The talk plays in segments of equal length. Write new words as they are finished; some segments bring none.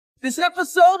This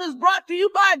episode is brought to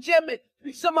you by Jimmy.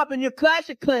 Pick some up in your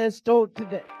Clash of Clans store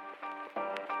today.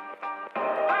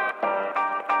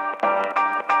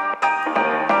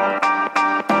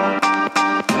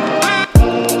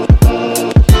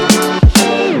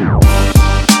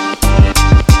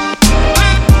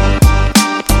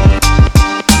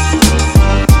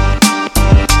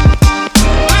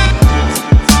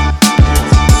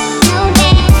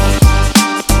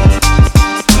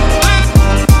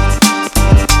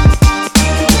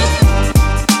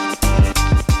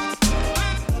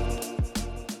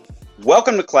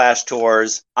 Welcome to Clash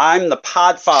Tours. I'm the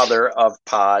podfather of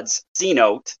pods,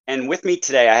 C-Note, and with me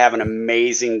today I have an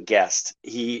amazing guest.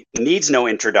 He needs no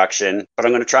introduction, but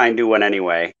I'm going to try and do one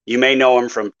anyway. You may know him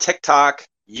from TikTok,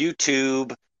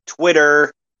 YouTube,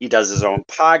 Twitter. He does his own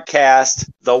podcast,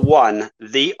 the one,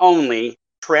 the only,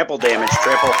 Trample Damage.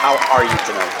 Trample, how are you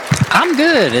tonight? I'm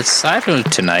good. It's afternoon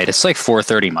tonight. It's like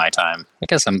 4:30 my time. I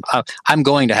guess I'm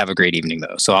going to have a great evening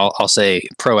though. So I'll say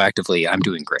proactively, I'm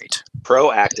doing great.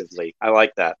 Proactively. I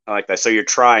like that. So you're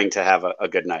trying to have a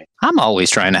good night. I'm always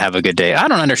trying to have a good day. I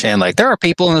don't understand. Like, there are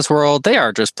people in this world, they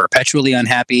are just perpetually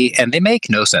unhappy and they make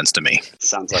no sense to me.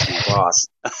 Sounds like my boss.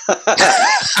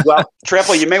 Well,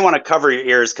 Trample, you may want to cover your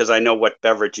ears because I know what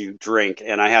beverage you drink,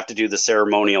 and I have to do the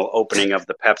ceremonial opening of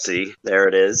the Pepsi. There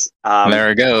it is.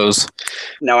 There it goes.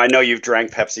 Now, I know you've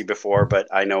drank Pepsi before, but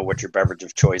I know what your beverage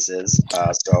of choice is.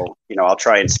 So, I'll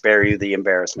try and spare you the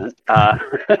embarrassment.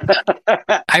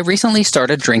 I recently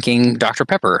started drinking Dr.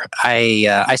 Pepper.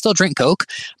 I still drink Coke,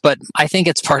 but I think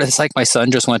it's part of this. Like, my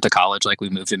son just went to college. Like, we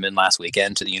moved him in last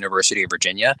weekend to the University of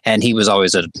Virginia, and he was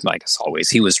always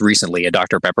he was recently a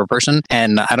Dr. Pepper person.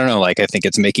 And I don't know, I think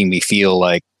it's making me feel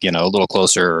like, a little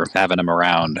closer having him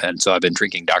around. And so I've been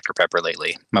drinking Dr. Pepper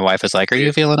lately. My wife is like, "Are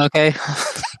you feeling okay?"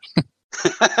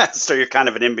 So you're kind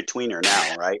of an in-betweener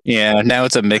now, right? Yeah, now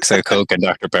it's a mix of Coke and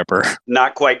Dr. Pepper.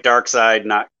 Not quite dark side,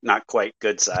 not quite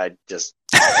good side, just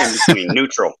in between,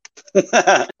 neutral.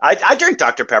 I drink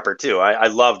Dr. Pepper too. I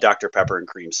love Dr. Pepper and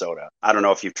cream soda. I don't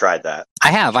know if you've tried that.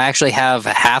 I have. I actually have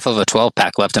half of a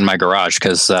 12-pack left in my garage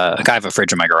because I have a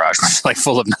fridge in my garage, like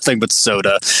full of nothing but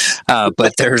soda.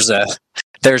 But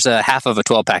there's a half of a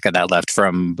 12-pack of that left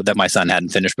from that my son hadn't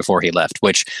finished before he left,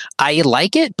 which I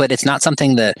like it, but it's not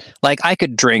something that, like, I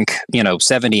could drink,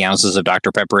 70 ounces of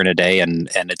Dr. Pepper in a day and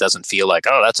it doesn't feel like,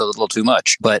 oh, that's a little too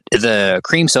much. But the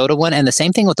cream soda one, and the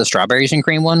same thing with the strawberries and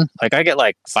cream one, like, I get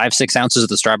like 5-6 ounces of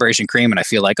the strawberries and cream and I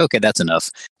feel like, okay, that's enough.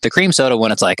 The cream soda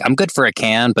one, it's like, I'm good for a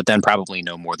can, but then probably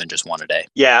no more than just one a day.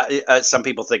 Yeah, some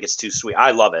people think it's too sweet. I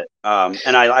love it.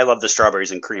 And I love the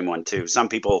strawberries and cream one too. Some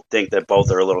people think that both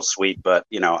are a little sweet, but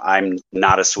I'm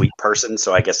not a sweet person,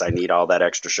 so I guess I need all that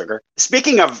extra sugar.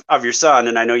 Speaking of your son,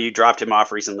 and I know you dropped him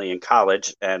off recently in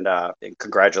college, and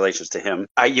congratulations to him.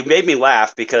 You made me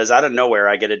laugh because out of nowhere,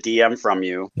 I get a DM from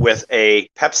you with a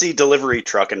Pepsi delivery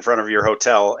truck in front of your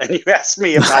hotel, and you asked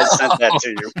me if I sent that to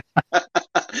you.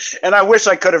 And I wish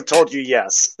I could have told you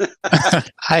yes.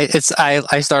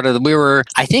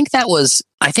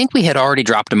 I think we had already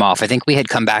dropped him off. I think we had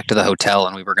come back to the hotel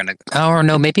and we were going to, or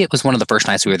no, maybe it was one of the first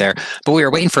nights we were there, but we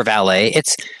were waiting for valet.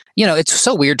 It's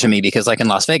so weird to me because, like, in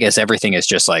Las Vegas, everything is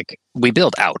just like, we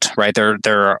build out, right?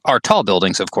 There are tall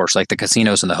buildings, of course, like the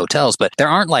casinos and the hotels, but there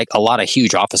aren't like a lot of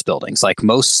huge office buildings. Like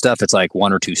most stuff, it's like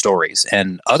 1 or 2 stories.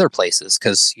 And other places,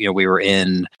 because, we were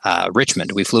in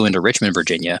Richmond. We flew into Richmond,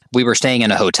 Virginia. We were staying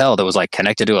in a hotel that was like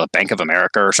connected to a Bank of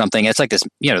America or something. It's like this,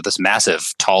 this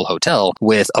massive tall hotel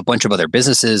with a bunch of other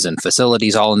businesses and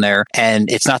facilities all in there. And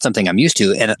it's not something I'm used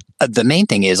to. And the main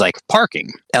thing is like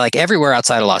parking. And like everywhere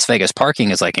outside of Las Vegas,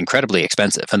 parking is like incredibly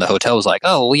expensive. And the hotel was like,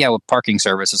 oh, well, yeah, with parking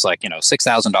service, it's like,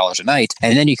 $6,000 a night.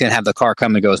 And then you can have the car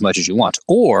come and go as much as you want.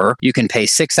 Or you can pay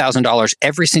 $6,000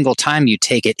 every single time you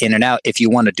take it in and out if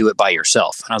you want to do it by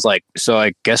yourself. And I was like, so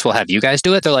I guess we'll have you guys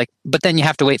do it? They're like, but then you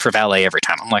have to wait for valet every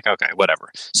time. I'm like, okay,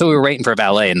 whatever. So we were waiting for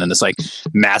valet, and then this like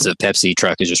massive Pepsi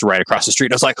truck is just right across the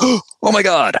street. I was like, oh my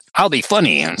God, I'll be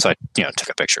funny. And so I, took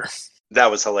a picture. That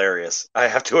was hilarious. I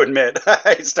have to admit,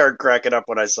 I started cracking up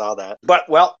when I saw that. But,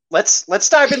 well, let's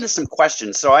dive into some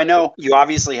questions. So I know you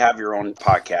obviously have your own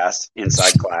podcast,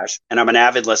 Inside Clash, and I'm an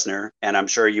avid listener, and I'm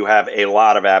sure you have a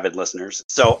lot of avid listeners.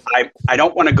 So I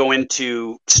don't want to go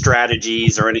into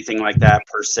strategies or anything like that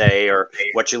per se, or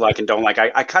what you like and don't like.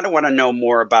 I kind of want to know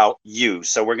more about you.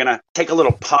 So we're going to take a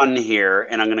little pun here,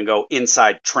 and I'm going to go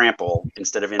inside Trample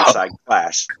instead of inside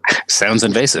Clash. Sounds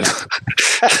invasive.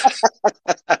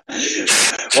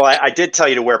 Well, I did tell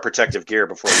you to wear protective gear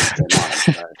before you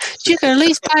came on. You can at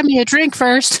least buy me a drink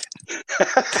first.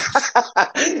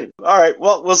 All right.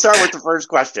 Well, we'll start with the first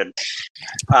question.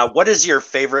 What is your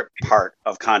favorite part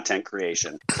of content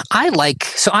creation? I'm like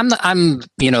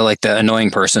the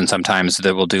annoying person sometimes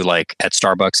that will do like at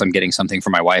Starbucks, I'm getting something for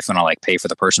my wife and I'll like pay for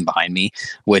the person behind me,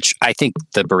 which I think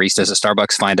the baristas at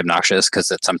Starbucks find obnoxious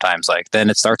because it sometimes like then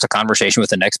it starts a conversation with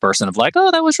the next person of like,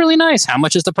 oh, that was really nice. How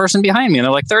much is the person behind me? And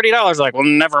they're like $30. Like, well,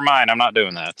 never mind. I'm not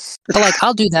doing that. But like,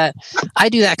 I'll do that. I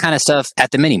do that kind of stuff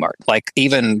at the mini mart. Like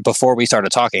even before we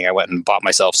started talking, I went and bought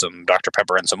myself some Dr.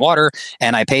 Pepper and some water,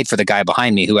 and I paid for the guy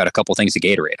behind me who had a couple things of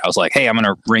Gatorade. I was like, hey, I'm going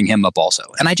to ring him up also.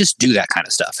 And I just do that kind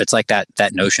of stuff. It's like that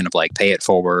notion of like pay it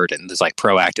forward and there's like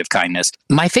proactive kindness.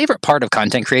 My favorite part of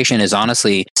content creation is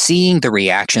honestly seeing the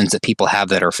reactions that people have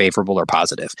that are favorable or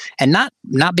positive. And not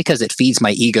because it feeds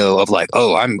my ego of like,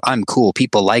 oh, I'm cool.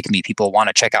 People like me. People want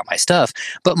to check out my stuff.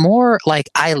 But more like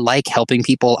I like helping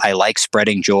people. I like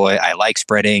spreading joy. I like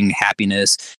spreading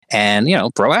happiness. And,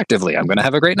 proactively, I'm going to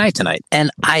have a great night tonight. And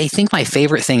I think my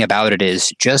favorite thing about it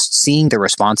is just seeing the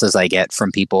responses I get from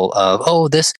people of, oh,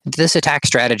 this attack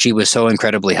strategy was so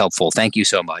incredibly helpful. Thank you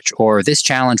so much. Or this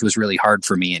challenge was really hard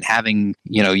for me. And having,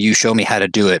 you show me how to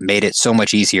do it made it so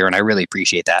much easier. And I really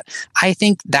appreciate that. I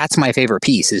think that's my favorite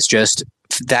piece is just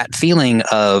that feeling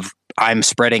of I'm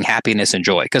spreading happiness and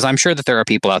joy, because I'm sure that there are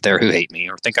people out there who hate me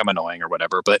or think I'm annoying or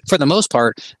whatever. But for the most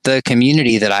part, the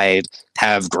community that I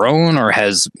have grown or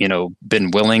has,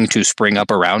 been willing to spring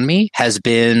up around me has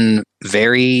been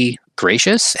very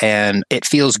gracious, and it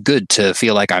feels good to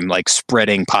feel like I'm like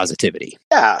spreading positivity.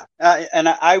 Yeah. And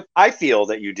I feel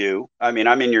that you do. I mean,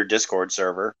 I'm in your Discord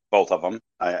server, both of them,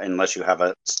 unless you have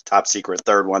a top secret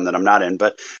third one that I'm not in.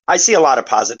 But I see a lot of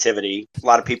positivity, a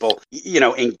lot of people,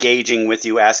 engaging with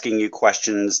you, asking you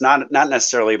questions, not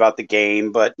necessarily about the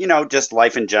game, but, just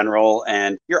life in general.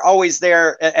 And you're always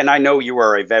there. And I know you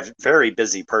are a very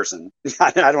busy person.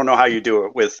 I don't know how you do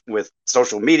it with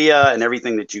social media and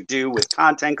everything that you do with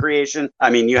content creation.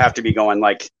 I mean, you have to be going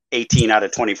like 18 out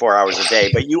of 24 hours a day,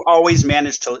 but you always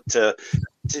manage to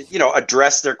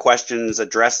address their questions,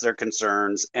 address their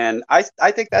concerns. And I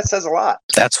think that says a lot.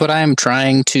 That's what I'm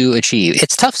trying to achieve.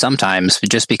 It's tough sometimes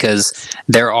just because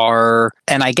there are,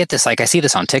 and I get this, like I see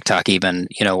this on TikTok even,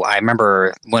 I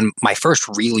remember when my first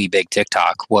really big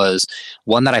TikTok was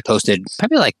one that I posted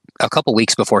probably like a couple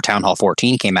weeks before Town Hall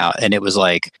 14 came out. And it was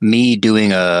like me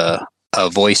doing a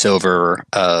voiceover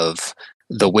of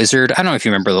the Wizard. I don't know if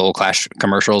you remember the old Clash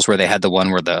commercials where they had the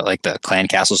one where the clan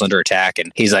castle's under attack, and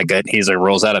he's like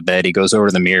rolls out of bed, he goes over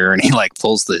to the mirror and he like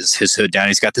pulls his hood down.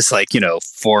 He's got this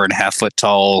 4.5 foot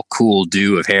tall cool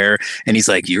do of hair, and he's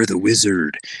like, "You're the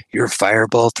wizard. You're a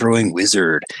fireball throwing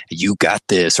wizard. You got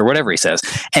this," or whatever he says.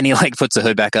 And he like puts the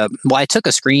hood back up. Well, I took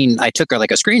a screen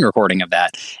recording of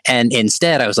that, and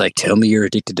instead I was like, "Tell me you're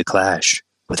addicted to Clash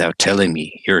without telling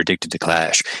me you're addicted to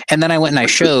Clash." And then I went and I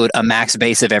showed a max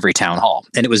base of every town hall,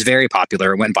 and it was very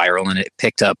popular. It went viral, and it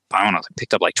picked up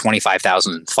like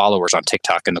 25,000 followers on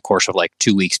TikTok in the course of like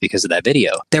 2 weeks because of that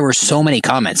video. There were so many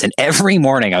comments, and every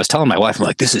morning I was telling my wife, I'm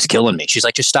like, this is killing me. She's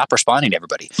like, just stop responding to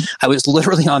everybody. I was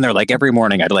literally on there like every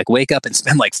morning. I'd like wake up and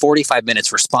spend like 45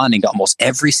 minutes responding to almost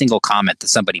every single comment that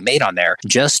somebody made on there,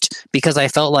 just because I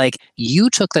felt like you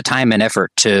took the time and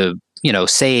effort to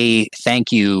say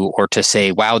thank you or to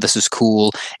say, wow, this is cool.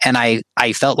 And I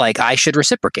felt like I should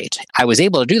reciprocate. I was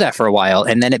able to do that for a while,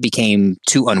 and then it became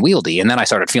too unwieldy. And then I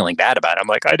started feeling bad about it. I'm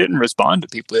like, I didn't respond to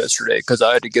people yesterday because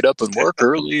I had to get up and work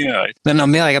early. Then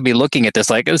I'd be looking at this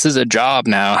like, this is a job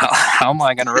now. How am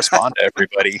I going to respond to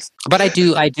everybody? But I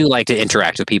do like to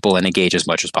interact with people and engage as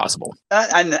much as possible.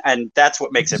 And that's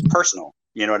what makes it personal.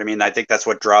 You know what I mean? I think that's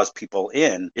what draws people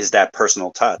in, is that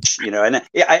personal touch, and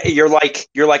you're like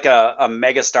a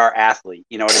megastar athlete.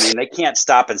 You know what I mean? They can't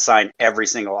stop and sign every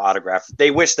single autograph.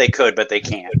 They wish they could, but they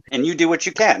can't. And you do what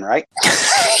you can, right?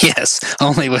 Yes,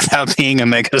 only without being a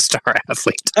megastar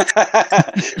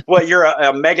athlete. Well, you're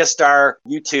a megastar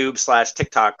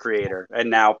YouTube/TikTok creator and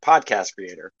now podcast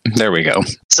creator. There we go.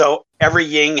 So every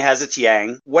yin has its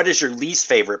yang. What is your least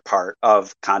favorite part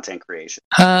of content creation?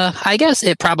 I guess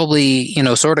it probably,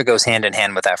 sort of goes hand in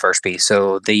hand with that first piece.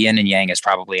 So the yin and yang is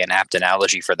probably an apt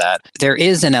analogy for that. There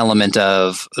is an element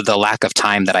of the lack of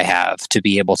time that I have to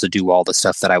be able to do all the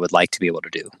stuff that I would like to be able to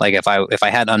do. Like if I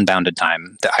had unbounded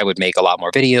time, I would make a lot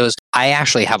more videos. I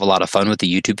actually have a lot of fun with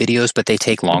the YouTube videos, but they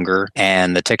take longer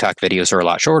and the TikTok videos are a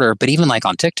lot shorter. But even like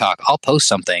on TikTok, I'll post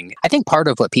something. I think part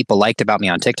of what people liked about me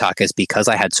on TikTok is because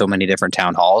I had so many different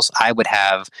town halls, I would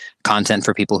have content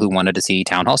for people who wanted to see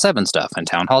Town Hall 7 stuff and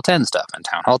Town Hall 10 stuff and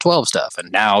Town Hall 12 stuff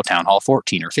and now Town Hall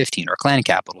 14 or 15 or Clan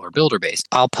Capital or Builder Base.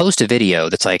 I'll post a video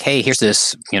that's like, hey, here's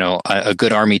this, a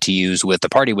good army to use with the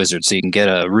Party Wizard so you can get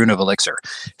a Rune of Elixir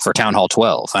for Town Hall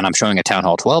 12. And I'm showing a Town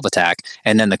Hall 12 attack.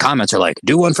 And then the comments are like,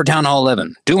 do one for Town Hall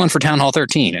 11, do one for Town Hall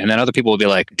 13. And then other people will be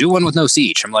like, do one with no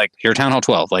siege. I'm like, you're Town Hall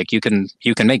 12. Like you can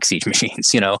make siege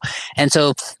machines, And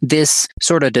so this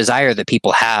sort of desire that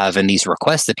people have and these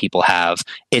requests that people have,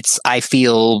 I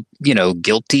feel,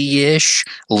 guilty-ish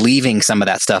leaving some of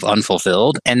that stuff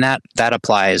unfulfilled. And that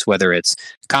applies whether it's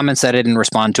comments that I didn't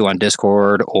respond to on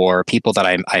Discord or people that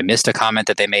I missed a comment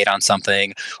that they made on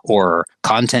something or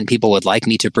content people would like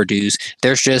me to produce.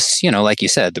 There's just, like you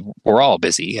said, we're all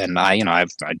busy and I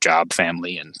have a job,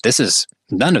 family, and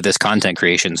none of this content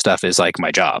creation stuff is like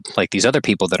my job. Like these other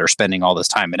people that are spending all this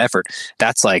time and effort,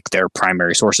 that's like their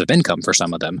primary source of income for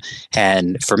some of them.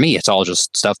 And for me, it's all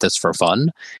just stuff that's for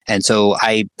fun. And so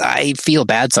I feel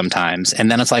bad sometimes. And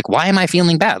then it's like, why am I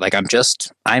feeling bad? Like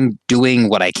I'm doing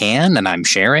what I can and I'm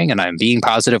sharing and I'm being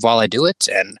positive while I do it.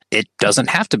 And it doesn't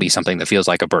have to be something that feels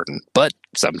like a burden, but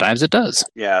sometimes it does.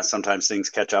 Yeah, sometimes things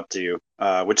catch up to you,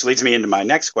 which leads me into my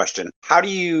next question. How do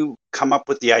you come up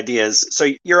with the ideas? So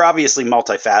you're obviously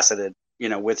multifaceted,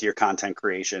 with your content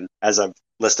creation, as I've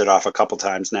listed off a couple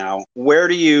times now. Where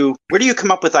do you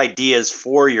come up with ideas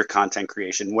for your content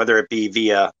creation, whether it be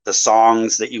via the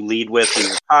songs that you lead with in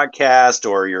your podcast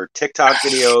or your TikTok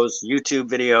videos, YouTube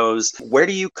videos? Where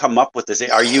do you come up with this?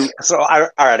 All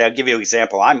right, I'll give you an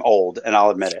example. I'm old and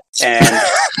I'll admit it.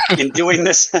 And in doing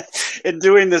this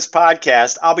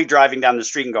podcast, I'll be driving down the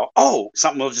street and go, oh,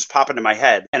 something will just pop into my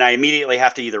head. And I immediately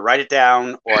have to either write it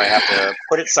down or I have to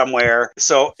put it somewhere.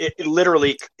 So it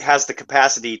literally has the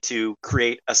capacity to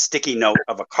create a sticky note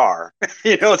of a car.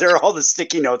 There are all the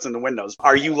sticky notes in the windows.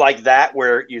 Are you like that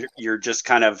where you're just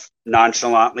kind of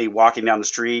nonchalantly walking down the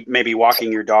street, maybe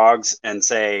walking your dogs and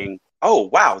saying, oh,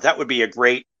 wow, that would be a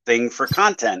great thing for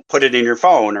content. Put it in your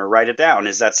phone or write it down.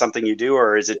 Is that something you do,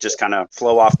 or is it just kind of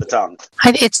flow off the tongue?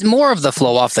 It's more of the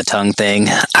flow off the tongue thing.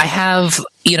 I have,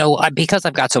 because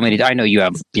I've got so many, I know you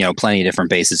have, plenty of different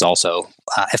bases also.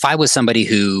 If I was somebody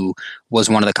who was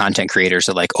one of the content creators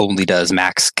that like only does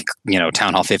max,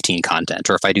 Town Hall 15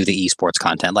 content, or if I do the esports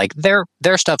content, like their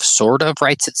stuff sort of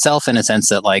writes itself in a sense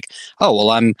that like, oh, well,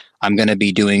 I'm going to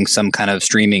be doing some kind of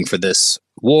streaming for this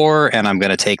war, and I'm going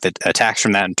to take the attacks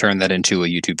from that and turn that into a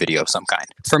YouTube video of some kind.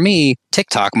 For me,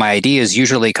 TikTok, my ideas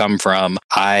usually come from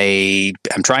I'm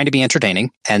trying to be entertaining,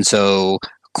 and so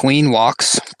Queen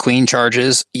walks, Queen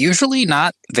charges, usually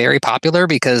not very popular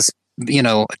because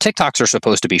TikToks are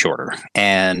supposed to be shorter.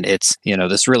 And it's,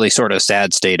 this really sort of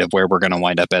sad state of where we're going to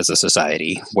wind up as a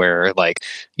society where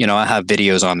I have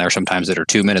videos on there sometimes that are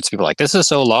 2 minutes. People are like, this is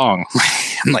so long.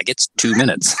 I'm like, it's 2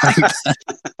 minutes.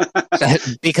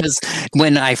 Because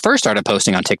when I first started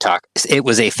posting on TikTok, it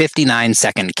was a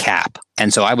 59-second cap.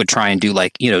 And so I would try and do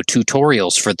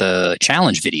tutorials for the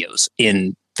challenge videos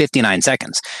in 59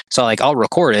 seconds. So I'll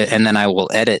record it and then I will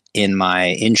edit in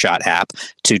my InShot app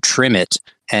to trim it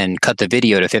and cut the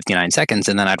video to 59 seconds,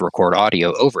 and then I'd record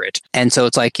audio over it. And so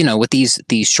it's with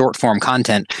these short form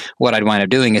content, what I'd wind up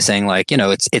doing is saying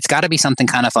it's got to be something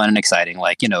kind of fun and exciting.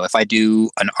 If I do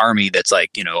an army that's a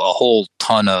whole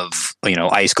ton of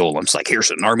ice golems,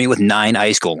 here's an army with 9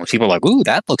 ice golems. People are like, ooh,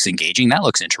 that looks engaging. That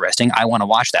looks interesting. I want to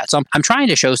watch that. So I'm trying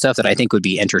to show stuff that I think would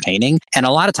be entertaining. And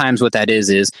a lot of times what that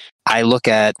is I look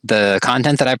at the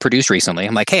content that I produced recently.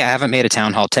 I'm like, hey, I haven't made a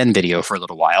Town Hall 10 video for a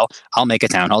little while. I'll make a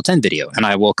Town Hall 10 video, and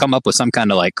I will come up with some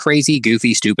kind of crazy,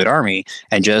 goofy, stupid army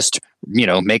and just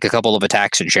make a couple of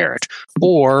attacks and share it.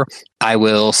 Or I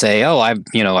will say, oh, I've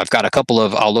got a couple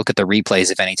of, I'll look at the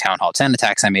replays of any Town Hall 10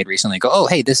 attacks I made recently and go, oh,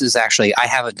 hey, this is actually, I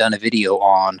haven't done a video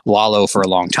on Wallow for a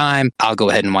long time. I'll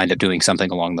go ahead and wind up doing something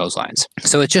along those lines.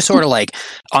 So it's just sort of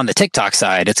on the TikTok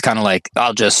side, it's kind of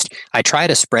I try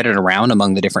to spread it around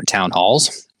among the different town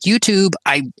halls. YouTube,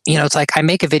 it's I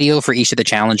make a video for each of the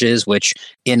challenges, which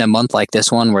in a month like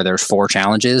this one where there's 4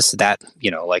 challenges, that,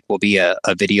 will be a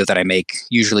video that I make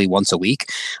usually once a week.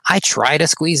 I try to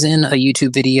squeeze in a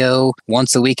YouTube video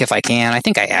once a week if I can. I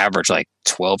think I average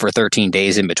 12 or 13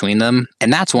 days in between them.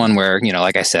 And that's one where,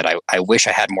 like I said, I wish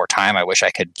I had more time. I wish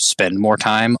I could spend more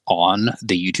time on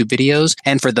the YouTube videos.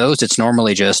 And for those, it's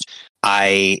normally just,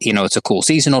 it's a cool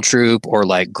seasonal troop, or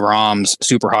like Grom's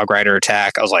Super Hog Rider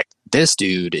attack. I was like, this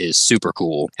dude is super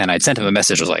cool. And I'd sent him a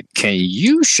message. I was like, can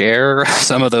you share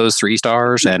some of those 3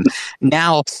 stars? And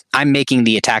now I'm making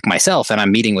the attack myself, and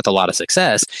I'm meeting with a lot of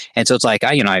success. And so it's like,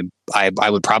 I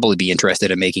would probably be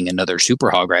interested in making another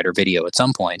Super Hog Rider video at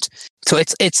some point. So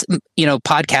it's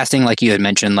podcasting, like you had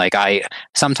mentioned, like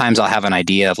sometimes I'll have an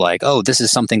idea of like, oh, this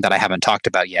is something that I haven't talked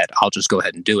about yet. I'll just go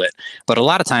ahead and do it. But a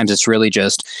lot of times it's really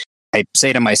just, I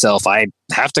say to myself, I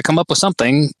have to come up with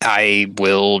something. I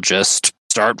will just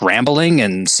start rambling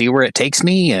and see where it takes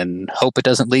me and hope it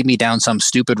doesn't lead me down some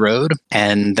stupid road.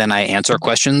 And then I answer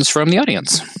questions from the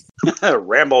audience.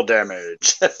 Ramble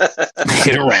damage.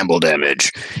 Ramble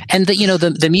damage. And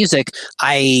the music,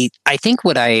 I think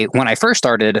when I first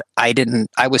started, I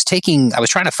was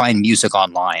trying to find music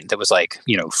online that was like,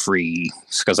 free,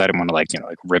 because I didn't want to like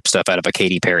rip stuff out of a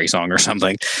Katy Perry song or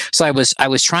something. So I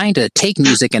was trying to take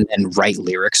music and then write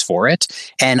lyrics for it.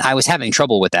 And I was having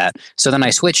trouble with that. So then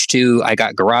I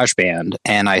got GarageBand,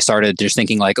 and I started just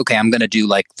thinking like, okay, I'm going to do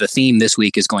like the theme this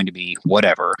week is going to be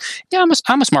whatever. Yeah,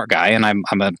 I'm a smart guy, and I'm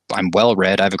well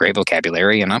read. I have a great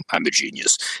vocabulary, and I'm a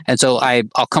genius. And so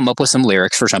I'll come up with some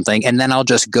lyrics for something, and then I'll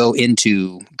just go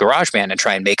into GarageBand and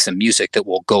try and make some music that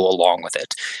will go along with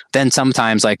it. Then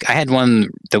sometimes, like I had one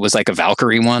that was like a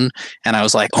Valkyrie one, and I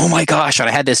was like, oh my gosh! And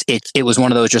I had this. It was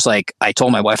one of those just like I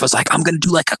told my wife, I was like, I'm going to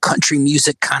do like a country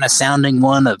music kind of sounding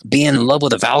one of being in love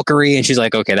with a Valkyrie, and she's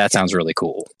like, okay, that sounds really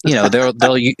cool.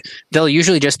 They'll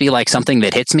usually just be like something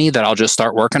that hits me that I'll just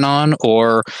start working on,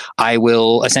 or I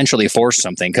will essentially force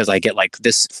something, because I get like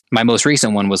this. My most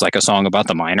recent one was like a song about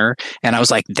the miner, and I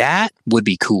was like, that would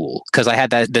be cool, because I had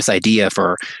this idea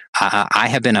for I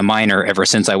have been a miner ever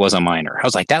since I was a miner. I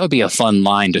was like, that would be a fun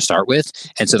line to start with,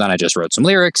 and so then I just wrote some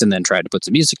lyrics and then tried to put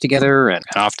some music together, and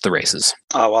off to the races.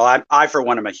 Oh well, I for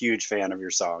one am a huge fan of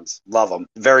your songs. Love them.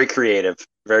 Very creative.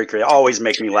 Very creative. Always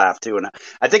make me laugh too, and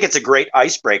I think it's a great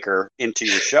icebreaker into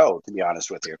your show. To be honest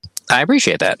with you, I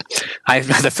appreciate that.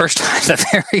 The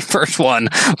very first one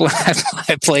when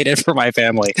I played it for my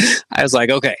family, I was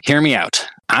like, okay, hear me out.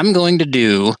 I'm going to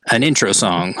do an intro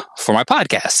song for my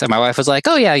podcast. And my wife was like,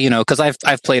 oh yeah, because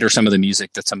I've played her some of the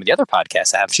music that some of the other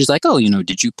podcasts have. She's like, oh,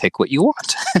 did you pick what you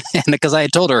want? And because I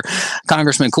had told her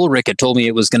Congressman Coolrick had told me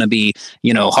it was going to be,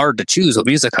 hard to choose what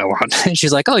music I want. And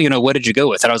she's like, oh, what did you go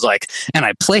with? And I was like, and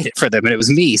I played it for them, and it was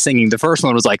me singing. The first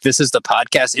one was like, this is the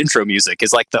podcast intro music,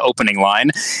 is like the opening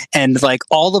line. And like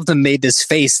all of them made this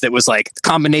face that was like a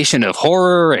combination of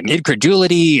horror and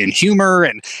incredulity and humor.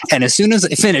 And as soon as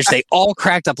it finished, they all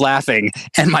cracked up laughing,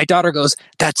 and my daughter goes,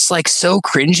 that's like so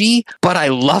cringy, but I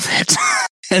love it.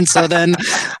 And so then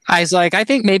I was like, I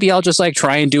think maybe I'll just like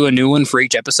try and do a new one for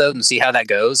each episode and see how that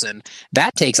goes. And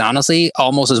that takes honestly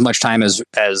almost as much time as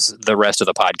the rest of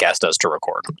the podcast does to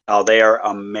record. Oh, they are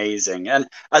amazing. And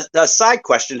a side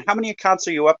question, how many accounts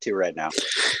are you up to right now?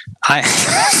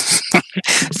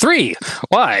 3.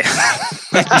 Why?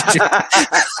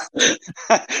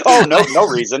 Oh, no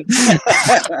reason.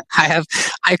 I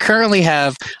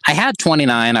had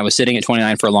 29. I was sitting at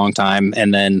 29 for a long time.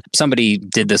 And then somebody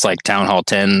did this like Town Hall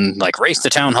 10, like race to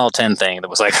Town Hall 10 thing that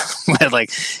was like,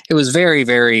 like it was very,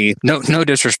 very, no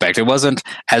disrespect. It wasn't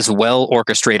as well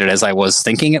orchestrated as I was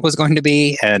thinking it was going to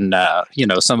be. And,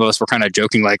 some of us were kind of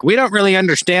joking, like, we don't really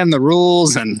understand the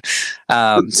rules. And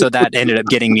so that ended up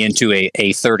getting me into a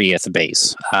 30th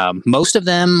base. Most of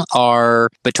them are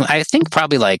between, I think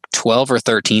probably like 12 or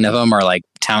 13 of them are like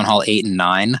Town Hall 8 and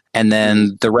 9. And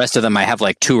then the rest of them, I have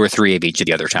like 2 or 3 of each of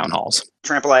the other town halls.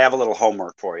 Trample, I have a little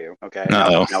homework for you. Okay.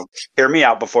 Now, hear me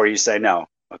out before you say no.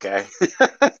 Okay.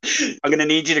 I'm going to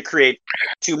need you to create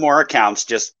 2 more accounts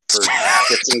just for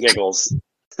shits and giggles.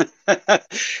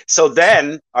 So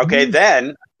then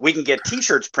we can get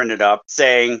t-shirts printed up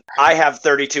saying, I have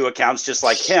 32 accounts just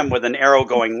like him with an arrow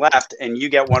going left, and you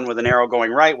get one with an arrow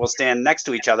going right. We'll stand next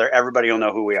to each other. Everybody will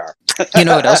know who we are. You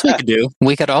know what else we could do?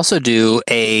 We could also do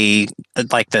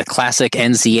like the classic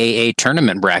NCAA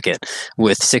tournament bracket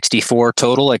with 64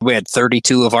 total. Like we had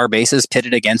 32 of our bases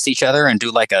pitted against each other, and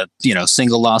do like a,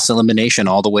 single loss elimination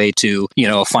all the way to,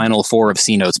 a final 4 of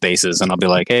C-Notes bases. And I'll be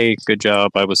like, hey, good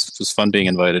job. It was fun being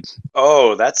invited.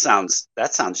 Oh, that sounds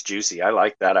juicy. I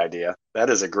like that idea. That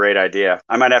is a great idea.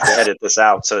 I might have to edit this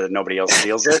out so that nobody else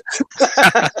steals it.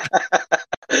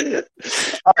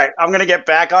 All right. I'm gonna get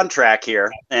back on track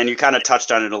here, and you kind of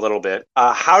touched on it a little bit.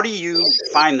 How do you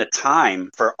find the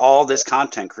time for all this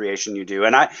content creation you do?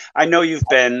 And I know you've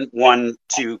been one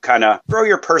to kind of throw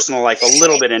your personal life a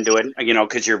little bit into it, you know,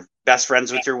 because you're best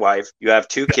friends with your wife. You have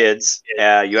 2 kids.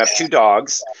 You have 2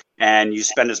 dogs. And you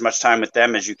spend as much time with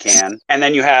them as you can. And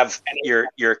then you have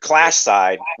your Clash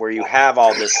side where you have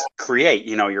all this create,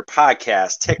 you know, your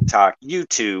podcast, TikTok,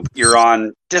 YouTube, you're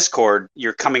on Discord,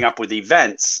 you're coming up with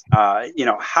events. You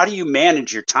know, how do you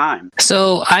manage your time?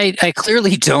 So I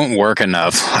clearly don't work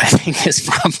enough, I think is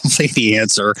probably the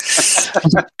answer.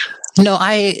 No,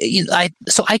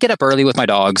 so I get up early with my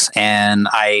dogs, and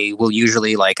I will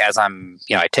usually, like, as I'm,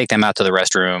 you know, I take them out to the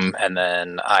restroom, and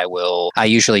then I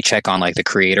usually check on like the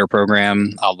creator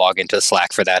program. I'll log into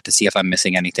Slack for that to see if I'm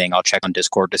missing anything. I'll check on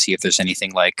Discord to see if there's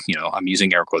anything, like, you know, I'm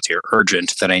using air quotes here,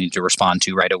 urgent, that I need to respond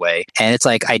to right away. And it's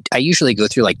like, I usually go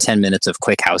through like 10 minutes of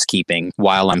quick housekeeping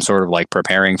while I'm sort of like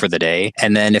preparing for the day.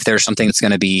 And then if there's something that's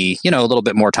going to be, you know, a little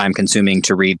bit more time consuming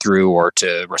to read through or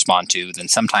to respond to, then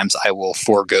sometimes I will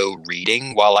forego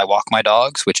reading while I walk my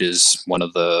dogs, which is one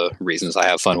of the reasons I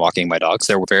have fun walking my dogs.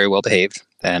 They're very well behaved.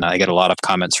 And I get a lot of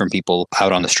comments from people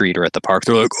out on the street or at the park.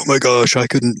 They're like, "Oh my gosh, I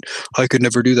could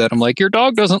never do that." I'm like, "Your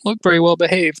dog doesn't look very well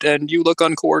behaved and you look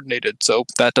uncoordinated. So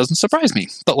that doesn't surprise me."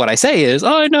 But what I say is,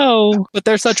 "I know, but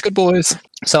they're such good boys."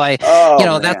 So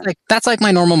that's like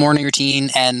my normal morning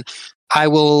routine. And I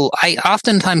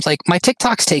oftentimes, like, my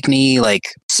TikToks take me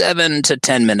like 7 to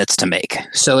 10 minutes to make.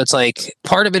 So it's like,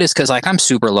 part of it is because, like, I'm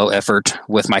super low effort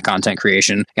with my content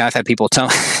creation. Yeah, I've had people tell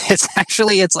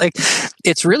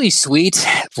it's really sweet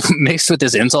mixed with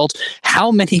this insult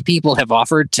how many people have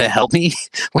offered to help me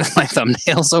with my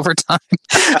thumbnails over time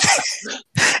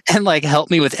and like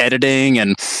help me with editing,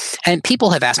 and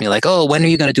people have asked me like, "Oh, when are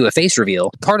you going to do a face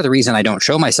reveal?" Part of the reason I don't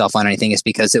show myself on anything is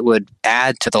because it would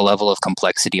add to the level of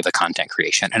complexity of the content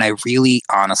creation. And I really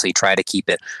honestly try to keep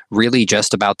it really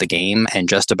just about the game and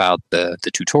just about the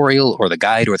tutorial or the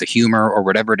guide or the humor or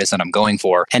whatever it is that I'm going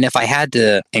for. And if I had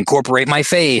to incorporate my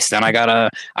face, then I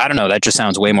don't know, that just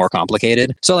sounds way more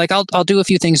complicated. So like I'll do a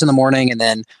few things in the morning, and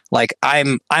then like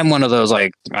I'm one of those,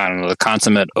 like, I don't know, the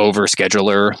consummate over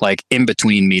scheduler. Like in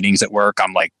between meetings at work,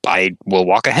 I'm like, I will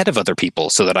walk ahead of other people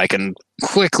so that I can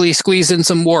quickly squeeze in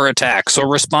some war attacks or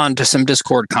respond to some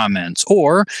Discord comments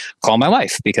or call my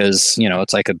wife because, you know,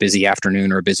 it's like a busy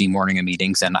afternoon or a busy morning of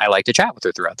meetings and I like to chat with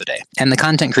her throughout the day. And the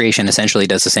content creation essentially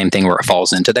does the same thing where it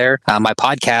falls into there. My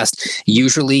podcast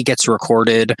usually gets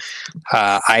recorded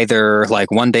either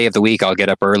like one day of the week. I'll get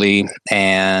up early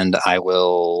and I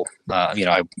will,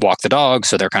 I walk the dogs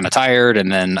so they're kind of tired,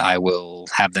 and then I will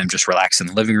have them just relax in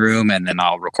the living room, and then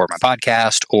I'll record my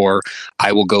podcast, or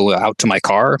I will go out to my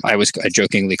car. I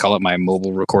jokingly call it my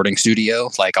mobile recording studio.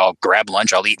 Like I'll grab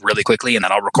lunch, I'll eat really quickly, and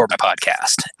then I'll record my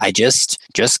podcast. I just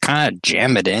kind of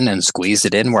jam it in and squeeze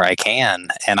it in where I can.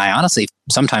 And I honestly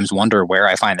sometimes wonder where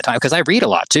I find the time, because I read a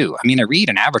lot too. I mean, I read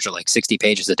an average of like 60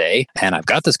 pages a day, and I've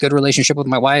got this good relationship with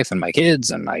my wife and my kids,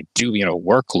 and I do,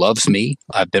 work loves me.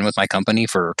 I've been with my company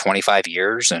for 25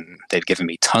 years, and they've given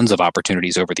me tons of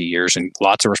opportunities over the years and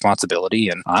lots of responsibility.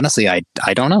 And honestly, I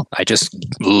don't know. I just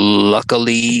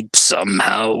luckily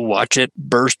somehow watch it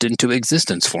burst into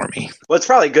existence for me. Well, it's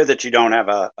probably good that you don't have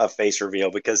a face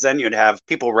reveal, because then you'd have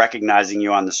people recognizing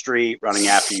you on the street, running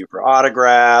after you for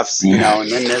autographs, and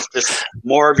then there's just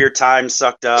more of your time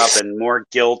sucked up and more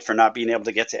guilt for not being able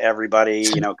to get to everybody,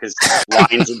 because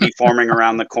lines would be forming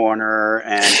around the corner,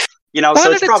 and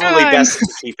so it's probably best to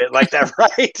keep it like that,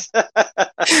 right?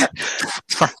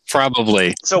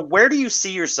 Probably. So where do you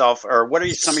see yourself, or what are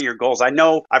some of your goals? I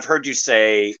know I've heard you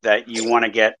say that you want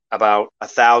to get about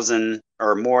 1,000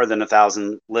 or more than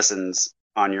 1,000 listens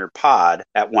on your pod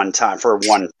at one time for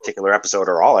one particular episode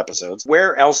or all episodes.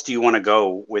 Where else do you want to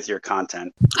go with your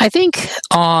content? I think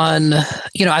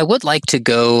I would like to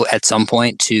go at some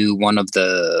point to one of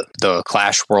the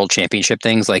Clash World Championship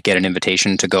things, like get an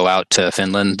invitation to go out to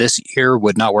Finland. This year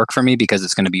would not work for me because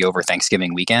it's going to be over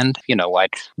Thanksgiving weekend.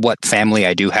 What family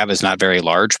I do have is not very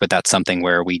large, but that's something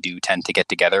where we do tend to get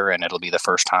together, and it'll be the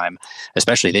first time,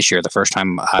 especially this year, the first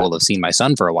time I will have seen my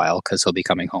son for a while because he'll be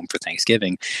coming home for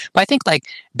Thanksgiving. But I think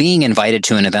being invited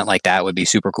to an event like that would be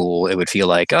super cool. It would feel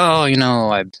like, I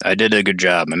did a good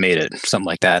job. I made it. Something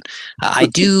like that. I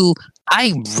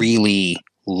really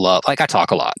love, like I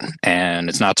talk a lot, and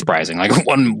it's not surprising. Like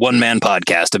one man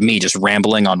podcast of me just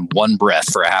rambling on one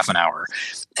breath for a half an hour.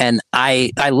 And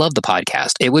I love the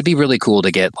podcast. It would be really cool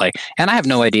to get like, and I have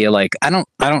no idea, like I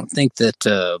don't think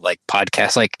that like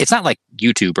podcasts, like it's not like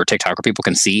YouTube or TikTok where people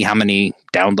can see how many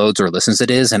downloads or listens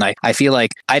it is. And I feel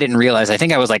like I didn't realize, I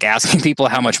think I was like asking people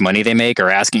how much money they make or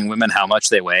asking women how much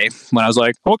they weigh when I was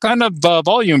like, what kind of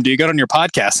volume do you get on your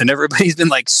podcast? And everybody's been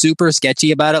like super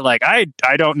sketchy about it. Like, I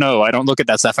don't know. I don't look at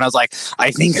that stuff. And I was like,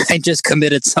 I think I just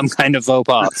committed some kind of faux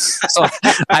pas. So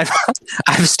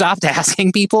I've stopped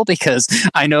asking people because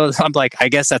I know, I'm like, I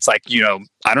guess that's like, you know,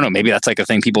 I don't know, maybe that's like a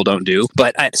thing people don't do.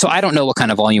 But so I don't know what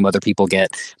kind of volume other people get.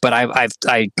 But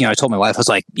I told my wife, I was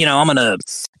like, you know,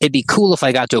 it'd be cool if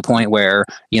I got to a point where,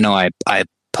 you know, I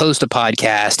post a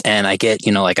podcast and I get,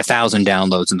 you know, like 1,000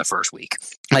 downloads in the first week.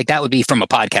 Like that would be, from a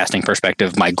podcasting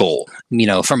perspective, my goal. You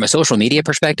know, from a social media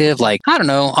perspective, like, I don't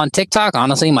know, on TikTok,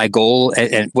 honestly, my goal,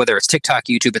 and whether it's TikTok,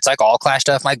 YouTube, it's like all Clash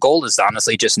stuff. My goal is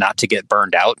honestly just not to get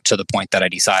burned out to the point that I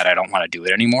decide I don't want to do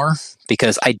it anymore,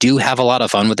 because I do have a lot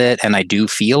of fun with it. And I do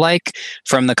feel like,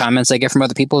 from the comments I get from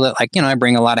other people, that, like, you know, I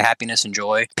bring a lot of happiness and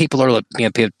joy. People are, you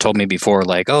know, people told me before,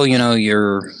 like, oh, you know,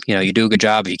 you do a good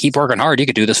job. If you keep working hard, you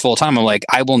could do this full time. I'm like,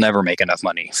 I will never make enough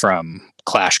money from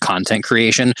Clash content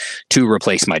creation to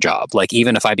replace my job. Like,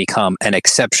 even if I become an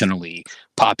exceptionally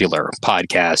popular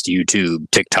podcast, YouTube,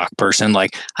 TikTok person,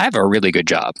 like, I have a really good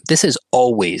job. This has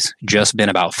always just been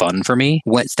about fun for me.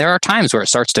 There are times where it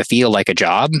starts to feel like a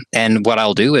job, and what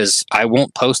I'll do is I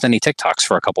won't post any TikToks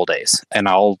for a couple days, and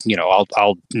I'll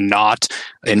not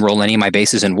enroll any of my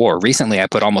bases in war. Recently, I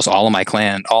put almost all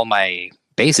my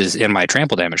bases in my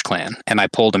Trample Damage clan, and I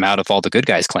pulled them out of all the good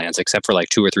guys clans except for like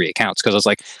 2 or 3 accounts, because I was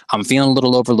like, I'm feeling a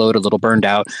little overloaded, a little burned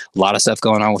out, a lot of stuff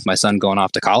going on with my son going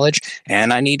off to college,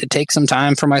 and I need to take some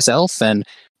time for myself. And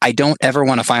I don't ever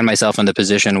want to find myself in the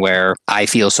position where I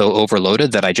feel so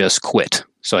overloaded that I just quit.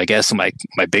 So I guess my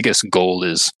biggest goal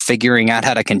is figuring out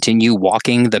how to continue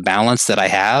walking the balance that I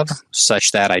have,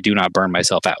 such that I do not burn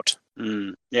myself out.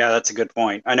 Yeah, that's a good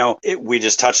point. I know we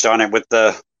just touched on it with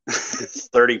the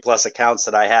 30 plus accounts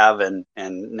that I have, and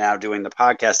now doing the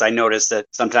podcast. I noticed that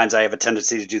sometimes I have a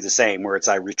tendency to do the same, where it's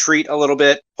I retreat a little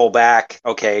bit, pull back,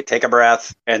 okay, take a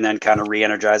breath, and then kind of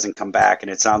re-energize and come back. And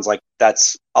it sounds like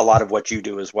that's a lot of what you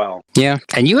do as well. Yeah.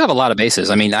 And you have a lot of bases.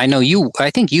 I mean, I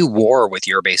think you war with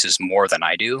your bases more than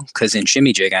I do, because in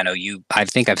Shimmy Jig, I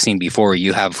think I've seen before,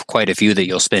 you have quite a few that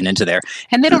you'll spin into there,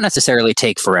 and they don't necessarily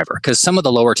take forever, because some of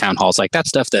the lower town halls, like that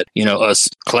stuff that, you know, us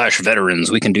Clash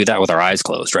veterans, we can do that with our eyes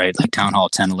closed, right? Like town hall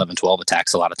 10, 11, 12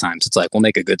 attacks, a lot of times it's like, we'll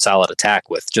make a good solid attack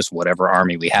with just whatever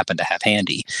army we happen to have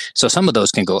handy. So some of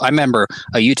those can go. I remember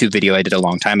a YouTube video I did a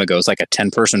long time ago. It's like a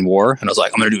 10-person war, and I was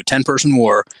like, I'm going to do a 10-person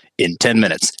war in 10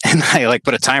 minutes. And I like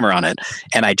put a timer on it,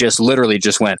 and I just literally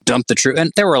just went dump the troop.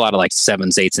 And there were a lot of like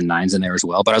 7s, 8s, and 9s in there as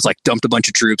well. But I was like, dumped a bunch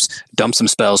of troops, dumped some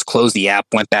spells, closed the app,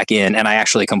 went back in, and I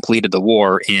actually completed the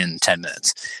war in 10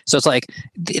 minutes. So it's like,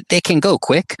 they can go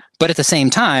quick, but at the same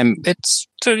time, it's,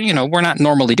 you know, we're not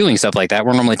normally doing stuff like that.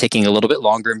 We're normally taking a little bit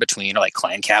longer in between. Like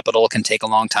Clan Capital can take a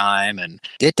long time, and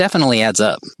it definitely adds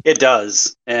up. It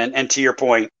does. And to your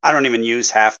point, I don't even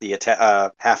use half of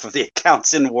the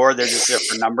accounts in war. They're just there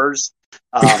for numbers.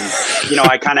 You know,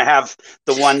 I kind of have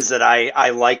the ones that I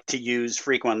like to use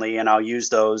frequently, and I'll use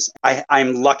those.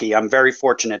 I'm lucky. I'm very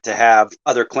fortunate to have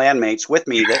other clanmates with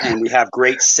me, and we have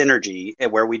great synergy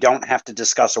where we don't have to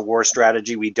discuss a war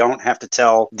strategy. We don't have to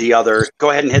tell the other, go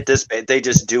ahead and hit this bit. They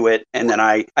just do it. And then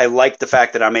I like the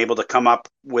fact that I'm able to come up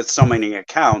with so many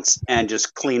accounts and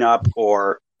just clean up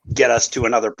or get us to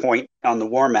another point on the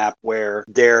war map where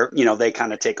they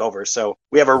kind of take over. So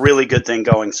we have a really good thing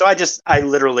going. So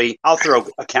I'll throw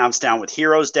accounts down with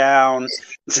heroes down,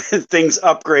 things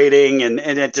upgrading, and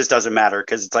it just doesn't matter,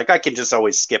 because it's like I can just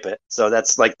always skip it. So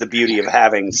that's like the beauty of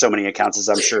having so many accounts, as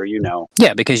I'm sure you know.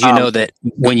 Yeah, because you know that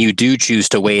when you do choose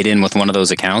to wade in with one of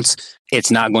those accounts,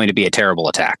 it's not going to be a terrible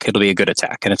attack. It'll be a good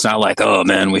attack. And it's not like, oh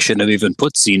man, we shouldn't have even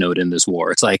put C-Note in this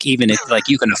war. It's like, even if like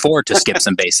you can afford to skip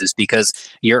some bases, because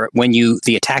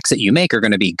the attacks that you make are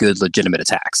going to be good, legitimate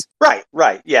attacks.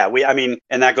 Right. Yeah.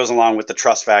 And that goes along with the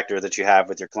trust factor that you have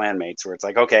with your clanmates, where it's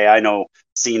like, okay, I know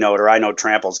C-Note or I know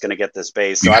Trample's going to get this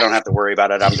base, so I don't have to worry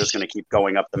about it. I'm just going to keep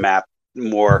going up the map,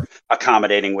 more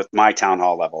accommodating with my town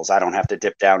hall levels. I don't have to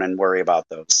dip down and worry about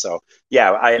those. So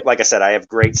yeah, like I said, I have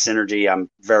great synergy. I'm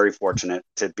very fortunate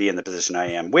to be in the position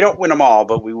I am. We don't win them all,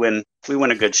 but we win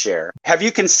a good share. Have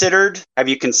you considered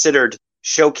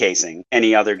showcasing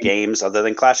any other games other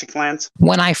than Clash of Clans?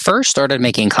 When I first started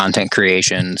making content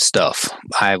creation stuff,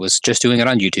 I was just doing it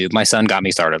on YouTube. My son got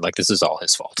me started. Like, this is all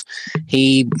his fault.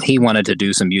 He wanted to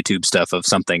do some YouTube stuff of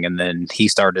something, and then he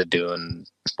started doing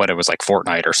what it was like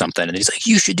Fortnite or something. And he's like,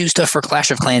 you should do stuff for Clash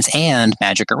of Clans and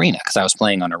Magic Arena, because I was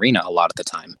playing on Arena a lot of the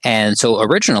time. And so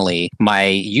originally my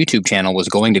YouTube channel was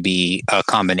going to be a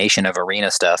combination of Arena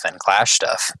stuff and Clash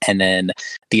stuff. And then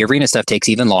the Arena stuff takes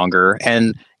even longer.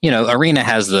 And Arena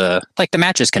has the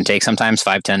matches can take sometimes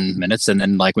 5-10 minutes. And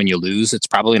then like when you lose, it's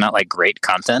probably not like great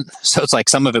content. So it's like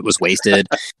some of it was wasted.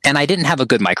 And I didn't have a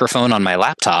good microphone on my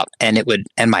laptop, and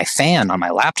my fan on my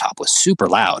laptop was super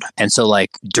loud. And so like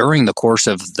during the course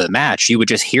of the match, you would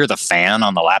just hear the fan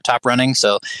on the laptop running.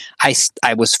 So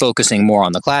I was focusing more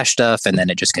on the Clash stuff, and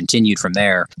then it just continued from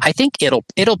there. I think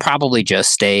it'll probably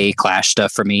just stay Clash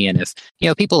stuff for me. And if,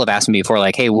 people have asked me before,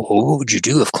 like, hey, what would you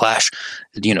do if Clash,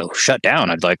 shut down?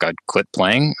 I'd quit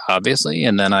playing, obviously,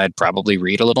 and then I'd probably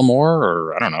read a little more,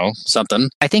 or I don't know, something.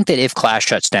 I think that if Clash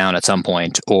shuts down at some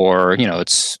point, or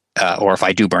it's or if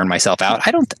I do burn myself out,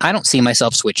 I don't see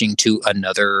myself switching to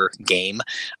another game.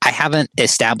 I haven't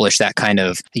established that kind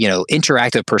of,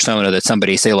 interactive persona that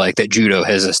somebody say like that Judo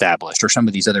has established, or some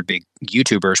of these other big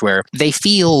YouTubers, where they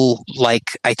feel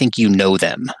like, I think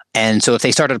them. And so if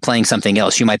they started playing something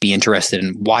else, you might be interested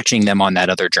in watching them on that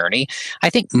other journey. I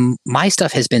think my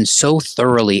stuff has been so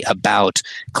thoroughly about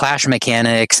Clash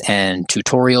mechanics and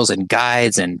tutorials and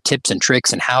guides and tips and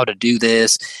tricks and how to do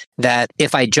this, that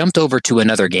if I jumped over to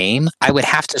another game, I would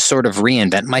have to sort of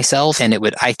reinvent myself. And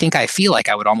I feel like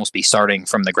I would almost be starting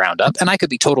from the ground up. And I could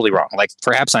be totally wrong. Like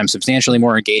perhaps I'm substantially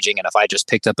more engaging. And if I just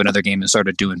picked up another game and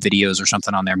started doing videos or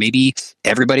something on there, maybe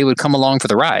everybody would come along for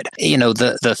the ride.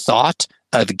 The thought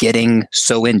of getting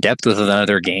so in depth with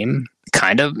another game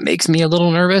kind of makes me a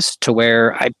little nervous, to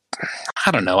where I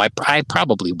don't know. I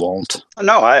probably won't.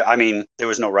 No, I mean, there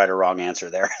was no right or wrong answer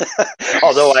there.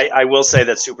 Although I will say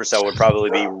that Supercell would probably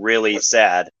be really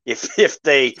sad if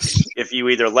you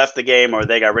either left the game or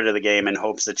they got rid of the game in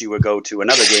hopes that you would go to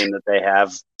another game that they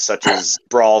have, such as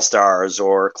Brawl Stars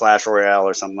or Clash Royale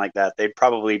or something like that. They'd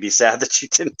probably be sad that you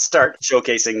didn't start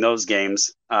showcasing those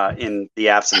games in the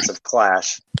absence of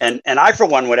Clash. And I, for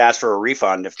one, would ask for a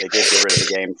refund if they did get rid of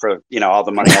the game for, all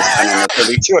the money I spent on the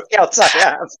 32 accounts I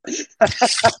have.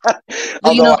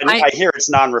 Although I hear it's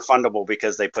non-refundable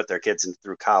because they put their kids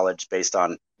through college based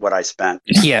on what I spent.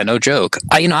 Yeah, no joke.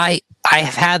 I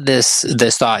have had this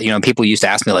thought. People used to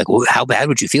ask me like, well, how bad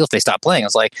would you feel if they stopped playing? I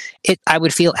was like, I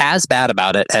would feel as bad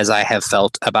about it as I have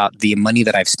felt about the money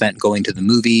that I've spent going to the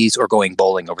movies or going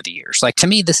bowling over the years. Like, to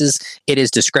me, it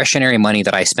is discretionary money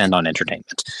that I spend on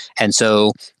entertainment, and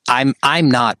so I'm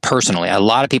not personally. A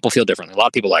lot of people feel differently. A lot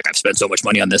of people like, I've spent so much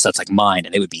money on this, that's like mine,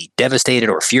 and they would be devastated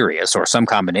or furious or some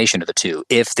combination of the two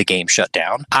if the game shut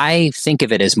down. I think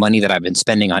of it as money that I've been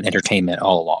spending on entertainment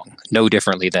all along, no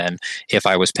differently than if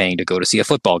I was paying to go to see a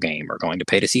football game, or going to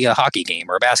pay to see a hockey game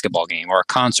or a basketball game or a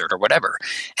concert or whatever.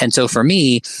 And so for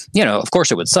me, of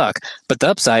course it would suck, but the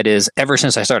upside is, ever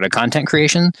since I started content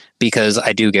creation, because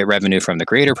I do get revenue from the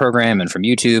creator program and from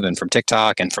YouTube and from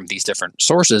TikTok and from these different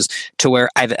sources, to where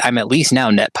I'm at least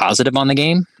now net positive on the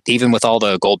game. Even with all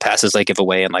the gold passes they give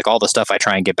away and like all the stuff I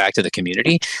try and get back to the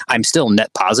community, I'm still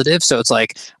net positive. So it's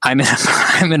like I'm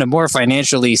in a more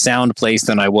financially sound place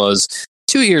than I was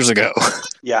 2 years ago.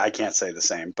 Yeah, I can't say the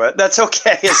same, but that's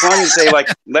okay. As long as they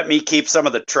let me keep some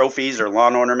of the trophies or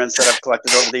lawn ornaments that I've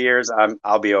collected over the years,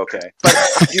 I'll be okay. But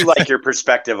I do like your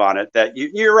perspective on it, that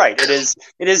you're right. It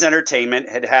is entertainment.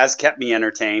 It has kept me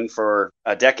entertained for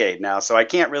a decade now, so I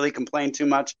can't really complain too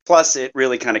much. Plus, it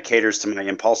really kind of caters to my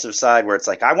impulsive side, where it's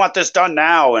like, I want this done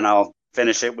now, and I'll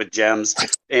finish it with gems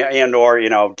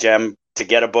or gem to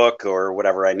get a book or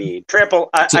whatever I need. Trample,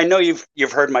 I know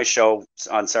you've heard my show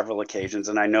on several occasions,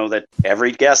 and I know that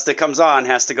every guest that comes on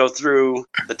has to go through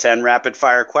the 10 rapid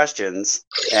fire questions,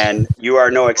 and you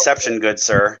are no exception, good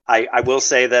sir. I will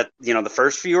say that, the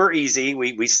first few are easy.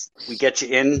 We get you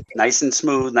in nice and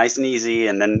smooth, nice and easy,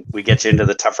 and then we get you into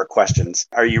the tougher questions.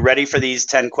 Are you ready for these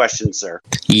 10 questions, sir?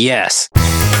 Yes.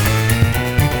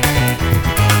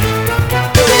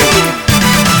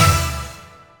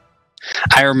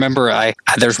 I remember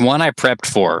there's one I prepped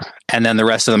for, and then the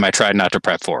rest of them I tried not to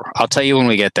prep for. I'll tell you when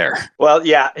we get there. Well,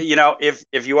 yeah,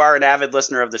 if you are an avid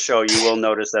listener of the show, you will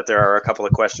notice that there are a couple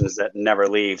of questions that never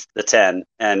leave the 10,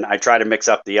 and I try to mix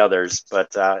up the others,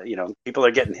 but people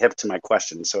are getting hip to my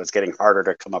questions, so it's getting harder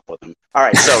to come up with them. All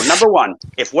right, so number one,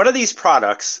 if one of these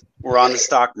products were on the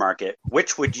stock market,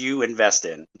 which would you invest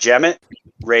in? Gem It,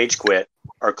 Rage Quit,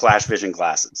 or Clash Vision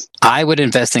glasses? I would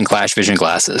invest in Clash Vision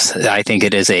glasses. I think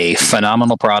it is a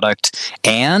phenomenal product,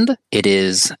 and it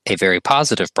is a very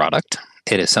positive product.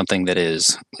 It is something that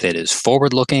is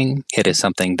forward looking. It is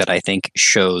something that I think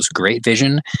shows great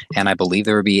vision, and I believe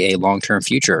there would be a long-term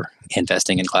future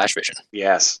investing in Clash Vision.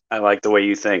 Yes, I like the way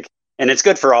you think. And it's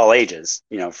good for all ages,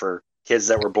 for kids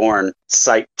that were born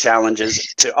sight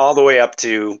challenges to all the way up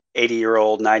to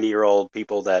 80-year-old, 90-year-old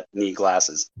people that need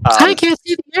glasses. I can't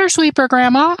see the air sweeper,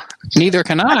 Grandma. Neither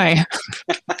can I.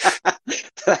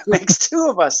 That makes two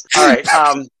of us. All right.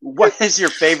 What is your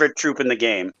favorite troop in the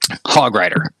game? Hog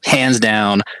Rider, hands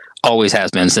down. Always has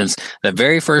been since the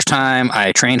very first time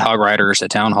I trained Hog Riders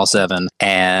at Town Hall 7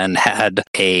 and had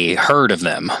a herd of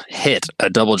them hit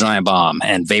a double giant bomb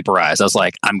and vaporize. I was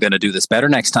like, I'm going to do this better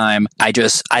next time. I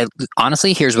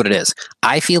honestly, here's what it is.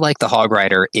 I feel like the Hog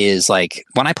Rider is like,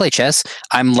 when I play chess,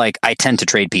 I tend to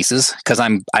trade pieces because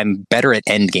I'm better at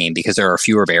end game because there are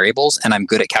fewer variables and I'm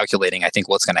good at calculating, I think,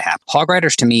 what's going to happen. Hog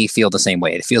Riders to me feel the same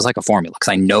way. It feels like a formula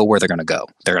because I know where they're going to go.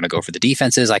 They're going to go for the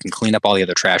defenses. I can clean up all the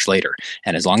other trash later.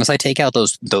 And as long as I take out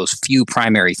those few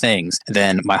primary things,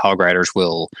 then my Hog Riders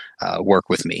will work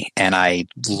with me. And I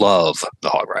love the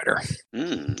Hog Rider.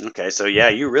 Okay, so yeah,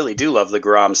 you really do love the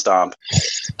Grom Stomp.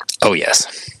 Oh,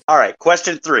 yes. All right,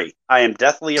 question 3. I am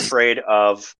deathly afraid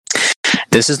of...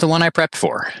 This is the one I prepped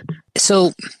for.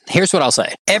 So here's what I'll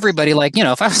say. Everybody,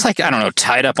 if I was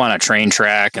tied up on a train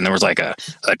track and there was a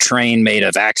train made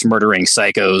of axe murdering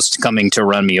psychos coming to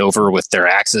run me over with their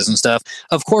axes and stuff,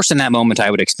 of course, in that moment, I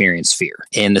would experience fear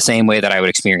in the same way that I would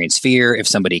experience fear if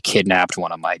somebody kidnapped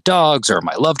one of my dogs or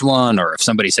my loved one, or if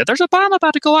somebody said, there's a bomb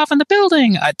about to go off in the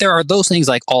building. There are those things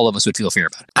all of us would feel fear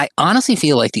about. I honestly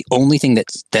feel like the only thing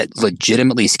that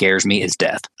legitimately scares me is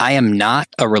death. I am not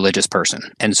a religious person.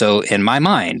 And so in my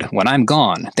mind, when I'm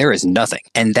gone, there is nothing.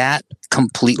 And that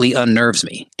completely unnerves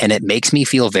me. And it makes me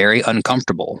feel very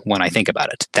uncomfortable when I think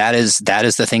about it. That is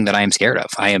the thing that I am scared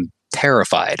of. I am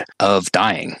terrified of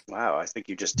dying. Wow, I think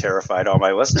you just terrified all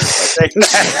my listeners by saying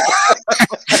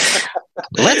that.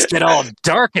 Let's get all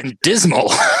dark and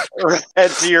dismal.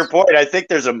 And to your point, I think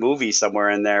there's a movie somewhere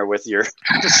in there with your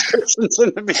descriptions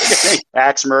in the beginning.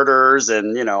 Axe murderers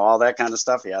and, all that kind of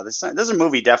stuff. Yeah, there's a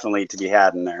movie definitely to be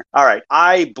had in there. All right,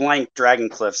 I blank Dragon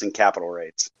Cliffs and Capital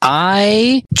Raids.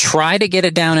 I try to get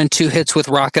it down in 2 hits with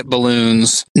rocket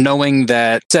balloons, knowing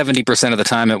that 70% of the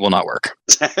time it will not work.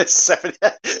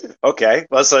 Okay,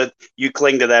 well, so you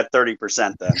cling to that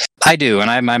 30% then. I do,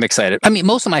 and I'm excited. I mean,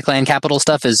 most of my clan capital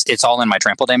stuff it's all in my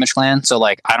trample damage clan, so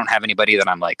I don't have anybody that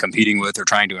I'm competing with or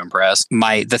trying to impress.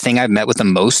 The thing I've met with the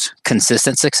most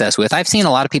consistent success with, I've seen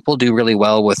a lot of people do really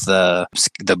well with the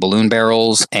balloon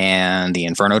barrels and the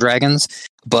inferno dragons,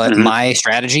 but my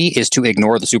strategy is to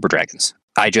ignore the super dragons.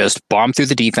 I just bomb through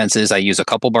the defenses. I use a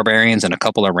couple barbarians and a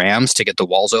couple of rams to get the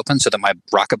walls open so that my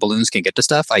rocket balloons can get to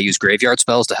stuff. I use graveyard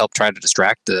spells to help try to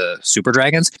distract the super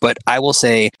dragons. But I will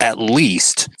say at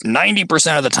least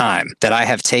 90% of the time that I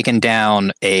have taken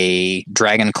down a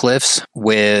Dragon Cliffs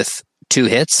with 2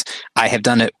 hits, I have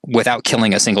done it without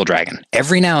killing a single dragon.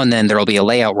 Every now and then there will be a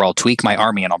layout where I'll tweak my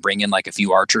army and I'll bring in a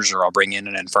few archers or I'll bring in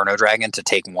an inferno dragon to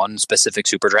take one specific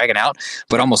super dragon out.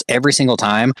 But almost every single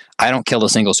time I don't kill a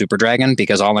single super dragon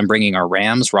because all I'm bringing are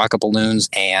rams, rocket balloons,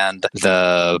 and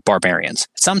the barbarians.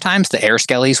 Sometimes the air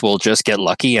skellies will just get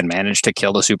lucky and manage to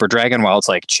kill the super dragon while it's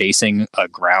chasing a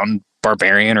ground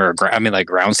barbarian or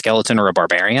ground skeleton or a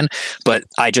barbarian, but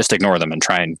I just ignore them and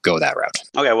try and go that route.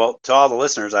 Okay, well, to all the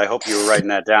listeners, I hope you were writing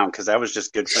that down because that was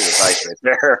just good free advice right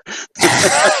there.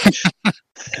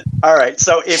 All right,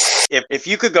 so if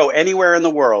you could go anywhere in the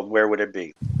world, where would it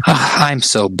be? I'm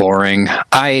so boring.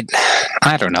 I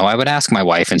don't know. I would ask my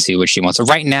wife and see what she wants.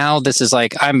 Right now, this is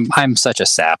I'm such a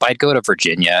sap. I'd go to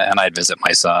Virginia and I'd visit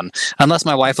my son. Unless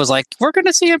my wife was like, we're going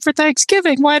to see him for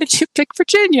Thanksgiving. Why did you pick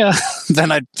Virginia?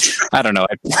 Then I don't know.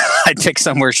 I'd pick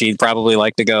somewhere she'd probably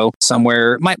like to go.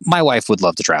 Somewhere my wife would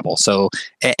love to travel. So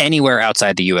anywhere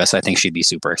outside the U.S., I think she'd be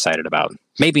super excited about.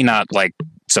 Maybe not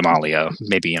Somalia,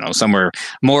 maybe, somewhere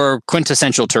more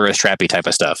quintessential tourist trappy type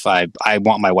of stuff. I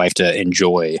want my wife to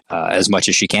enjoy as much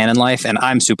as she can in life. And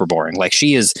I'm super boring.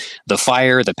 She is the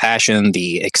fire, the passion,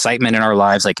 the excitement in our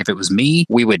lives. If it was me,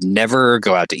 we would never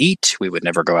go out to eat. We would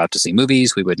never go out to see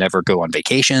movies. We would never go on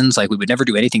vacations. We would never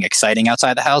do anything exciting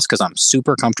outside the house because I'm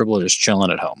super comfortable just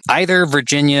chilling at home. Either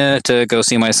Virginia to go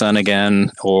see my son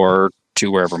again or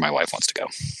to wherever my wife wants to go.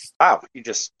 Wow, you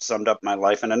just summed up my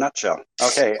life in a nutshell.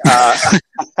 Okay,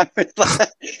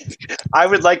 I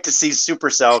would like to see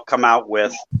Supercell come out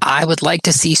with...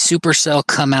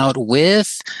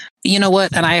 You know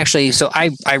what? And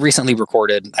I recently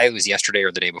recorded, it was yesterday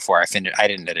or the day before I finished. I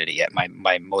didn't edit it yet.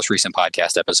 My most recent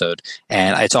podcast episode,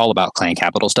 and it's all about clan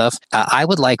capital stuff. I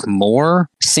would like more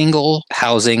single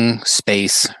housing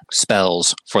space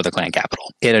spells for the clan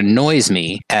capital. It annoys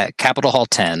me at Capital Hall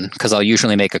 10 because I'll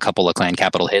usually make a couple of clan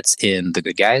capital hits in the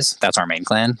good guys. That's our main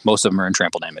clan. Most of them are in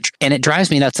trample damage. And it drives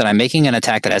me nuts that I'm making an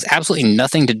attack that has absolutely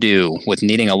nothing to do with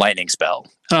needing a lightning spell.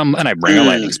 And I bring a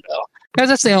lightning spell. Because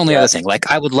that's the only other thing.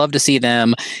 Like, I would love to see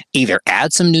them either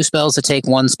add some new spells to take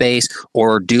one space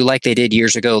or do like they did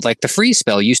years ago. Like the freeze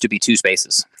spell used to be 2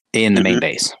 spaces in the main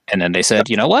base. And then they said,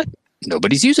 you know what?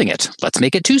 Nobody's using it. Let's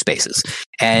make it 2 spaces.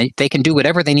 And they can do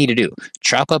whatever they need to do.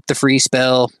 Chop up the freeze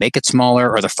spell, make it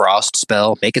smaller, or the frost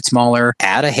spell, make it smaller,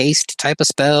 add a haste type of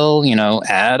spell,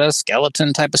 add a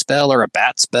skeleton type of spell or a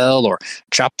bat spell, or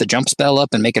chop the jump spell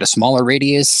up and make it a smaller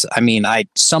radius. I mean,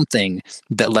 something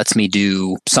that lets me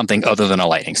do something other than a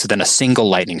lightning. So then a single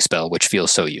lightning spell, which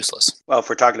feels so useless. Well, if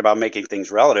we're talking about making things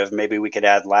relative, maybe we could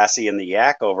add Lassie and the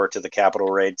Yak over to the Capital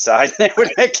Raid side. It would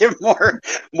make it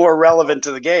more relevant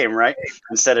to the game, right?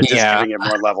 Instead of just giving it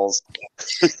more levels.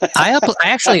 I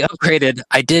actually upgraded.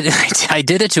 I did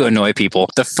it to annoy people.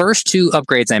 The first 2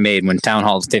 upgrades I made when Town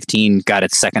Hall 15 got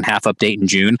its second half update in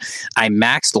June, I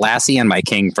maxed Lassie and my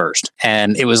King first.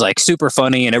 And it was like super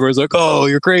funny and everyone's like, oh,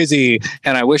 you're crazy.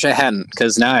 And I wish I hadn't,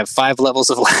 because now I have 5 levels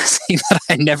of Lassie that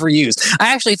I never used.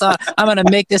 I actually thought I'm going to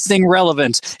make this thing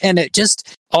relevant. And it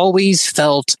just always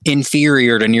felt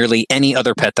inferior to nearly any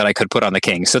other pet that I could put on the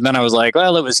King. So then I was like,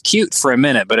 well, it was cute for a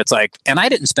minute, but it's like, and I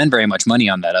didn't spend very much money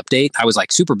on that update. I was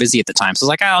like super busy at the time. So I was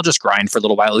like, I'll just grind for a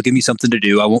little while. It'll give me something to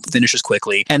do. I won't finish as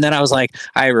quickly. And then I was like,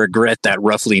 I regret that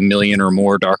roughly million or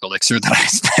more Dark Elixir that I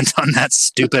spent on that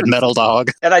stupid metal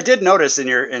dog. And I did notice in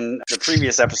the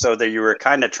previous episode that you were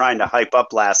kind of trying to hype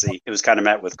up Lassie. It was kind of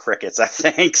met with crickets, I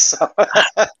think. So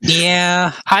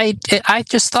yeah, I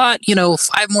just thought,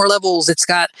 5 more levels.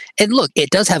 And look, it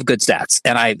does have good stats,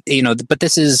 and but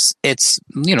it's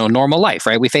normal life,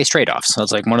 right? We face trade-offs. So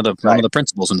it's like one of the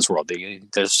principles in this world.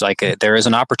 There is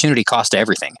an opportunity cost to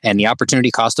everything, and the opportunity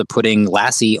cost of putting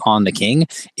Lassie on the King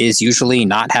is usually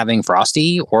not having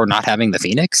Frosty or not having the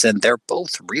Phoenix, and they're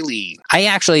both really. I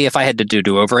actually, if I had to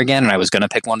do over again, and I was going to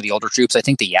pick one of the older troops, I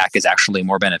think the Yak is actually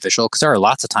more beneficial because there are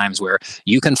lots of times where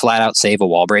you can flat out save a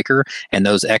wall breaker and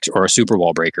or a super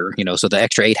wall breaker. So the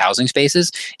extra 8 housing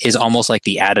spaces is almost like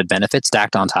the added benefit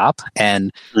stacked on top,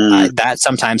 and that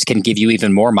sometimes can give you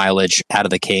even more mileage out of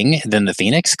the King than the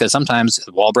Phoenix, because sometimes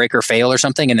wall breaker fail or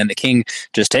something, and then the King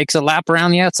just takes a lap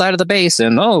around the outside of the base,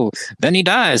 and then he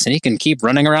dies, and he can keep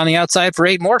running around the outside for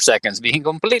 8 more seconds, being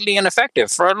completely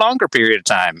ineffective for a longer period of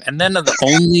time. And then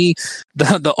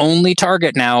the only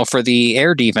target now for the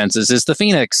air defenses is the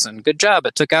Phoenix, and good job,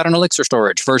 it took out an elixir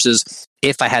storage. Versus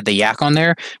if I had the Yak on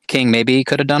there, King maybe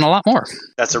could have done a lot more.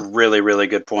 That's a really, really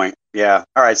good point. Yeah.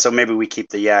 All right. So maybe we keep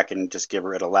the Yak and just give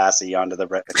rid of Lassie onto the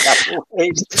Capital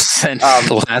Raid.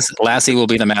 Lassie will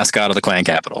be the mascot of the clan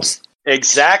capitals.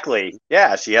 Exactly.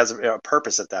 Yeah, she has a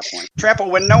purpose at that point. Trample,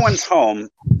 when no one's home,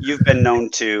 you've been known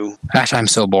to... Gosh, I'm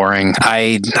so boring.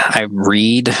 I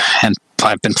read, and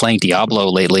I've been playing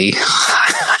Diablo lately.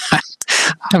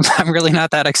 I'm really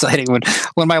not that exciting.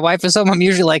 When my wife is home, I'm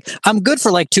usually like, I'm good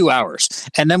for like 2 hours.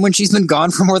 And then when she's been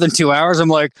gone for more than 2 hours, I'm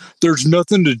like, there's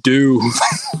nothing to do.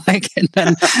 And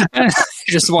then I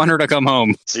just want her to come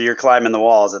home. So you're climbing the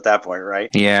walls at that point, right?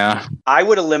 Yeah. I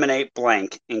would eliminate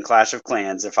blank in Clash of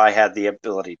Clans if I had the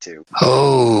ability to.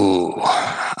 Oh,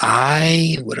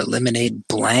 I would eliminate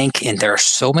blank. And there are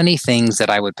so many things that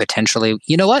I would potentially,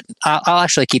 you know what? I'll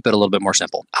actually keep it a little bit more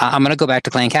simple. I'm going to go back to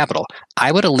Clan Capital.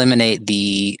 I would eliminate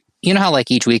you know how like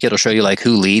each week it'll show you like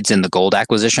who leads in the gold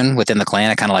acquisition within the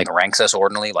clan? It kind of like ranks us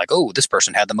ordinally, like, oh, this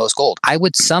person had the most gold. I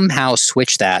would somehow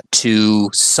switch that to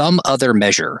some other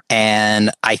measure. And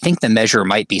I think the measure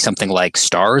might be something like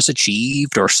stars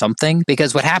achieved or something,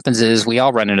 because what happens is we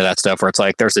all run into that stuff where it's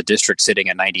like there's a district sitting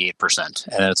at 98%.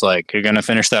 And it's like, you're going to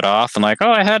finish that off? And like,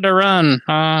 oh, I had to run.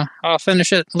 I'll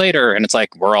finish it later. And it's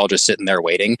like, we're all just sitting there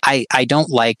waiting. I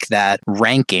don't like that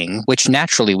ranking, which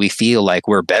naturally we feel like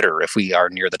we're better if we are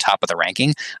near the top of the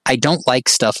ranking. I don't like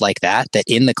stuff like that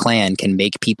in the clan can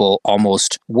make people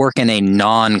almost work in a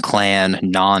non-clan,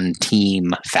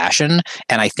 non-team fashion.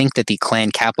 And I think that the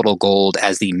clan capital gold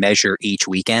as the measure each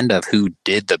weekend of who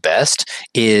did the best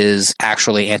is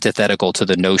actually antithetical to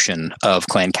the notion of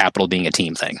clan capital being a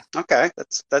team thing. Okay,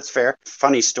 that's fair.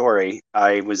 Funny story.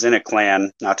 I was in a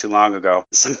clan not too long ago.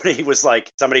 Somebody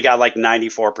got like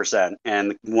 94%,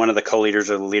 and one of the co-leaders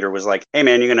or the leader was like, "Hey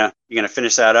man, you gonna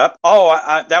finish that up?" Oh,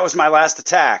 that was my last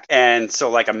attack. And so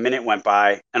like a minute went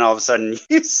by, and all of a sudden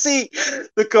you see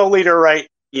the co-leader write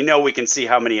we can see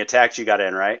how many attacks you got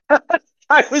in, right?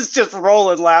 I was just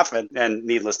rolling laughing. And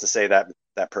needless to say, that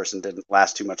person didn't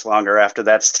last too much longer after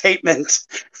that statement.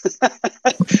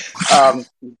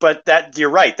 But you're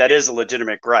right. That is a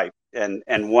legitimate gripe.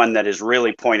 And one that is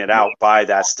really pointed out by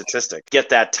that statistic. Get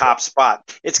that top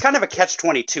spot. It's kind of a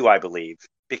catch-22, I believe,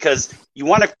 because you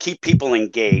want to keep people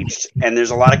engaged. And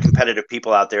there's a lot of competitive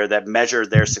people out there that measure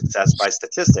their success by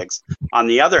statistics. On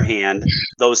the other hand,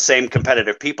 those same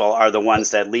competitive people are the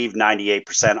ones that leave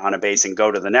 98% on a base and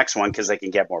go to the next one because they can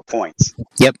get more points.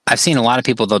 Yep. I've seen a lot of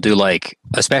people, they'll do like,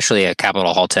 especially at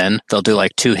Capitol Hall 10, they'll do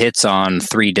like 2 hits on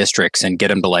 3 districts and get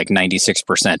them to like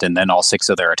 96%. And then all 6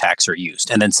 of their attacks are used.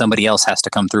 And then somebody else has to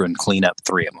come through and clean up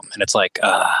 3 of them. And it's like,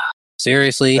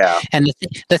 seriously. Yeah. And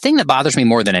the thing that bothers me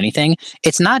more than anything,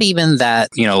 it's not even that,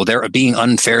 they're being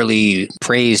unfairly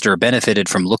praised or benefited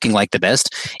from looking like the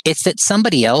best. It's that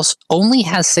somebody else only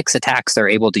has 6 attacks they're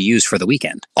able to use for the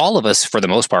weekend. All of us, for the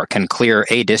most part, can clear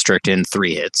a district in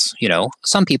 3 hits.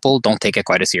 Some people don't take it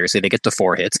quite as seriously. They get to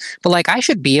 4 hits. But like, I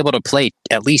should be able to play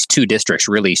at least 2 districts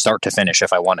really start to finish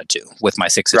if I wanted to with my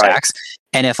 6 attacks.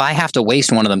 And if I have to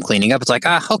waste one of them cleaning up, it's like,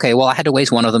 okay, well, I had to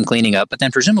waste one of them cleaning up. But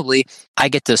then presumably I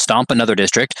get to stomp another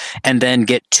district and then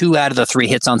get 2 out of the 3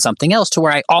 hits on something else to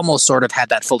where I almost sort of had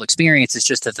that full experience. It's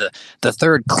just that the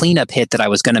third cleanup hit that I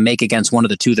was going to make against one of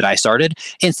the 2 that I started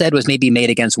instead was maybe made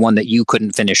against one that you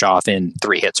couldn't finish off in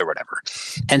 3 hits or whatever.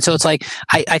 And so it's like,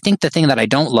 I think the thing that I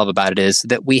don't love about it is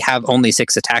that we have only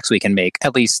 6 attacks we can make,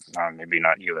 at least maybe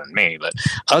not you and me, but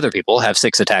other people have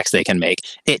 6 attacks they can make.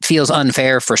 It feels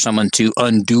unfair for someone to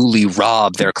unduly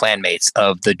rob their clanmates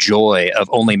of the joy of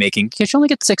only making, because you only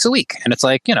get 6 a week. And it's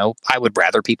like, I would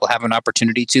rather people have an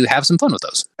opportunity to have some fun with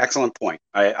those. Excellent point.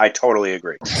 I totally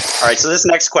agree. All right, so this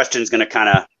next question is going to kind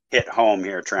of hit home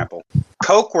here, Trample.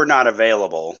 Coke were not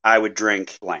available, I would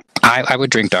drink blank. I would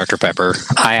drink Dr. Pepper.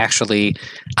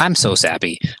 I'm so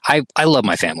sappy. I love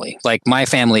my family. Like, my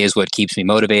family is what keeps me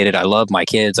motivated. I love my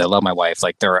kids. I love my wife.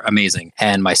 Like, they're amazing.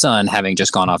 And my son, having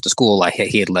just gone off to school,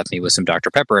 he had left me with some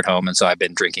Dr. Pepper at home. And so I've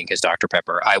been drinking his Dr.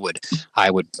 Pepper. I would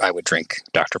drink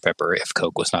Dr. Pepper if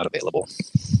Coke was not available.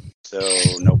 So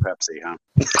no Pepsi, huh?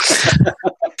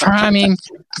 I mean,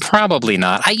 probably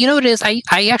not. I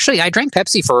drank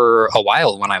Pepsi for a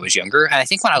while when I was younger. And I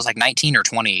think when I was like 19 or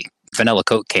 20, Vanilla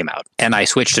Coke came out and I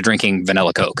switched to drinking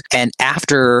Vanilla Coke. And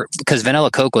because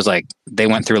Vanilla Coke was like, they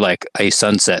went through like a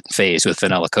sunset phase with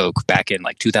Vanilla Coke back in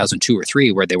like 2002 or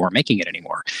 3 where they weren't making it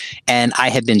anymore. And I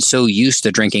had been so used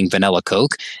to drinking Vanilla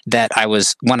Coke that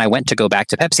when I went to go back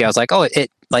to Pepsi, I was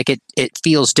like, it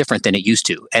feels different than it used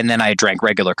to. And then I drank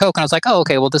regular Coke and I was like, oh,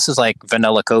 okay, well, this is like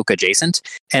Vanilla Coke adjacent.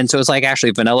 And so it's like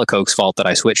actually Vanilla Coke's fault that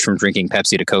I switched from drinking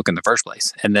Pepsi to Coke in the first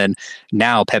place. And then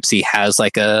now Pepsi has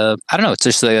like it's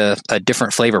just a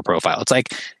different flavor profile. It's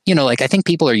like, I think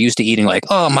people are used to eating like,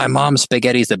 oh, my mom's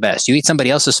spaghetti is the best. You eat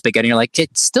somebody else's spaghetti and you're like,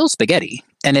 it's still spaghetti.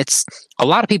 And a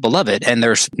lot of people love it and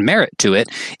there's merit to it.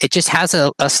 It just has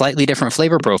a slightly different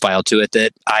flavor profile to it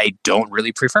that I don't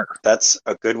really prefer. That's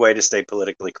a good way to stay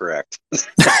politically correct.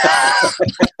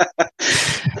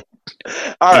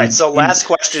 All right. So last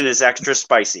question is extra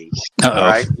spicy. Uh-oh. All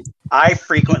right. I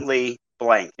frequently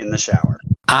blank in the shower.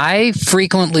 I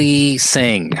frequently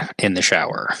sing in the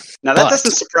shower. Now, that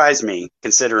doesn't surprise me,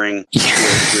 considering your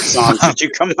songs that you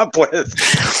come up with.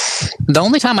 The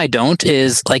only time I don't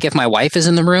is, like, if my wife is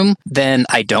in the room, then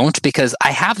I don't, because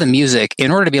I have the music in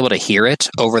order to be able to hear it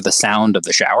over the sound of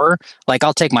the shower. Like,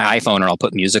 I'll take my iPhone and I'll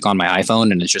put music on my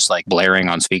iPhone, and it's just, like, blaring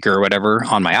on speaker or whatever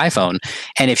on my iPhone.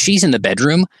 And if she's in the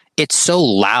bedroom, it's so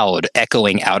loud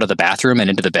echoing out of the bathroom and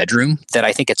into the bedroom that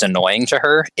I think it's annoying to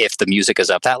her if the music is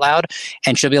up that loud.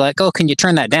 And she'll be like, oh, can you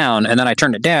turn that down? And then I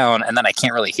turn it down and then I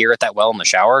can't really hear it that well in the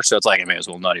shower. So it's like, I may as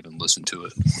well not even listen to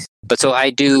it. But so I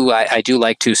do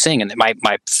like to sing. And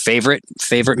my favorite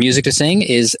music to sing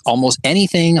is almost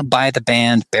anything by the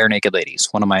band Bare Naked Ladies,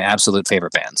 one of my absolute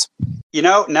favorite bands.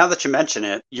 Now that you mention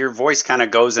it, your voice kind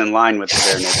of goes in line with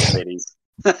the Bare Naked Ladies.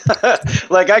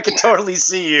 Like, I could totally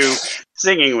see you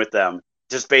singing with them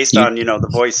just based on, your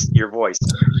voice.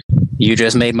 You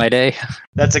just made my day.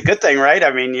 That's a good thing, right?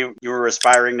 I mean, you were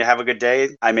aspiring to have a good day.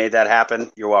 I made that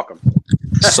happen. You're welcome.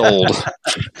 Sold.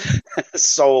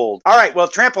 Sold. All right. Well,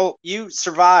 Trample, you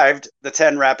survived the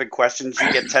 10 rapid questions.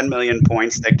 You get 10 million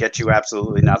points that get you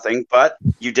absolutely nothing, but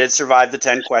you did survive the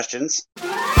 10 questions.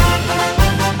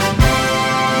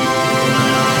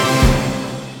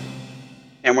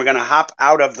 And we're going to hop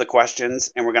out of the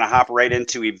questions and we're going to hop right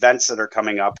into events that are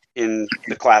coming up in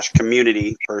the Clash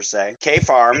community, per se.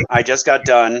 K-Farm, I just got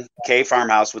done.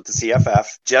 K-Farmhouse with the CFF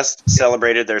just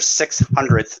celebrated their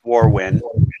 600th war win.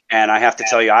 And I have to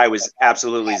tell you, I was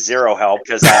absolutely zero help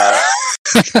because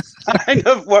kind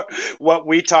of what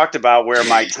we talked about, where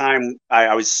my time,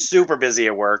 I was super busy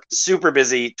at work, super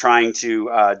busy trying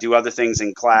to do other things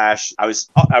in Clash. I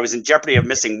was in jeopardy of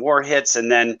missing war hits,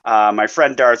 and then my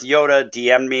friend Darth Yoda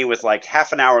DM'd me with like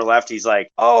half an hour left. He's like,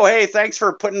 "Oh, hey, thanks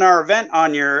for putting our event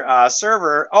on your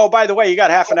server. Oh, by the way, you got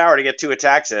half an hour to get 2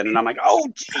 attacks in." And I'm like, "Oh,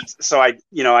 geez." So I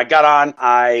got on.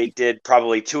 I did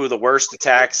probably 2 of the worst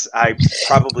attacks. I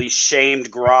probably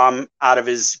shamed Grom out of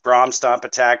his Grom Stomp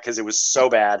attack because it was so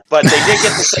bad. But they did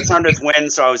get the 600th win,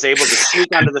 so I was able to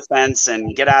sneak under the fence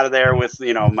and get out of there with,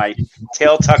 my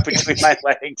tail tucked between my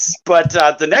legs. But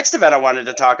the next event I wanted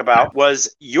to talk about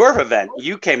was your event.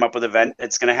 You came up with an event.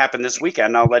 It's going to happen this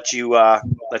weekend. I'll let you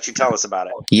tell us about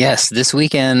it. Yes, this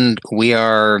weekend we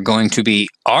are going to be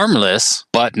armless,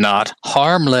 but not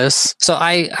harmless. So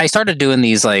I started doing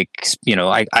these I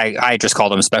just call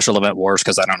them special event wars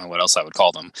because I don't know what else I would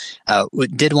call them. We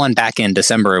did one back in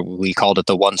December. We called it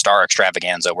the 1-star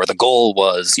extravaganza, where the goal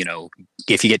was,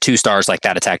 if you get 2 stars, like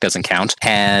that attack doesn't count.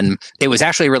 And it was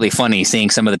actually really funny seeing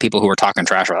some of the people who were talking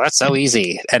trash about that's so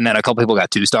easy. And then a couple people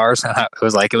got 2 stars.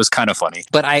 It was kind of funny.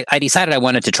 But I decided I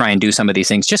wanted to try and do some of these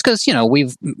things just because,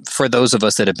 for those of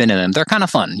us that have been in them, they're kind of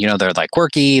fun. They're like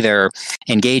quirky, they're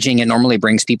engaging. It normally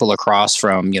brings people across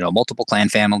from, multiple clan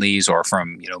families or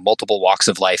from, multiple walks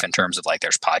of life in terms of like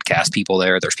there's podcast people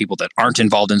there's people that aren't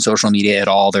involved in social media at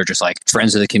all. They're just like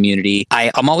friends of the community.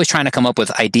 I'm always trying to come up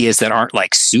with ideas that aren't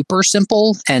like super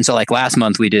simple. And so like last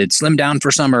month we did Slim Down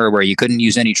for Summer, where you couldn't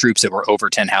use any troops that were over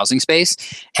 10 housing space.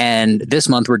 And this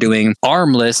month we're doing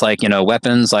armless,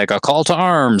 weapons, like a call to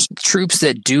arms, troops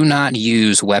that do not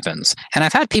use weapons. And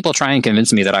I've had people try and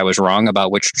convince me that I was wrong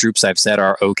about which troops I've said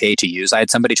are okay to use. I had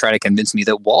somebody try to convince me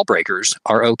that wall breakers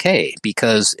are okay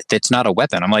because it's not a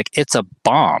weapon. I'm like, it's a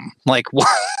bomb. Like,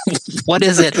 what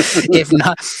is it if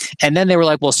not? And then they were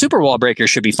like, well, super wall breakers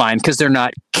should be fine because they're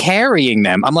not carrying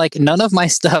them. I'm like, none of my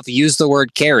stuff used the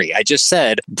word carry. I just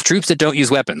said troops that don't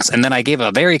use weapons. And then I gave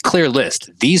a very clear list.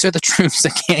 These are the troops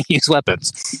that can't use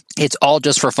weapons. It's all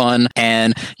just for fun.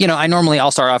 And,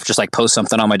 I'll start off just like post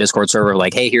something on my Discord server,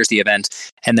 like, hey, here's the event.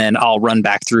 And then I'll run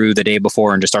back through the day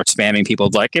before and just start spamming people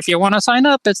like, if you want to sign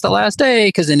up, it's the last day.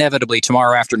 Because inevitably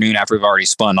tomorrow afternoon, after we've already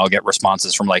spun, I'll get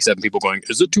responses from like 7 people going,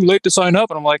 is it too late to sign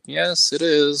up? And I'm like, yes, it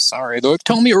is. Sorry. They're like,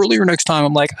 tell me earlier next time.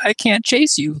 I'm like, I can't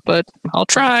chase you, but I'll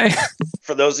try.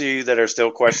 For those of you that are still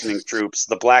questioning troops,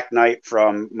 the Black Knight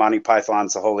from Monty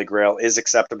Python's The Holy Grail is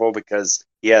acceptable because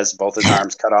he has both his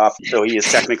arms cut off, so he is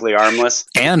technically armless.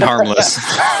 And harmless.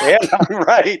 And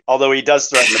right. Although he does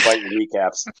threaten to bite your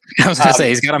kneecaps. I was going to say,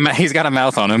 he's got a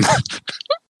mouth on him.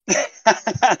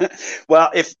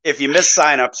 Well, if you miss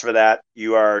signups for that,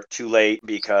 you are too late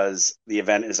because the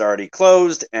event is already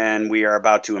closed and we are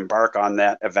about to embark on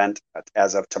that event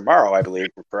as of tomorrow, I believe.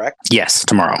 Correct? Yes,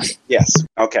 tomorrow. Yes.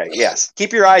 Okay. Yes.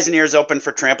 Keep your eyes and ears open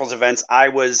for Trample's events. I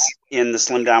was in the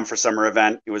Slim Down for Summer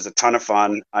event. It was a ton of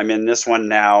fun. I'm in this one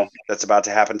now that's about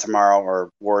to happen tomorrow, or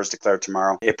war is declared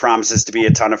tomorrow. It promises to be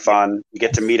a ton of fun. You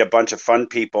get to meet a bunch of fun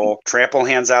people. Trample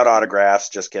hands out autographs.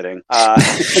 Just kidding.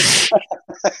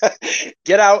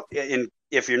 Get out in.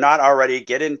 If you're not already,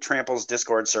 get in Trample's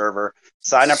Discord server,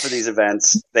 sign up for these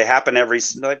events. They happen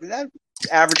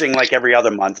averaging like every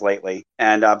other month lately.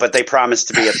 And, but they promise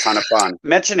to be a ton of fun.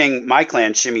 Mentioning my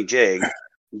clan, Shimmy Jig,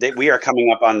 we are coming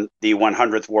up on the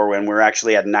 100th war win. We're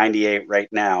actually at 98 right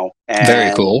now. And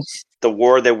very cool. The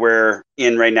war that we're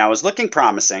in right now is looking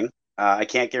promising. I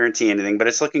can't guarantee anything, but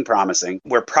it's looking promising.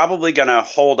 We're probably going to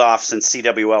hold off since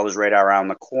CWL is right around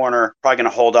the corner. Probably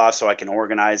going to hold off so I can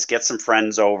organize, get some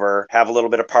friends over, have a little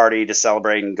bit of party to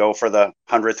celebrate and go for the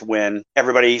 100th win.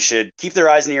 Everybody should keep their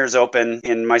eyes and ears open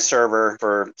in my server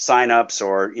for signups,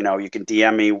 or, you can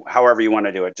DM me however you want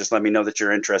to do it. Just let me know that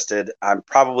you're interested. I'm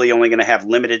probably only going to have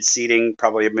limited seating,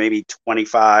 probably maybe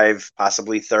 25,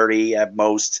 possibly 30 at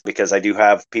most, because I do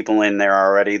have people in there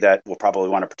already that will probably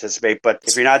want to participate. But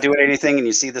if you're not doing anything and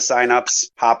you see the signups,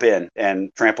 hop in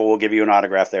and Trample will give you an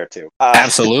autograph there too.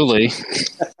 Absolutely.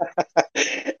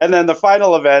 And then the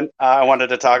final event I wanted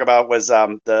to talk about was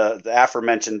the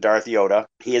aforementioned Darth Yoda.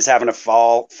 He is having a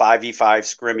fall 5v5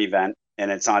 scrim event,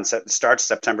 and it starts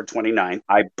September 29th.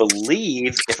 I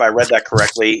believe, if I read that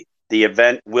correctly, the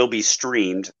event will be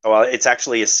streamed. Well, it's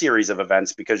actually a series of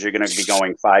events because you're going to be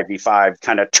going 5v5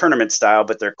 kind of tournament style,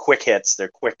 but they're quick hits. They're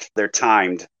quick. They're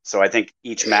timed. So I think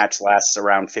each match lasts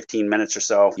around 15 minutes or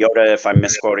so. Yoda, if I'm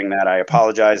misquoting that, I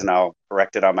apologize, and I'll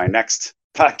correct it on my next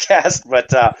podcast.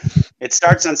 But it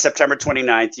starts on September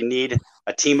 29th. You need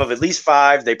a team of at least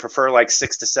 5. They prefer like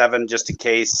 6 to 7 just in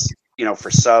case,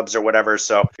 for subs or whatever.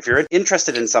 So if you're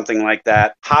interested in something like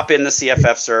that, hop in the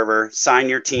CFF server, sign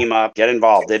your team up, get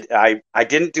involved. I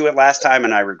didn't do it last time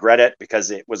and I regret it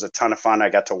because it was a ton of fun. I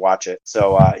got to watch it.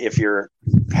 So if you're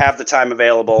have the time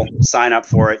available, sign up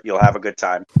for it. You'll have a good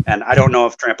time. And I don't know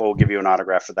if Trample will give you an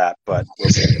autograph for that, but we'll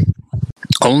see.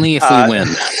 Only if we win,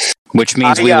 which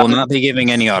means we will not be giving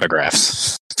any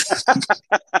autographs.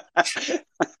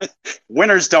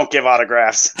 Winners don't give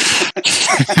autographs.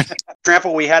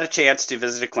 Trample, we had a chance to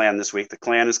visit a clan this week. The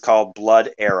clan is called Blood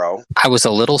Arrow. I was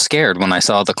a little scared when I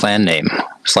saw the clan name.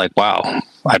 It's like, wow,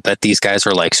 I bet these guys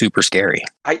are like super scary.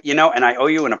 And I owe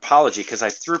you an apology because I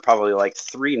threw probably like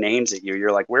 3 names at you.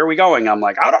 You're like, where are we going? I'm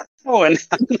like, I don't know. And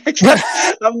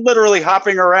I'm literally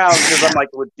hopping around because I'm like,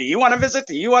 well, do you want to visit?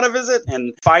 Do you want to visit?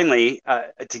 And finally,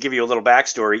 to give you a little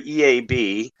backstory,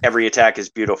 EAB, Every Attack is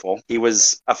Beautiful. He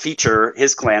was a feature.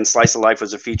 His clan, Slice of Life,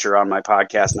 was a feature on my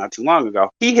podcast not too long ago.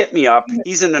 He hit me up.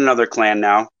 He's in another clan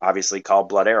now, obviously called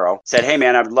Blood Arrow. Said, hey,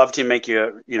 man, I'd love to make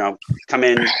you, come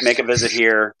in, make a visit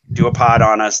here, do a pod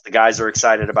on us. The guys are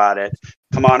excited about it.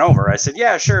 Come on over. I said,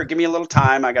 yeah, sure. Give me a little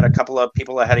time. I got a couple of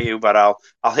people ahead of you, but I'll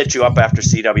hit you up after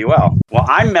CWL. Well,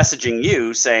 I'm messaging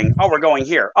you saying, oh, we're going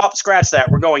here. Oh, scratch that.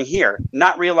 We're going here.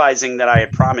 Not realizing that I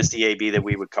had promised EAB that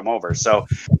we would come over. So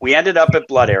we ended up at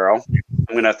Blood Arrow.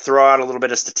 I'm going to throw out a little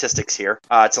bit of statistics here.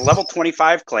 It's a level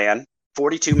 25 clan,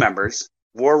 42 members.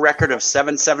 War record of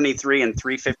 773 and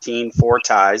 315, 4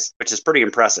 ties, which is pretty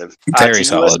impressive. Very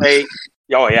solid.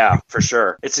 Oh, yeah, for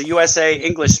sure. It's a USA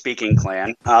English-speaking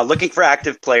clan. Looking for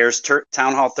active players,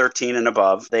 Town Hall 13 and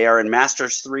above. They are in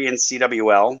Masters 3 and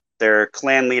CWL. Their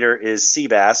clan leader is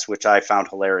Seabass, which I found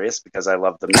hilarious because I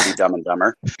love the movie Dumb and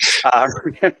Dumber.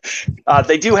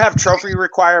 They do have trophy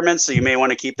requirements, so you may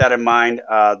want to keep that in mind.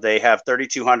 They have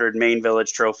 3,200 main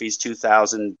village trophies,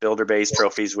 2,000 builder base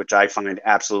trophies, which I find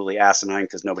absolutely asinine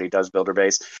because nobody does builder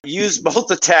base. Use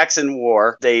both attacks and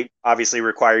war. They obviously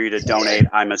require you to donate.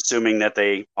 I'm assuming that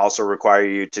they also require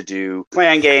you to do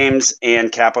clan games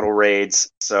and capital raids.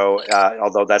 So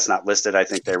although that's not listed, I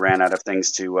think they ran out of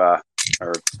things to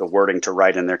or the wording to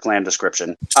write in their clan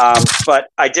description. But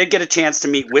I did get a chance to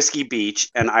meet Whiskey Beach,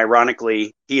 and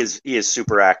ironically, he is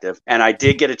super active. And I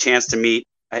did get a chance to meet,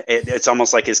 it's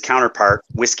almost like his counterpart,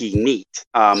 Whiskey Neat,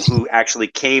 who actually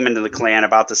came into the clan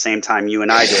about the same time you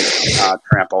and I did,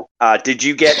 Trample. Did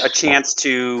you get a chance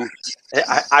to...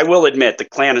 I will admit the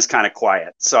clan is kind of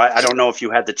quiet, so I don't know if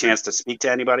you had the chance to speak to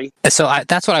anybody. So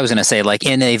that's what I was going to say. Like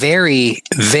in a very,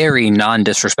 very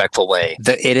non-disrespectful way,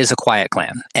 it is a quiet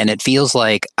clan, and it feels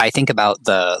like I think about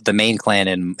the main clan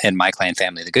in my clan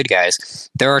family, the Good Guys.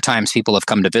 There are times people have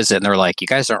come to visit, and they're like, "You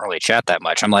guys don't really chat that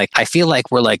much." I'm like, I feel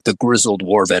like we're like the grizzled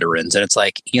war veterans, and it's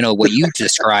like what you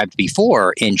described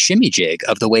before in Shimmy Jig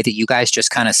of the way that you guys just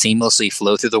kind of seamlessly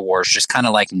flow through the wars, just kind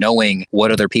of like knowing what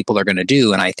other people are going to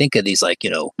do. And I think of these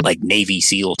like Navy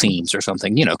SEAL teams or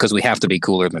something, because we have to be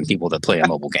cooler than people that play a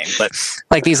mobile game. But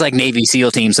like these like Navy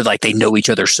SEAL teams that like they know each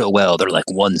other so well. They're like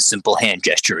one simple hand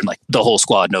gesture and like the whole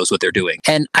squad knows what they're doing.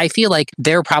 And I feel like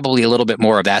they're probably a little bit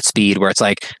more of that speed where it's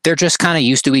like they're just kind of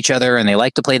used to each other and they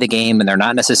like to play the game and they're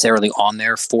not necessarily on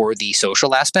there for the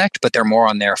social aspect, but they're more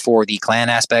on there for the clan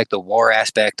aspect, the war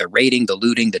aspect, the raiding, the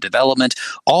looting, the development,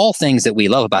 all things that we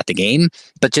love about the game,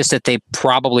 but just that they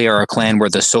probably are a clan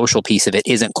where the social piece of it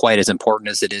isn't quite as important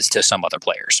as it is to some other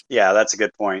players. Yeah, that's a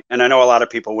good point. And I know a lot of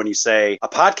people, when you say a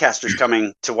podcaster's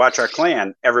coming to watch our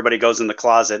clan, everybody goes in the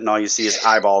closet and all you see is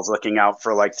eyeballs looking out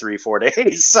for like 3-4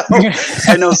 days. So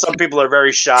I know some people are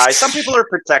very shy. Some people are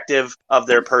protective of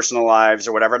their personal lives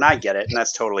or whatever, and I get it, and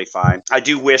that's totally fine. I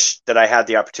do wish that I had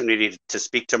the opportunity to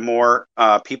speak to more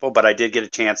people, but I did get a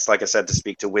chance, like I said, to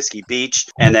speak to Whiskey Beach.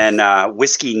 And then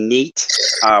Whiskey Neat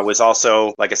was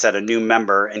also, like I said, a new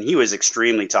member, and he was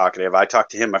extremely talkative. I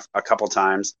talked to him a couple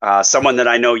times. Someone that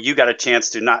I know you got a chance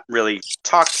to not really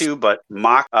talk to, but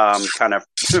mock, kind of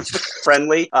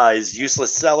friendly, is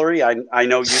Useless Celery. I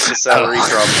know Useless Celery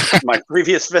from my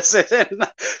previous visit, and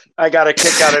I got a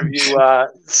kick out of you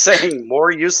saying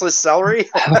more Useless Celery.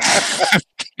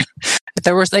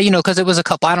 There was, because it was a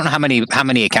couple. I don't know how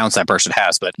many accounts that person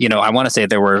has, but I want to say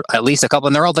there were at least a couple,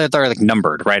 and they're like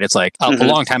numbered, right? It's like a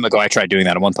long time ago, I tried doing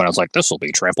that. At one point, I was like, "This will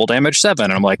be trample damage 7,"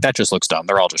 and I'm like, "That just looks dumb.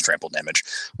 They're all just trample damage."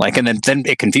 Like, and then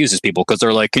it confuses people because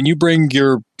they're like, "Can you bring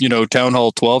your Town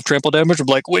Hall 12 trample damage?" I'm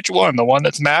like, "Which one? The one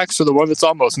that's max or the one that's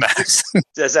almost max?"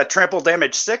 Is that trample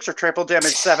damage 6 or trample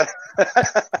damage 7?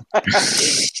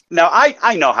 Now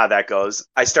I know how that goes.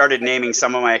 I started naming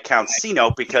some of my accounts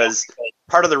C-Note because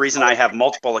part of the reason I have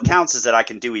multiple accounts is that I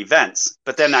can do events.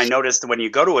 But then I noticed that when you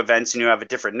go to events and you have a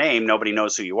different name, nobody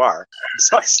knows who you are.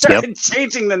 So I started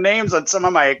changing the names on some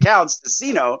of my accounts to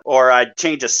C-Note, or I'd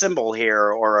change a symbol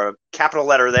here or a capital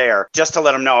letter there just to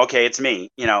let them know, okay, it's me.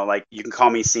 You know, like you can call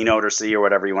me C-Note or C or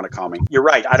whatever you want to call me. You're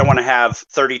right. I don't want to have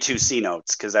 32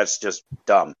 C-Notes because that's just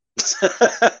dumb.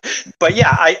 But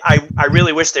yeah, I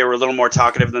really wish they were a little more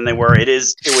talkative than they were. It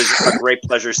was a great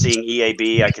pleasure seeing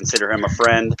EAB. I consider him a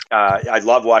friend. I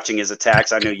love watching his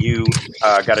attacks. I know you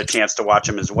got a chance to watch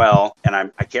him as well, and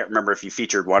I can't remember if you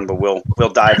featured one, but we'll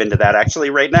dive into that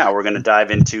actually right now. We're going to dive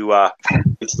into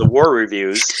the war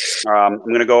reviews. I'm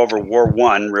going to go over War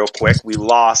 1 real quick. We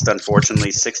lost,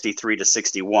 unfortunately,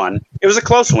 63-61. It was a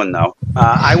close one though.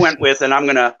 I went with, and I'm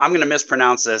gonna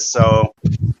mispronounce this, so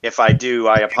if I do,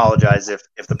 I apologize if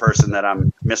the person that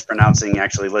I'm mispronouncing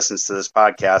actually listens to this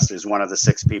podcast is one of the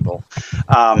 6 people.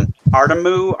 It's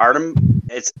Ortamu,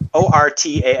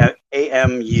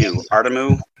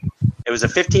 Artemu. It was a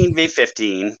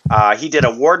 15v15. He did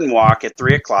a Warden Walk at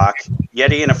 3 o'clock,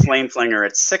 Yeti and a Flame Flinger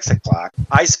at 6 o'clock,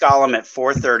 Ice Golem at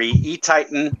 4:30,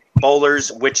 E-Titan,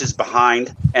 Bowlers, Witches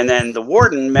behind, and then the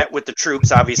Warden met with the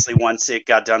troops, obviously, once it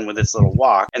got done with its little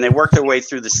walk, and they worked their way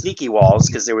through the sneaky walls,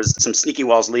 because there was some sneaky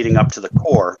walls leading up to the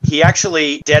core. He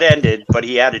actually dead-ended, but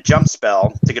he had a jump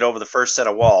spell to get over the first set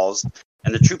of walls,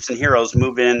 and the troops and heroes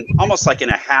move in almost like in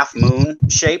a half moon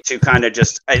shape to kind of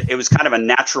just, it was kind of a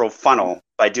natural funnel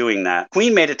by doing that.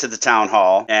 Queen made it to the town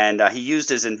hall, and he used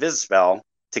his invis spell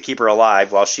to keep her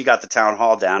alive while she got the town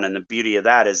hall down. And the beauty of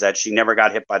that is that she never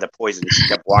got hit by the poison. She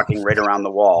kept walking right around the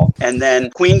wall. And then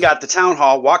Queen got the town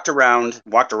hall, walked around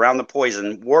the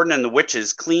poison. Warden and the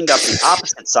witches cleaned up the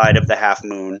opposite side of the half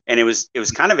moon. And it was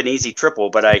kind of an easy triple,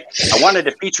 but I wanted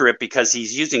to feature it because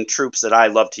he's using troops that I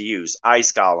love to use.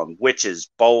 Ice Golem, witches,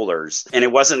 bowlers. And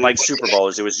it wasn't like super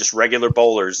bowlers. It was just regular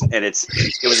bowlers. And it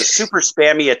was a super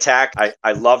spammy attack.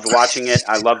 I loved watching it.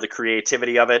 I loved the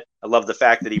creativity of it. I love the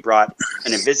fact that he brought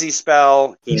an Invisi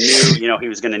spell. He knew, he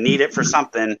was going to need it for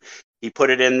something. He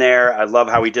put it in there. I love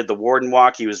how he did the Warden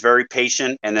Walk. He was very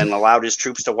patient and then allowed his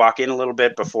troops to walk in a little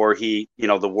bit before he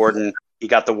got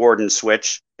the Warden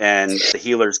switch, and the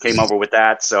healers came over with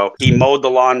that. So he mowed the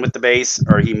lawn with the base,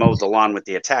 or he mowed the lawn with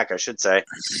the attack, I should say.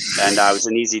 And it was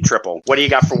an easy triple. What do you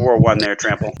got for War 1 there,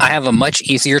 Trample? I have a much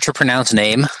easier to pronounce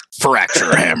name,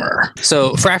 Fracture Hammer.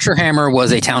 So Fracture Hammer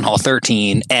was a Town Hall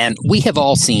 13, and we have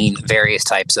all seen various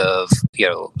types of,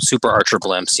 super archer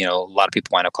blimps. A lot of people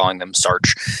wind up calling them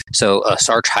Sarch. So a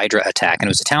Sarch Hydra attack, and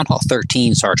it was a Town Hall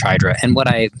 13 Sarch Hydra. And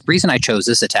reason I chose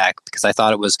this attack, because I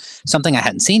thought it was something I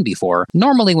hadn't seen before.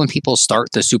 Normally when people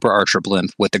start the Super Archer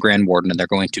blimp with the Grand Warden and they're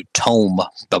going to tome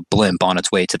the blimp on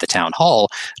its way to the Town Hall,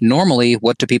 normally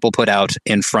what do people put out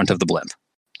in front of the blimp?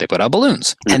 They put out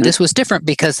balloons. Mm-hmm. And this was different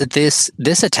because this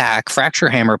attack, Fracture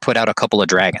Hammer, put out a couple of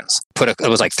dragons. It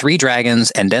was like 3 dragons,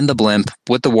 and then the blimp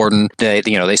with the Warden.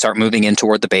 They start moving in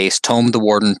toward the base, tome the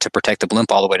Warden to protect the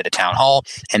blimp all the way to the Town Hall,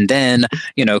 and then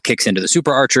kicks into the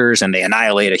Super Archers, and they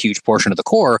annihilate a huge portion of the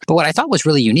core. But what I thought was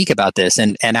really unique about this,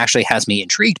 and actually has me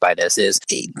intrigued by this, is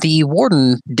the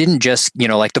Warden didn't just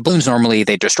like the balloons. Normally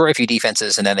they destroy a few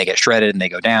defenses and then they get shredded and they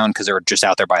go down because they're just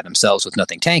out there by themselves with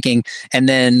nothing tanking. And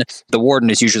then the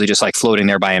Warden is usually just like floating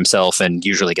there by himself and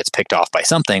usually gets picked off by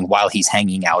something while he's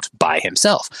hanging out by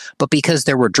himself. But because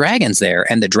there were dragons there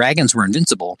and the dragons were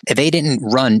invincible, they didn't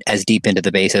run as deep into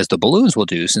the base as the balloons will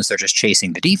do, since they're just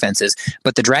chasing the defenses.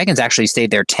 But the dragons actually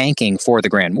stayed there tanking for the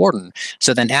Grand Warden.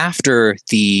 So then after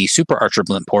the Super Archer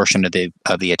blimp portion of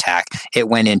the attack, it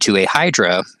went into a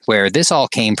Hydra, where this all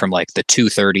came from like the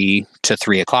 2:30 to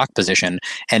 3 o'clock position,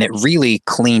 and it really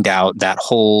cleaned out that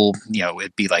whole,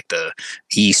 it'd be like the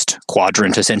east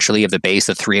quadrant essentially of the base,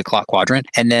 the 3 o'clock quadrant.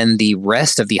 And then the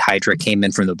rest of the Hydra came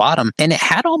in from the bottom, and it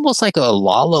had almost like a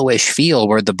Lalo-ish feel,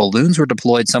 where the balloons were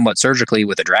deployed somewhat surgically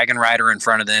with a dragon rider in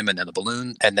front of them, and then the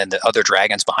balloon, and then the other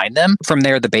dragons behind them. From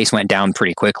there, the base went down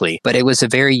pretty quickly. But it was a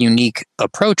very unique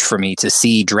approach for me to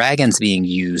see dragons being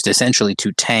used essentially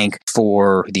to tank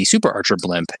for the Super Archer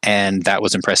blimp, and that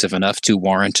was impressive enough to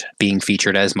warrant being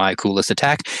featured as my coolest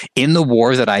attack in the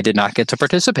war that I did not get to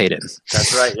participate in.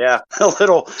 That's right, yeah. A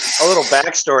little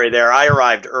backstory there. I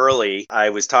arrived early. I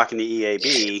was talking to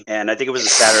EAB, and I think it was a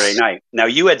Saturday night. Now,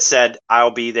 you had said,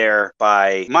 I'll be there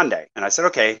by Monday. And I said,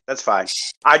 okay, that's fine.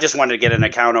 I just wanted to get an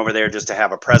account over there just to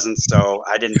have a presence, so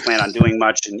I didn't plan on doing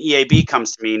much. And EAB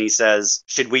comes to me and he says,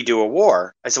 should we do a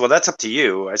war? I said, well, that's up to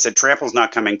you. I said, Trample's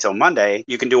not coming till Monday.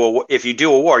 You can if you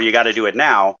do a war, you got to do it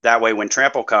now. That way, when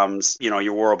Trample comes,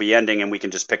 your war will be ending and we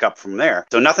can just pick up from there.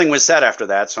 So nothing was said after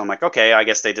that. So I'm like, okay, I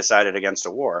guess they decided against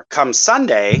a war. Come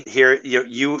Sunday, here,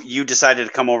 you decided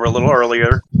to come over a little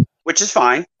earlier, which is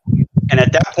fine. And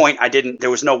at that point,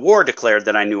 there was no war declared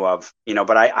that I knew of,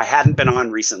 but I hadn't been on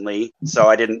recently, so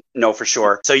I didn't know for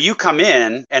sure. So you come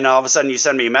in and all of a sudden you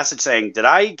send me a message saying, did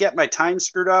I get my time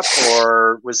screwed up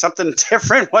or was something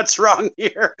different? What's wrong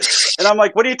here? And I'm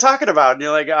like, what are you talking about? And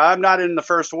you're like, I'm not in the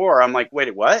first war. I'm like,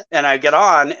 wait, what? And I get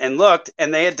on and looked,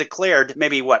 and they had declared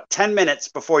maybe 10 minutes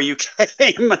before you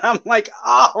came. And I'm like,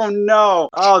 oh no.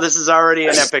 Oh, this is already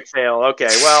an epic fail. Okay.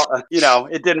 Well,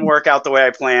 it didn't work out the way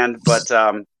I planned, but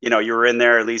you were in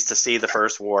there at least to see the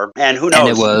first war. And who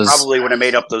knows? Probably would have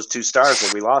made up those 2 stars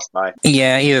that we lost by.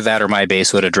 Yeah, either that or my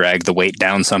base would have dragged the weight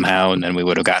down somehow, and then we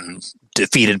would have gotten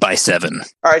defeated by 7.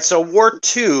 All right, so War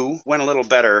 2 went a little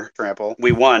better, Trample.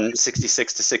 We won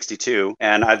 66-62,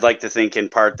 and I'd like to think in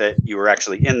part that you were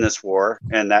actually in this war,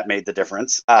 and that made the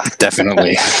difference.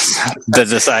 Definitely. The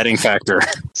deciding factor.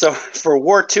 So for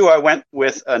War 2, I went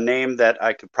with a name that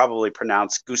I could probably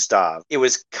pronounce, Gustav. It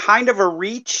was kind of a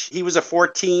reach. He was a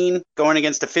 14 going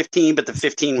against a 15, but the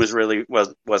 15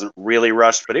 wasn't really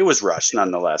rushed, but it was rushed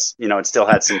nonetheless. It still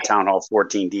had some Town Hall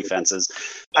 14 defenses.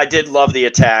 I did love the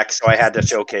attack, so I had to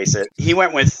showcase it. He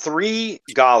went with 3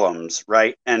 golems,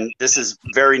 right? And this is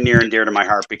very near and dear to my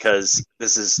heart because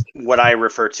this is what I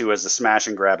refer to as a smash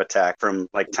and grab attack from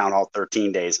like Town Hall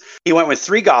 13 days. He went with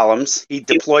 3 golems. He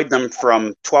deployed them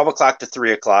from 12 o'clock to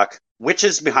 3 o'clock.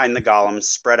 Witches behind the golems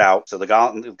spread out. So the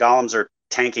golems are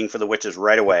tanking for the witches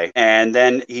right away. And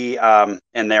then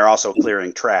and they're also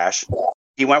clearing trash.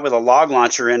 He went with a log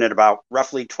launcher in at about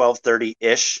roughly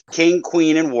 12:30-ish. King,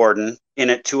 Queen, and Warden in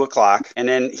at 2 o'clock. And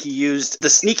then he used the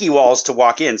sneaky walls to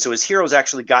walk in. So his heroes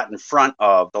actually got in front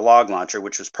of the log launcher,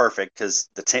 which was perfect because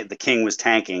the king was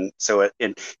tanking. So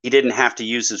he didn't have to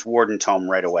use his Warden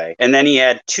Tome right away. And then he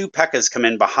had 2 P.E.K.K.A.s come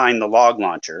in behind the log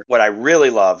launcher. What I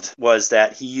really loved was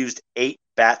that he used 8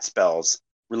 bat spells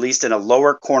released in a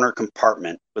lower corner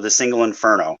compartment with a single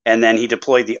inferno. And then he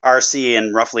deployed the RC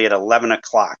in roughly at 11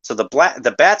 o'clock. So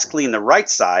the bats cleaned the right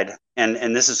side.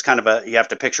 And this is kind of you have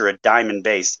to picture a diamond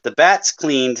base. The bats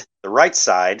cleaned the right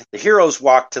side. The heroes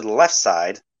walked to the left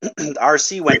side. The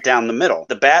RC went down the middle.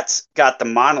 The bats got the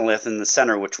monolith in the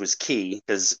center, which was key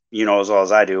because, as well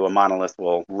as I do, a monolith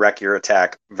will wreck your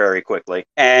attack very quickly.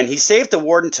 And he saved the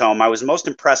Warden Tome. I was most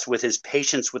impressed with his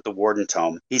patience with the Warden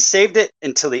Tome. He saved it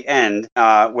until the end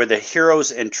where the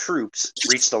heroes and troops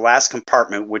reached the last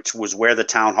compartment, which was where the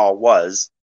town hall was.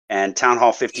 And Town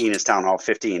Hall 15 is Town Hall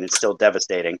 15. It's still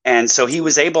devastating. And so he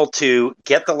was able to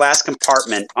get the last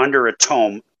compartment under a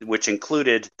tome, which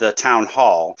included the Town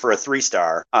Hall for a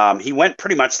 3-star. He went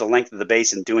pretty much the length of the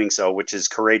base in doing so, which is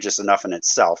courageous enough in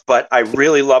itself. But I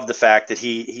really love the fact that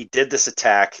he did this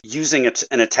attack using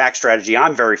an attack strategy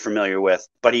I'm very familiar with,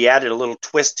 but he added a little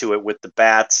twist to it with the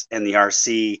bats and the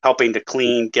RC helping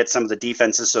to get some of the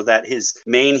defenses so that his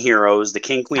main heroes, the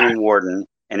King, Queen, and Warden,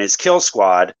 and his kill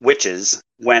squad, witches,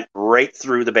 went right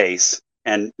through the base.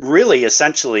 And really,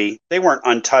 essentially, they weren't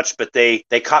untouched, but they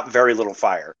caught very little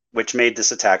fire, which made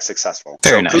this attack successful.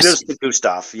 Very nice. Kudos to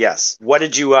Gustav. Yes. What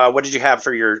did you have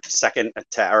for your second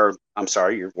attack? Or I'm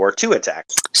sorry, your War 2 attack?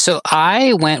 So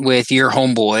I went with your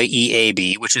homeboy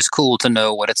EAB, which is cool to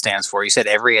know what it stands for. You said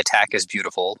every attack is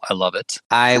beautiful. I love it.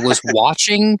 I was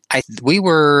watching. We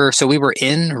were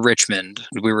in Richmond.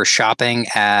 We were shopping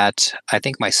at. I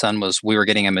think my son was. We were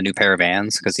getting him a new pair of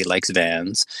Vans because he likes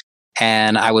Vans.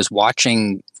 And I was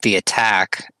watching the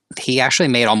attack. He actually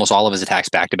made almost all of his attacks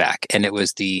back to back, and it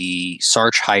was the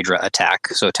Sarch Hydra attack.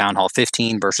 So Town Hall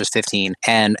 15 versus 15.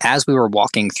 And as we were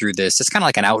walking through this, it's kind of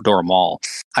like an outdoor mall.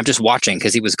 I'm just watching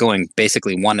because he was going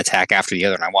basically one attack after the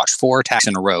other. And I watched 4 attacks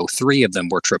in a row. 3 of them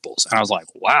were triples. And I was like,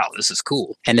 wow, this is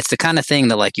cool. And it's the kind of thing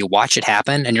that like you watch it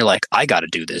happen and you're like, I got to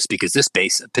do this because this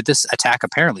attack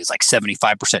apparently is like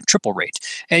 75% triple rate.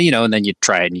 And, and then you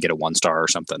try it and you get a 1-star or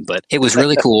something. But it was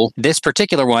really cool. This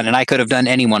particular one, and I could have done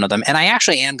any one of them. And I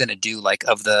actually am going to do like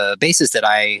of the bases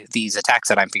these attacks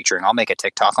that I'm featuring, I'll make a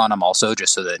TikTok on them also,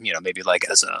 just so that, maybe like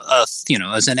as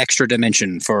as an extra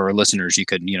dimension for listeners, you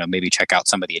could, maybe check out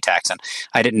some of the attacks. And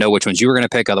I didn't know which ones you were going to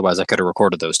pick. Otherwise I could have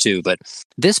recorded those too. But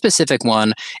this specific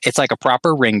one, it's like a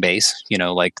proper ring base,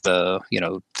 like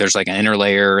there's like an inner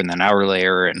layer and then outer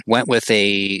layer, and went with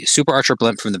a super archer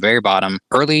blimp from the very bottom,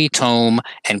 early tome,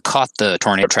 and caught the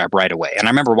tornado trap right away. And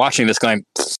I remember watching this going,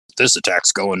 this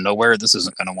attack's going nowhere. This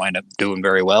isn't going to wind up doing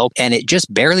very well. And it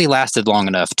just barely lasted long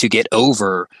enough to get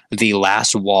over the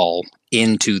last wall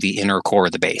into the inner core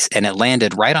of the base, and it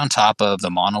landed right on top of the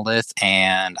monolith.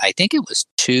 And I think it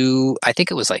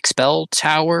was like spell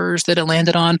towers that it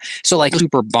landed on. So like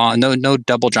super bomb, no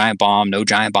double giant bomb, no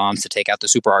giant bombs to take out the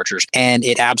super archers, and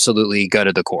it absolutely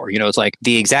gutted the core. It's like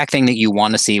the exact thing that you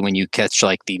want to see when you catch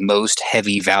like the most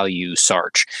heavy value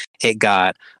Sarch. It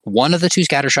got one of the 2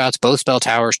 scatter shots, both spell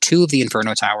towers, 2 of the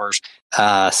Inferno towers,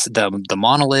 the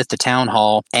monolith, the town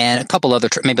hall, and a couple other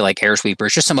maybe like air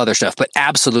sweepers, just some other stuff, but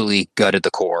absolutely gutted the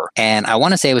core. And I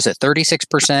want to say it was at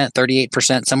 36%,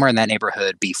 38%, somewhere in that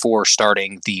neighborhood before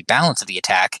starting the balance of the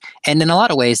attack. And in a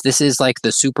lot of ways, this is like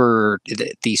the super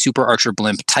archer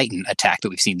blimp Titan attack that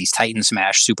we've seen, these Titan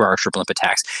smash super archer blimp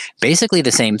attacks. Basically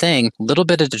the same thing, a little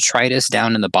bit of detritus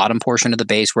down in the bottom portion of the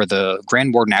base where the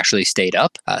Grand Warden actually stayed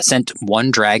up, sent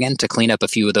 1 dragon to clean up a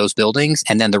few of those buildings,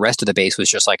 and then the rest of the base was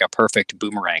just like a perfect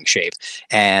boomerang shape.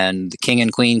 And the King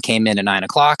and Queen came in at 9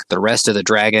 o'clock. The rest of the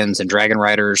dragons and dragon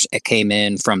riders came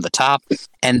in from the top.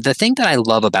 And the thing that I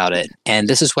love about it, and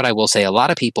this is what I will say, a lot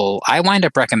of people, I wind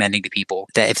up recommending to people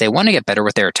that if they want to get better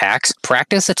with their attacks,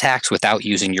 practice attacks without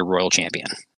using your royal champion.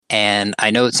 And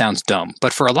I know it sounds dumb,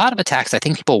 but for a lot of attacks, I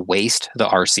think people waste the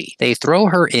RC. They throw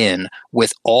her in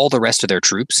with all the rest of their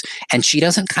troops, and she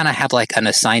doesn't kind of have like an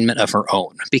assignment of her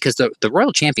own, because the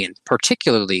Royal Champion,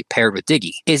 particularly paired with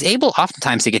Diggy, is able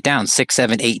oftentimes to get down 6,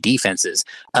 7, 8 defenses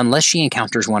unless she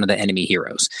encounters one of the enemy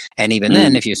heroes. And even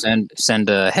then, if you send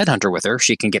a headhunter with her,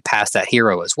 she can get past that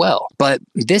hero as well. But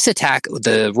this attack,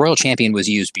 the Royal Champion was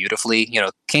used beautifully.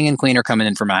 King and Queen are coming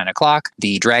in from 9 o'clock.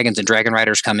 The dragons and dragon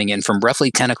riders coming in from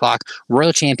roughly 10 o'clock.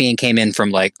 Royal Champion came in from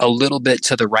like a little bit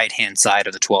to the right-hand side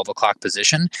of the 12 o'clock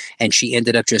position, and she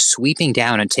ended up just sweeping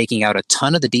down and taking out a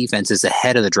ton of the defenses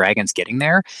ahead of the dragons getting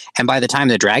there. And by the time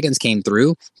the dragons came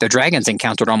through, the dragons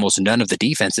encountered almost none of the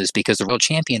defenses, because the Royal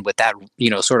Champion, with that,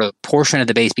 sort of portion of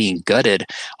the base being gutted,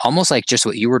 almost like just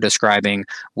what you were describing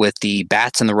with the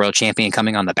bats and the Royal Champion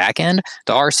coming on the back end,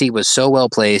 the RC was so well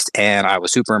placed, and I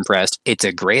was super impressed. It's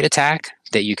a great attack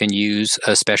that you can use,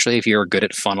 especially if you're good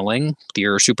at funneling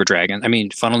your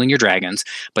funneling your dragons.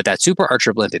 But that super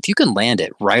archer blimp, if you can land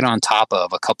it right on top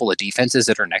of a couple of defenses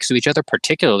that are next to each other,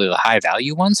 particularly the high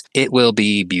value ones, it will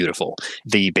be beautiful.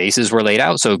 The bases were laid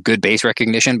out, so good base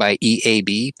recognition by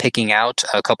EAB, picking out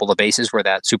a couple of bases where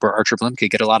that super archer blimp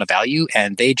could get a lot of value,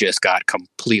 and they just got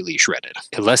completely shredded.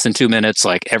 In less than 2 minutes,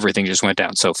 like everything just went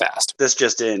down so fast. This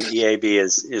just in, EAB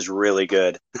is really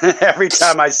good. Every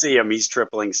time I see him, he's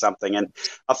tripling something. And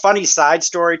a funny side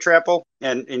story, Trample,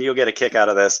 and you'll get a kick out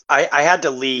of this. I had to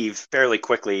leave fairly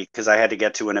quickly because I had to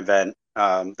get to an event,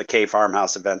 the K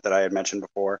Farmhouse event that I had mentioned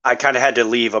before. I kind of had to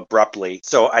leave abruptly,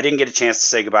 so I didn't get a chance to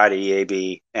say goodbye to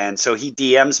EAB. And so he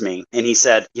DMs me, and he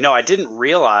said, I didn't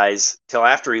realize till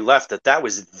after he left that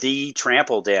was the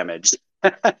trample damage.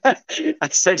 I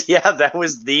said, yeah, that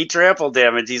was the trample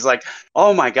damage. He's like,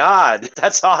 oh my God,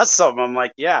 that's awesome. I'm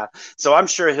like, yeah. So I'm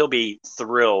sure he'll be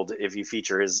thrilled if you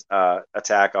feature his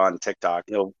attack on TikTok.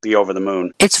 He'll be over the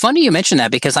moon. It's funny you mention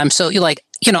that, because I'm so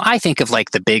I think of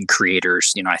like the big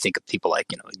creators, I think of people like,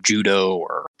 Judo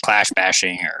or Clash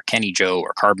Bashing or Kenny Joe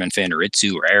or Carbon Fin or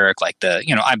Itsu or Eric, like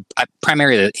I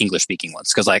primarily the English speaking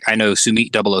ones. Cause like I know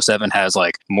Sumit 007 has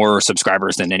like more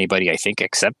subscribers than anybody, I think,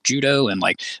 except Judo. And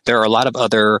like there are a lot of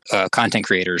other content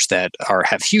creators that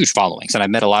have huge followings. And I've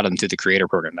met a lot of them through the creator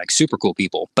program, like super cool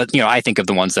people. But, I think of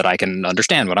the ones that I can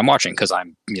understand what I'm watching, because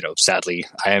I'm, sadly,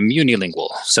 I am unilingual.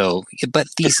 So, but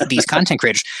these content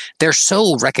creators, they're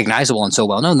so recognizable and so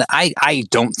well known that I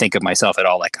don't think of myself at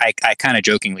all. Like I kind of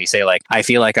jokingly say, like, I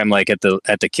feel like I'm like at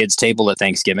the kids table at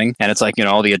Thanksgiving, and it's like,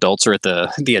 all the adults are at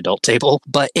the adult table.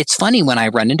 But it's funny when I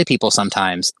run into people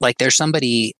sometimes, like there's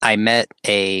somebody I met,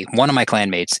 one of my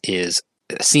clanmates is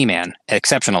Seaman,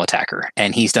 exceptional attacker,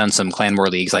 and he's done some clan war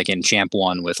leagues like in Champ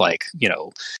 1 with like,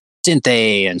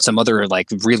 Sinthe and some other like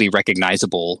really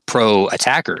recognizable pro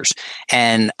attackers.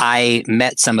 And I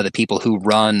met some of the people who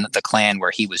run the clan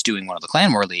where he was doing one of the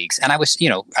clan war leagues. And I was,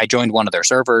 I joined one of their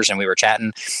servers and we were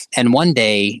chatting. And one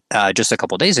day, just a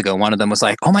couple of days ago, one of them was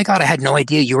like, oh my God, I had no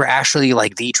idea you were actually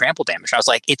like the trample damage. I was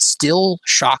like, it still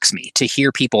shocks me to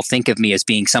hear people think of me as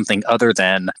being something other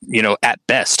than, at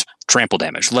best, trample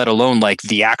damage, let alone like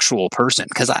the actual person.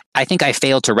 Because I think I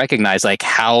failed to recognize like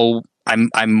how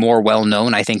I'm more well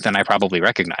known, I think, than I probably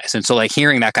recognize. And so like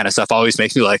hearing that kind of stuff always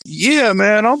makes me like, yeah,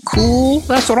 man, I'm cool.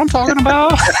 That's what I'm talking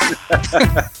about.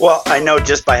 Well, I know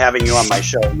just by having you on my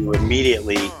show, you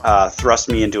immediately thrust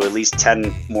me into at least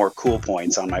 10 more cool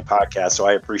points on my podcast. So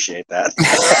I appreciate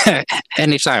that.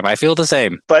 Anytime. I feel the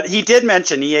same. But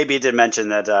EAB did mention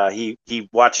that he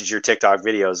watches your TikTok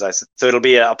videos. So it'll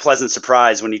be a pleasant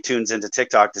surprise when he tunes into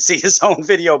TikTok to see his own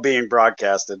video being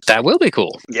broadcasted. That will be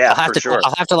cool. Yeah,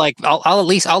 I'll have to I'll at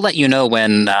least I'll let you know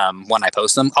when I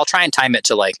post them. I'll try and time it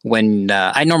to like when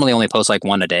I normally only post like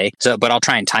one a day. So, but I'll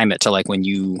try and time it to like when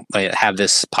you have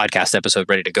this podcast episode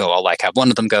ready to go. I'll like have one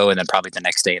of them go, and then probably the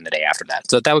next day and the day after that.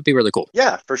 So that would be really cool.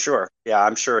 Yeah, for sure. Yeah,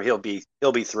 I'm sure he'll be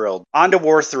thrilled. On to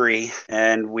War 3,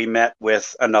 and we met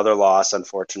with another loss,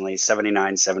 unfortunately,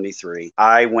 79-73.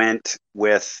 I went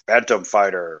with Phantom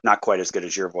Fighter. Not quite as good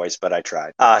as your voice, but I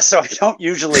tried. So I don't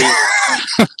usually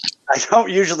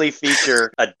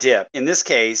feature a dip. In this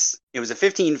case, it was a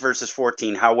 15 versus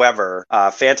 14. However,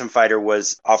 Phantom Fighter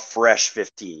was a fresh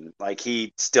 15. Like,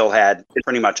 he still had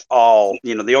pretty much all,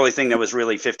 the only thing that was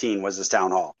really 15 was his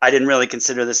town hall. I didn't really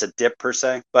consider this a dip per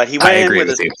se, but he went in with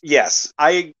his, yes,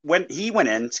 he went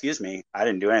in, excuse me. I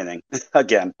didn't do anything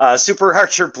again. Super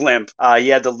Archer Blimp. He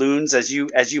had the loons, as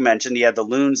you mentioned, he had the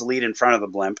loons lead in front of the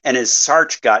blimp, and his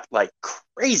Sarch got like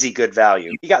crazy good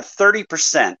value. He got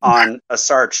 30% on a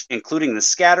Sarch, including the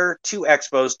scatter, 2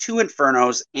 expos, 2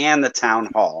 infernos, and the town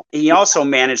hall. He also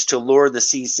managed to lure the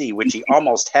CC, which he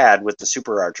almost had with the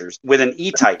super archers, with an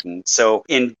E-Titan. So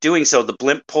in doing so, the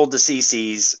blimp pulled the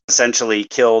CCs, essentially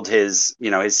killed his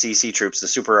CC troops, the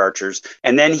super archers,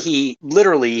 and then he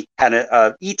literally had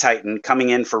a E-Titan coming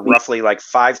in for roughly like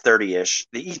 5:30ish.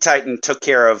 The E-Titan took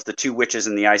care of the 2 witches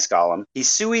and the ice golem. He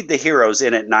suied the heroes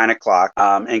in at 9 o'clock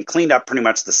and cleaned up pretty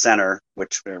much the center,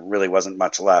 which really wasn't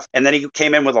much left. And then he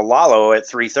came in with a Lalo at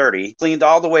 3:30, cleaned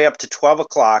all the way up to 12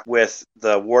 o'clock with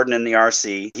the Warden and the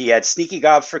RC. He had Sneaky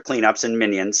Gobs for cleanups and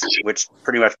minions, which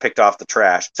pretty much picked off the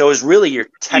trash. So it was really your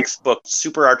textbook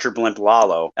Super Archer Blimp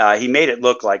Lalo. He made it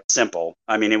look like simple.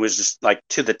 I mean, it was just like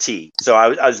to the T. So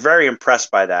I was very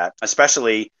impressed by that,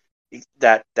 especially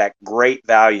that great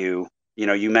value.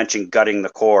 You mentioned gutting the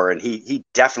core, and he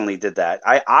definitely did that.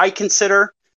 I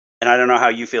consider, and I don't know how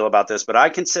you feel about this, but I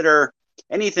consider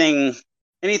anything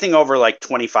over like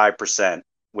 25%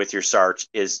 with your Sarch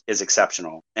is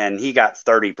exceptional. And he got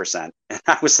 30%. And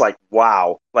I was like,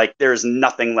 wow, like there's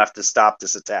nothing left to stop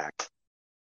this attack.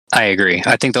 I agree.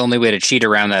 I think the only way to cheat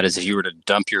around that is if you were to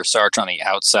dump your Sarch on the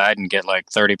outside and get like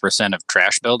 30% of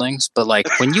trash buildings. But like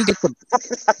when you get the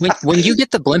when you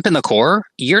get the blimp in the core,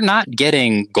 you're not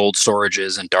getting gold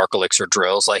storages and dark elixir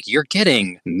drills. Like, you're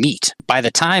getting meat. By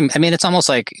the time, I mean, it's almost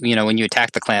like, when you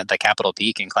attack the capital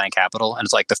peak in clan capital, and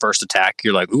it's like the first attack,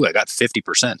 you're like, ooh, I got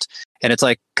 50%. And it's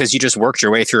like, because you just worked your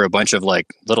way through a bunch of like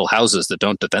little houses that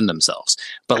don't defend themselves.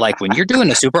 But like when you're doing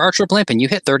a super archer blimp and you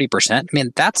hit 30%, I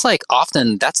mean, that's like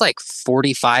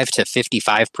 45 to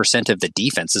 55% of the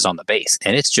defense is on the base.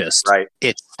 And it's just,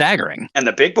 It's staggering. And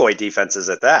the big boy defenses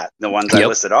at that, the ones I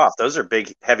listed off, those are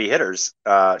big, heavy hitters,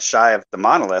 shy of the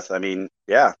monolith. I mean,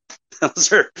 yeah.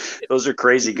 Those are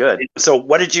crazy good. So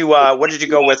what did you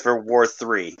go with for War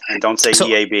 3? And don't say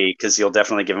EAB, because you'll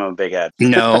definitely give him a big head.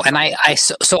 No, and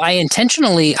I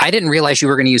intentionally, I didn't realize you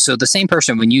were going to use, so the same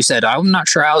person, when you said, I'm not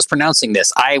sure how I was pronouncing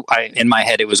this, I in my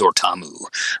head it was Ortamu,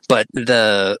 but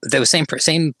the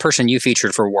same person you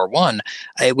featured for War 1,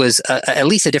 it was at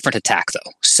least a different attack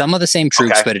though. Some of the same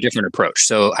troops, but a different approach.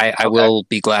 So I will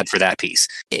be glad for that piece.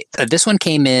 This one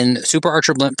came in Super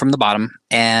Archer Blimp from the bottom,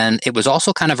 and it was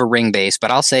also kind of a ring base,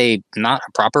 but I'll say not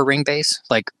a proper ring base.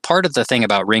 Like, part of the thing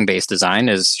about ring base design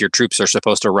is your troops are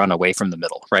supposed to run away from the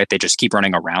middle, right? They just keep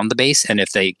running around the base, and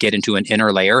if they get into an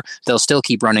inner layer, they'll still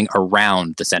keep running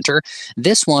around the center.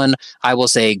 This one, I will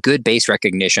say, good base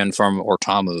recognition from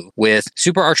Ortamu with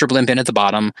Super Archer Blimp in at the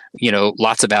bottom,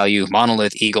 lots of value,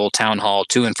 Monolith, Eagle, Town Hall,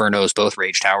 2 Infernos, both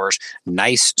Rage Towers,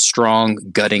 nice, strong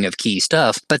gutting of key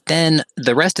stuff. But then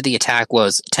the rest of the attack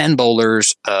was 10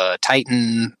 bowlers,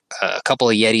 Titan, a couple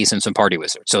of Yetis, and some party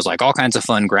wizards. So it's like all kinds of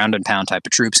fun ground and pound type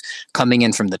of troops coming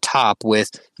in from the top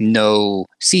with no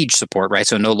siege support, right?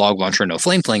 So no log launcher, no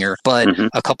flame flinger, but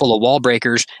a couple of wall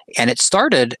breakers. And it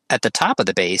started at the top of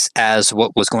the base as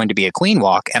what was going to be a queen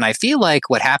walk. And I feel like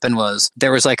what happened was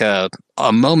there was like a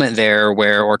moment there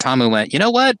where Ortamu went, you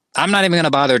know what? I'm not even going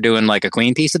to bother doing like a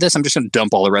queen piece of this. I'm just going to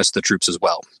dump all the rest of the troops as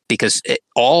well, because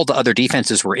all the other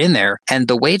defenses were in there. And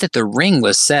the way that the ring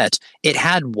was set, it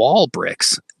had wall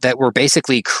bricks that were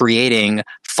basically creating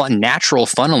natural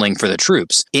funneling for the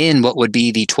troops in what would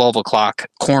be the 12 o'clock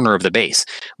corner of the base,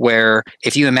 where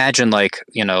if you imagine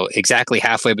exactly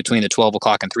halfway between the 12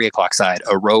 o'clock and 3 o'clock side,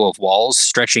 a row of walls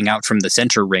stretching out from the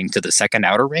center ring to the second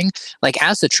outer ring, like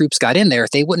as the troops got in there,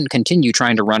 they wouldn't continue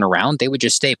trying to run around. They would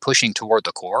just stay pushing toward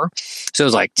the core. So it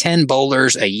was like 10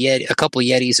 bowlers, a couple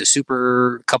Yetis,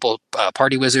 a couple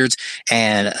party wizards,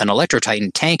 and an Electro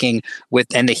Titan tanking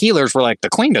and the healers were like, the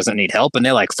queen doesn't need help. And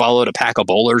they like followed a pack of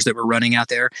bowlers that were running out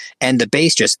there. there, and the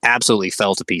base just absolutely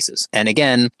fell to pieces. And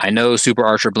again, I know super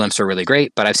archer blimps are really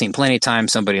great, but I've seen plenty of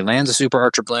times somebody lands a super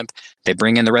archer blimp, they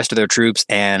bring in the rest of their troops,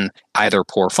 and either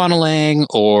poor funneling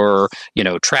or,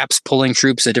 traps pulling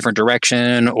troops a different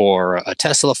direction, or a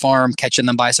Tesla farm catching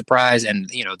them by surprise, and,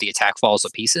 the attack falls to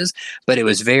pieces. But it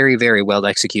was very, very well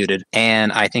executed.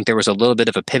 And I think there was a little bit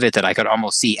of a pivot that I could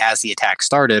almost see as the attack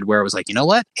started, where it was like, you know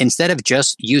what? Instead of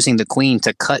just using the queen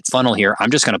to cut funnel here,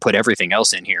 I'm just going to put everything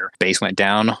else in here. Base went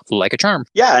down like a charm.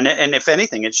 Yeah, and if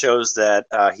anything, it shows that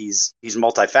he's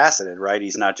multifaceted, right?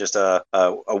 He's not just a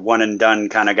one and done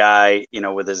kind of guy,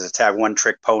 with his attack one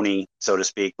trick pony, so to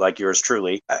speak, like yours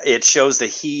truly. It shows that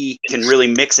he can really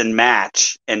mix and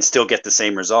match and still get the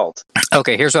same result.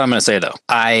 Okay, here's what I'm going to say, though.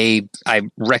 I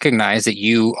recognize that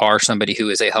you are somebody who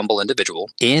is a humble individual.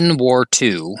 In War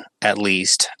II, at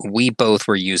least, we both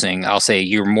were using, I'll say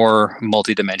you're more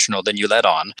multidimensional than you let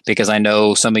on, because I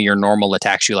know some of your normal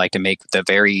attacks you like to make the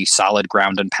very solid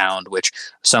ground and pound, which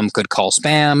some could call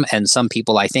spam, and some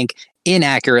people, I think,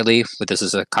 inaccurately, but this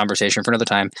is a conversation for another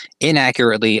time,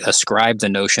 inaccurately ascribe the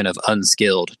notion of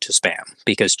unskilled to spam,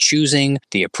 because choosing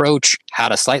the approach, how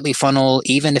to slightly funnel,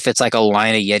 even if it's like a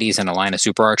line of Yetis and a line of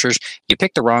super archers, you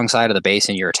pick the wrong side of the base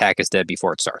and your attack is dead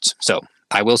before it starts. So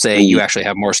I will say you actually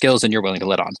have more skills than you're willing to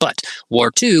let on. But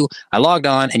War 2, I logged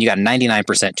on and you got 99%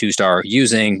 2-star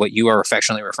using what you are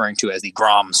affectionately referring to as the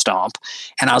Grom Stomp.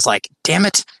 And I was like, damn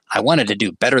it, I wanted to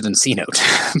do better than C-Note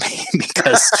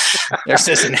because there's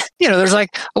this, there's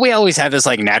like, we always have this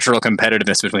like natural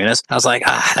competitiveness between us. I was like,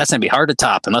 that's going to be hard to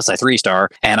top unless I 3-star.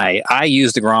 And I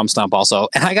used the Grom Stomp also,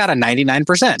 and I got a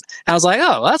 99%. I was like,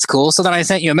 oh, that's cool. So then I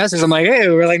sent you a message. I'm like, hey,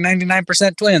 we're like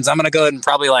 99% twins. I'm going to go ahead and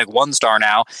probably like 1-star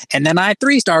now. And then I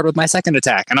 3-starred with my second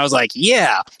attack. And I was like,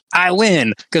 yeah, I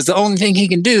win. Because the only thing he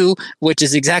can do, which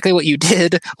is exactly what you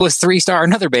did, was 3-star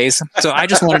another base. So I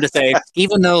just wanted to say,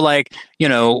 even though like,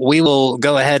 we will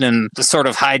go ahead and sort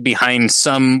of hide behind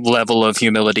some level of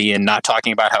humility and not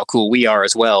talking about how cool we are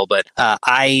as well. But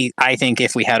I think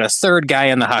if we had a third guy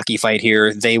in the hockey fight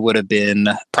here, they would have been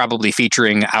probably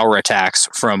featuring our attacks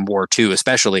from War II,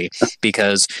 especially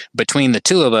because between the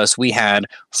two of us, we had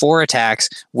 4 attacks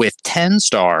with 10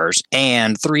 stars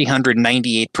and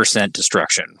 398%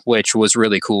 destruction, which was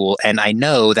really cool. And I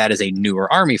know that is a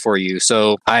newer army for you.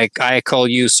 So I call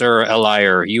you, sir, a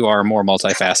liar. You are more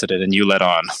multifaceted and you let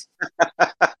on.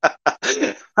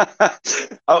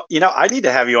 Oh, I need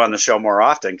to have you on the show more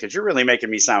often because you're really making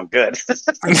me sound good.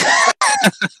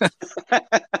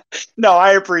 No,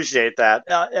 I appreciate that.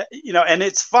 And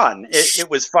it's fun. It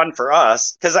was fun for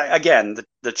us because, again,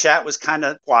 the chat was kind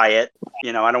of quiet.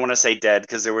 I don't want to say dead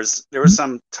because there was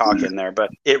some talk in there, but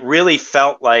it really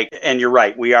felt like, and you're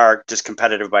right, we are just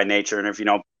competitive by nature. And if you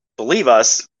don't believe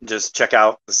us, just check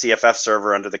out the CFF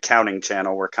server under the counting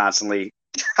channel. We're constantly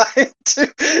trying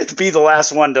to be the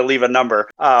last one to leave a number.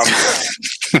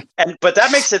 But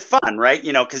that makes it fun, right?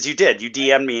 Because you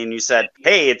DM'd me and you said,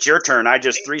 hey, it's your turn. I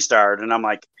just 3-starred. And I'm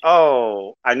like,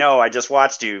 oh, I know. I just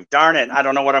watched you. Darn it. I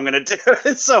don't know what I'm going to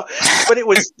do. So, but it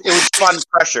was fun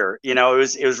pressure. It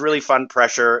was really fun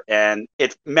pressure. And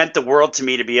it meant the world to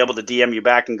me to be able to DM you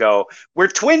back and go, we're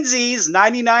twinsies,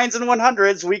 99s and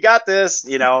 100s. We got this,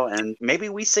 and maybe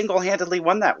we single-handedly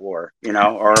won that war,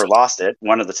 or lost it.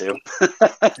 One of the two.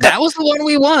 That was the one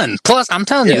we won. Plus, I'm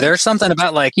telling you, there's something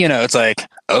about like, it's like,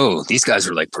 oh, these guys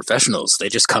are like professionals. They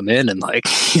just come in and like,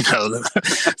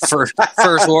 for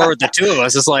first war with the two of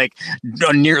us, it's like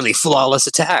nearly flawless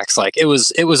attacks. Like it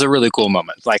was a really cool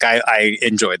moment. Like I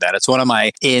enjoyed that. It's one of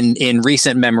my, in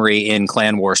recent memory in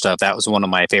clan war stuff, that was one of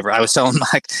my favorite. I was telling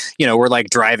like, we're like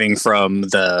driving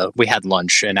we had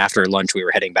lunch, and after lunch we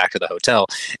were heading back to the hotel,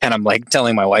 and I'm like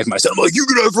telling my wife and my son, I'm like, you're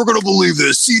never gonna believe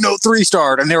this, C-Note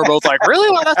 3-starred. And they were both like, really?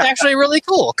 Well, that's actually really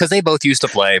cool, because they both used to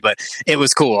play, but it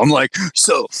was cool. I'm like,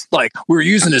 so like we were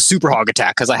using a super hog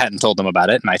attack because I hadn't told them about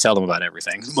it, and I tell them about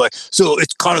everything. I'm like, so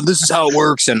it's kind of, this is how it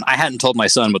works, and I hadn't told my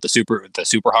son what the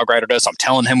super hog rider does. So I'm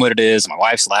telling him what it is. My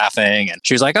wife's laughing, and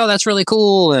she's like, oh, that's really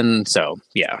cool. And so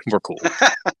yeah, we're cool.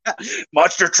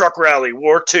 Monster Truck Rally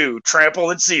War 2, Trample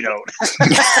and C-Note.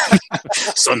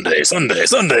 Sunday.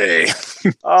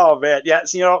 Oh man,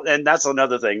 yes, and that's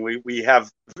another thing. We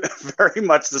have very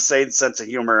much the same sense of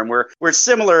humor, and we're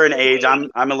similar in age. I'm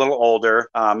a little older,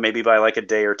 maybe by like a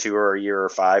day or two or a year or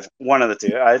 5, one of the two.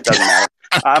 It doesn't matter.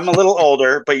 I'm a little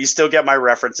older, but you still get my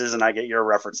references and I get your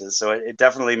references, so it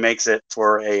definitely makes it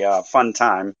for a fun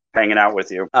time hanging out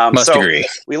with you. Must agree.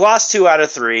 We lost 2 out of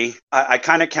 3. I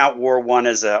kind of count War 1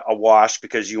 as a wash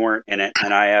because you weren't in it,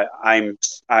 and I'm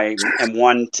I am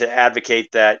one to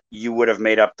advocate that you would have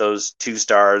made up those 2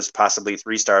 stars, possibly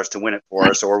 3 stars to win it for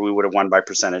us, or we would have won by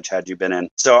percentage had you been in.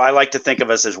 So I like to think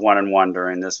of us as 1-1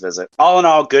 during this visit. All in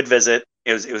all, good visit.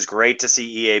 It was great to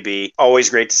see EAB. Always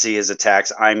great to see his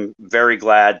attacks. I'm very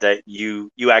glad that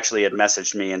you actually had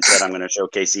messaged me and said I'm going to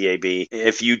showcase EAB.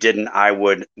 If you didn't, I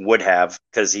would have,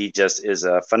 because he just is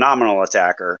a phenomenal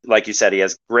attacker. Like you said, he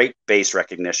has great base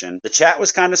recognition. The chat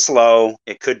was kind of slow.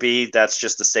 It could be that's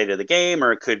just the state of the game,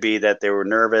 or it could be that they were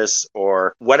nervous,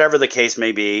 or whatever the case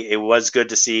may be. It was good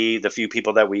to see the few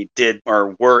people that we did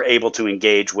or were able to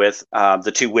engage with,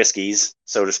 the 2 whiskeys,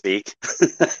 so to speak.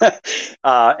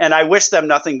 And I wish them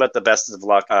nothing but the best of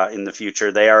luck in the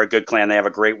future. They are a good clan. They have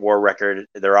a great war record.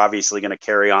 They're obviously going to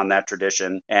carry on that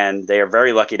tradition, and they are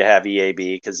very lucky to have EAB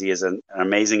because he is an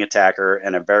amazing attacker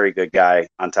and a very good guy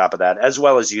on top of that, as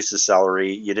well as Eustace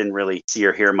Celery. You didn't really see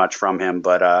or hear much from him,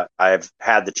 but I've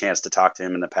had the chance to talk to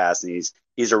him in the past, and he's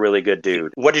a really good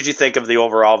dude. What did you think of the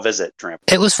overall visit, Tramp?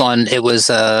 It was fun. It was,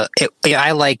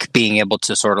 I like being able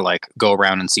to sort of like go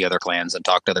around and see other clans and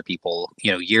talk to other people.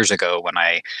 Years ago when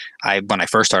I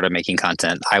first started making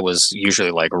content, I was usually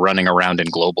like running around in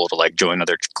global to like join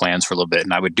other clans for a little bit.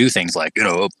 And I would do things like,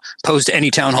 post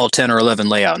any Town Hall 10 or 11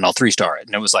 layout and I'll 3-star it.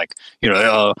 And it was like,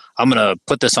 I'm going to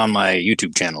put this on my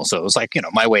YouTube channel. So it was like,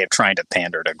 my way of trying to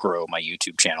pander to grow my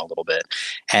YouTube channel a little bit.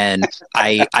 And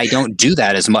I don't do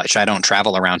that as much. I don't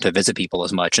travel around to visit people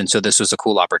as much, and so this was a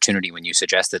cool opportunity when you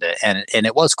suggested it, and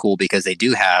it was cool because they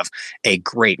do have a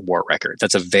great war record.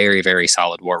 That's a very, very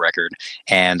solid war record,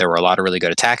 and there were a lot of really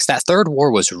good attacks. That 3rd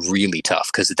war was really tough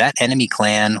because that enemy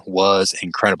clan was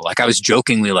incredible. Like I was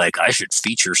jokingly like I should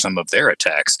feature some of their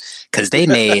attacks because they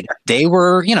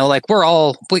were like we're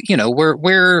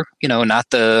not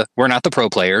the pro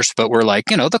players, but we're like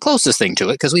the closest thing to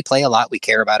it because we play a lot, we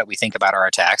care about it, we think about our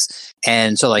attacks,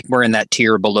 and so like we're in that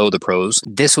tier below the pros.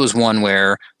 This was one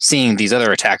where seeing these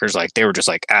other attackers, like they were just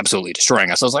like absolutely destroying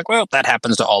us. I was like, well, that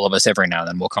happens to all of us every now and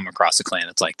then. We'll come across a clan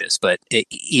that's like this. But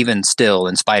even still,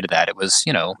 in spite of that, it was,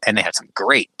 and they had some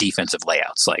great defensive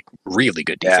layouts, like really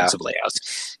good defensive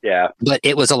layouts. Yeah. But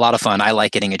it was a lot of fun. I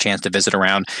like getting a chance to visit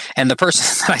around. And the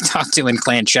person that I talked to in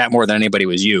clan chat more than anybody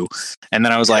was you. And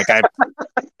then I was like,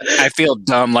 I feel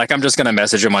dumb. Like I'm just going to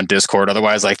message them on Discord.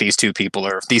 Otherwise, like these people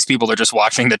are just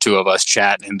watching the 2 of us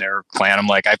chat in their clan. I'm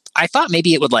like, I thought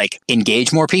maybe it would like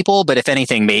engage more people, but if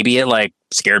anything, maybe it like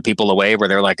scared people away where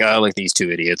they're like, oh, like these 2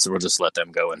 idiots, we'll just let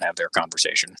them go and have their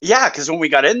conversation. Yeah, because when we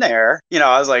got in there,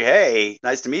 I was like, hey,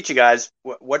 nice to meet you guys.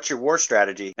 What's your war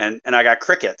strategy? And I got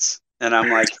crickets. And I'm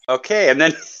like, okay. And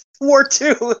then War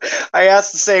 2, I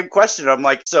asked the same question. I'm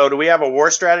like, so do we have a war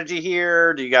strategy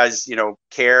here? Do you guys,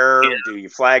 care? Do you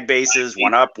flag bases,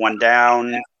 1 up, 1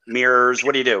 down, mirrors?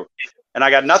 What do you do? And I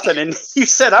got nothing. And you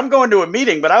said, I'm going to a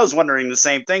meeting, but I was wondering the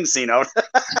same thing, Sino.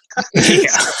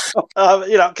 Yeah.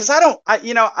 Because I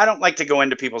don't like to go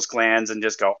into people's clans and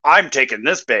just go, I'm taking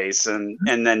this base and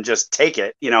then just take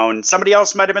it, and somebody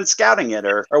else might have been scouting it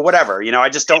or whatever. I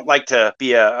just don't like to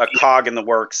be a cog in the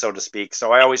works, so to speak.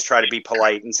 So I always try to be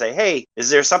polite and say, hey, is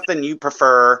there something you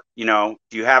prefer? Do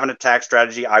you have an attack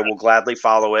strategy? I will gladly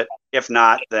follow it. If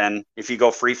not, then if you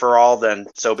go free for all, then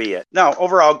so be it. No,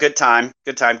 overall, good time,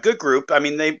 good group. I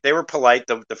mean, they were polite,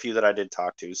 the few that I did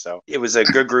talk to. So it was a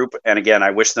good group. And again,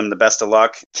 I wish them the best of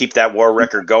luck. Keep that war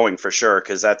record going for sure,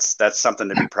 because that's something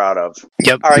to be proud of.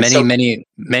 Yep. All right,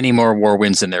 many more war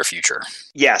wins in their future.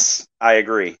 Yes, I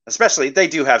agree. Especially they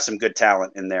do have some good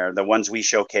talent in there. The ones we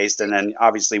showcased, and then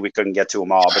obviously we couldn't get to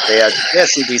them all, but they had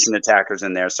some decent attackers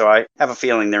in there. So I have a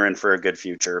feeling they're in for a good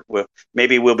future.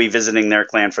 Maybe we'll be visiting their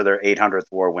clan for their 800th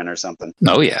war win or something.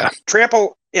 Oh yeah.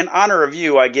 Trample, in honor of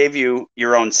you, I gave you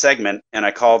your own segment and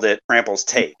I called it Trample's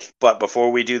Take. But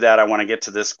before we do that, I want to get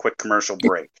to this quick commercial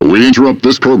break. We interrupt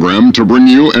this program to bring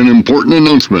you an important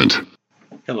announcement.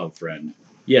 Hello, friend.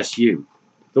 Yes, you.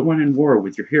 The one in war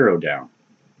with your hero down.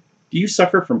 Do you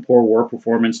suffer from poor war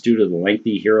performance due to the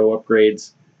lengthy hero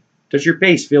upgrades? Does your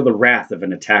base feel the wrath of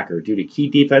an attacker due to key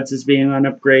defenses being on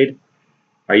upgrade?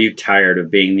 Are you tired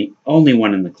of being the only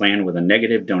one in the clan with a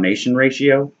negative donation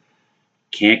ratio?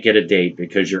 Can't get a date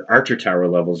because your archer tower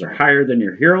levels are higher than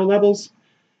your hero levels?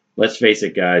 Let's face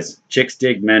it, guys. Chicks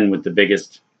dig men with the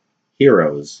biggest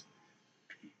heroes.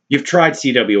 You've tried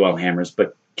CWL hammers,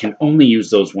 but can only use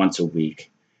those once a week.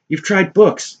 You've tried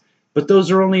books, but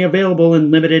those are only available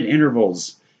in limited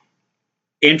intervals.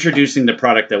 Introducing the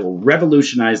product that will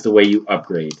revolutionize the way you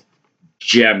upgrade.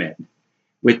 Gem It.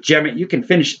 With Gem It, you can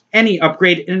finish any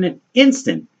upgrade in an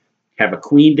instant. Have a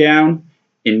queen down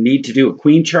and need to do a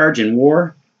queen charge in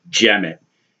war? Gem It.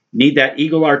 Need that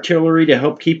Eagle artillery to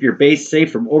help keep your base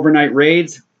safe from overnight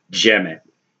raids? Gem It.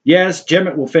 Yes,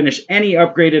 Gemmet will finish any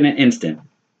upgrade in an instant.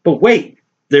 But wait,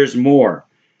 there's more.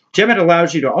 Gemmet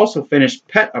allows you to also finish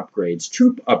pet upgrades,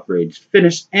 troop upgrades,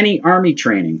 finish any army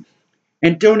training,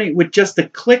 and donate with just a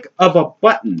click of a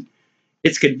button.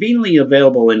 It's conveniently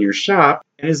available in your shop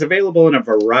and is available in a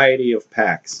variety of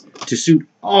packs to suit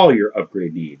all your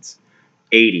upgrade needs.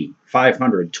 80,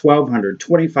 500, 1200,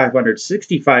 2500,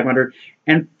 6500,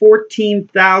 and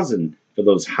 14,000 for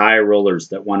those high rollers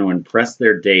that want to impress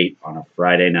their date on a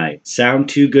Friday night. Sound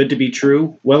too good to be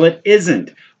true? Well, it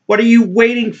isn't. What are you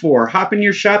waiting for? Hop in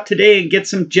your shop today and get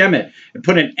some Gemmet and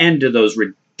put an end to those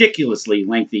ridiculously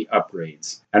lengthy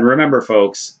upgrades. And remember,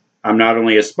 folks, I'm not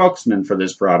only a spokesman for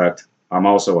this product, I'm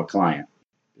also a client.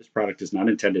 This product is not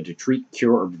intended to treat,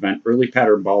 cure, or prevent early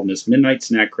pattern baldness, midnight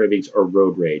snack cravings, or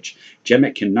road rage.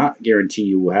 Gemmet cannot guarantee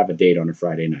you will have a date on a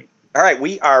Friday night. All right,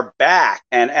 we are back.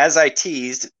 And as I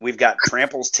teased, we've got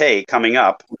Trample's Take coming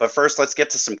up. But first, let's get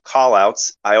to some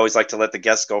call-outs. I always like to let the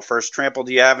guests go first. Trample,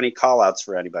 do you have any call-outs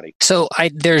for anybody? So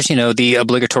there's, the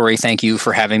obligatory thank you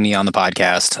for having me on the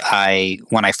podcast.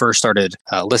 When I first started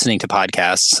listening to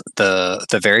podcasts,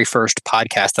 the very first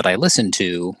podcast that I listened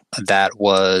to that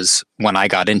was when I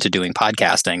got into doing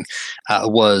podcasting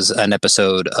was an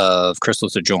episode of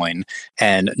Crystals to Join.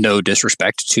 And no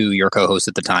disrespect to your co-host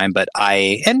at the time, but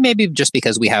and maybe just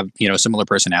because we have, similar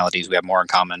personalities, we have more in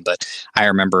common. But I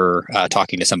remember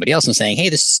talking to somebody else and saying, hey,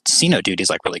 this Sino dude is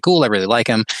like really cool. I really like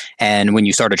him. And when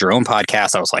you started your own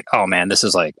podcast, I was like, oh man, this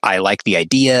is like, I like the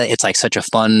idea. It's like such a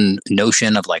fun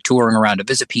notion of like touring around to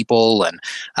visit people. And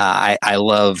I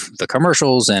love the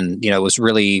commercials. And, it was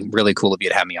really, really cool of you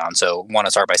to have me on. So want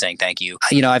to start by saying thank you.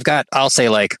 I'll say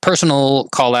like personal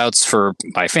call outs for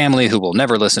my family who will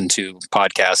never listen to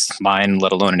podcasts, mine,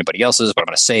 let alone anybody else's, but I'm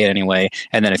going to say it anyway.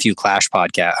 And then a few Clash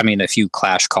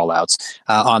call outs.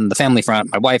 On the family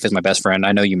front, my wife is my best friend.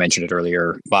 I know you mentioned it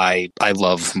earlier. I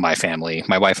love my family.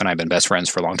 My wife and I have been best friends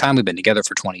for a long time. We've been together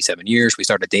for 27 years. We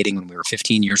started dating when we were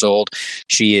 15 years old.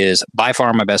 She is by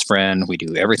far my best friend. We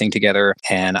do everything together.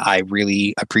 And I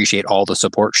really appreciate all the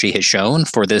support she has shown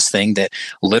for this thing that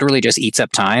literally just eats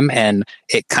up time. And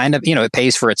it kind of, it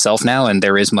pays for itself now. And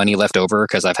there is money left over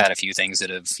because I've had a few things that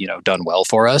have, done well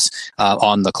for us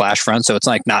on the Clash front. So it's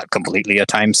like not completely a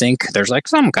time sink. There's like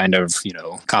some kind of,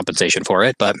 compensation for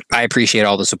it. But I appreciate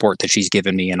all the support that she's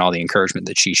given me and all the encouragement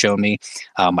that she's shown me.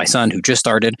 My son, who just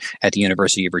started at the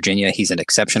University of Virginia, he's an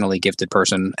exceptionally gifted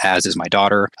person, as is my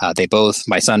daughter.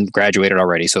 My son graduated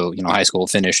already. So, high school,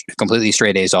 finished completely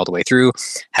straight A's all the way through,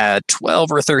 had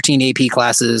 12 or 13 AP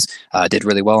classes, did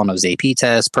really well on those AP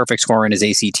tests, perfect score in his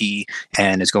ACT,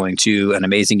 and is going to an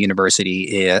amazing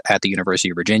university at the University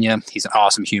of Virginia. He's an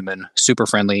awesome human, super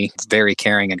friendly, very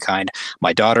caring and kind.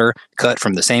 My daughter, cut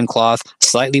from the same cloth,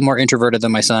 slightly more introverted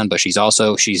than my son, but she's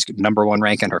number one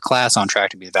rank in her class, on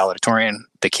track to be a valedictorian.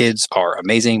 The kids are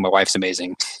amazing. My wife's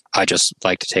amazing. I just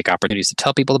like to take opportunities to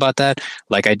tell people about that,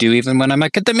 like I do even when I'm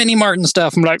like at the Mini Mart and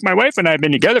stuff. I'm like, my wife and I have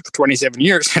been together for 27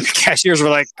 years. And the cashiers were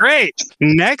like, great,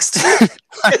 next.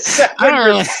 Is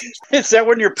that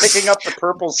when you're picking up the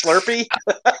purple Slurpee?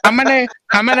 I'm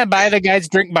gonna buy the guy's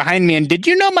drink behind me. And did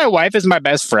you know my wife is my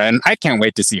best friend? I can't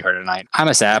wait to see her tonight. I'm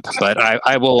a sap, but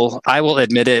I will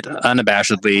admit it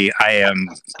unabashedly.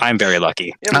 I'm very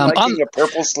lucky. On a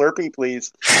purple Slurpee,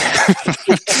 please.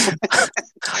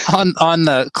 on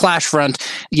the Clash front,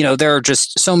 there are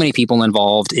just so many people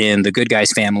involved in the Good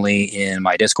Guys family, in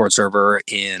my Discord server,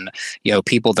 in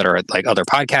people that are like other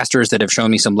podcasters that have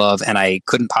shown me some love, and I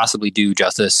couldn't possibly do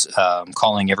justice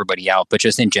calling everybody out. But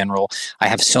just in general, I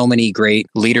have so many great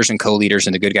leaders and co-leaders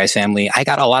in the Good Guys family. I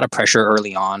got a lot of pressure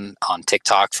early on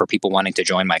TikTok for people wanting to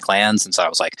join my clans, and so I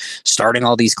was like starting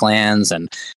all these clans, and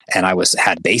I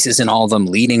had bases in all of them,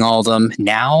 leading all of them.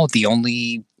 Now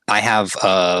I have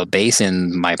a base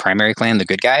in my primary clan, the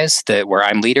Good Guys, where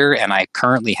I'm leader, and I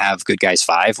currently have Good Guys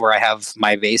 5, where I have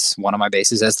my base, one of my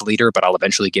bases as the leader, but I'll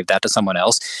eventually give that to someone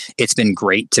else. It's been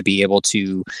great to be able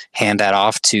to hand that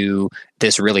off to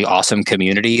this really awesome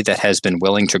community that has been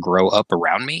willing to grow up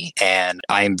around me. And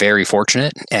I am very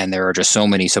fortunate. And there are just so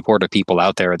many supportive people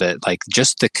out there that like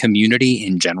just the community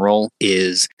in general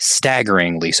is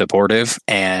staggeringly supportive.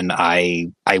 And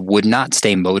I would not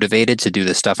stay motivated to do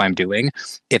the stuff I'm doing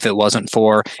if it wasn't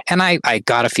for, and I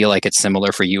gotta feel like it's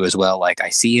similar for you as well. Like I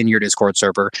see in your Discord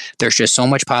server, there's just so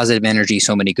much positive energy,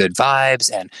 so many good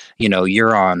vibes. And,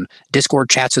 you're on Discord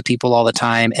chats with people all the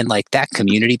time. And like that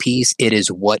community piece, it is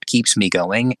what keeps me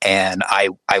going, and I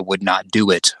would not do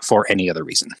it for any other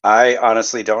reason. I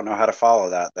honestly don't know how to follow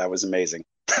that. That was amazing.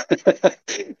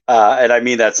 And I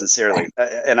mean that sincerely.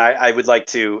 And I would like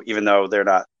to, even though they're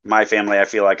not my family, I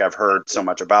feel like I've heard so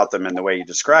much about them and the way you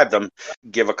describe them.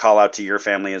 Give a call out to your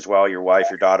family as well, your wife,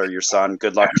 your daughter, your son.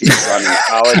 Good luck to your son in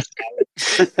college.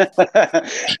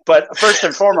 But first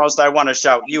and foremost, I want to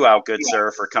shout you out, good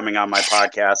sir, for coming on my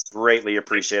podcast. Greatly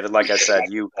appreciated. Like I said,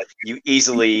 you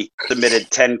easily submitted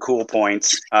 10 cool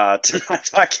points to my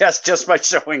podcast just by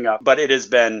showing up. But it has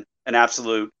been an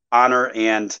absolute honor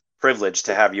and privilege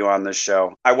to have you on this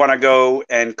show. I want to go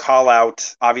and call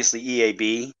out, obviously,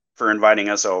 EAB for inviting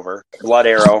us over, Blood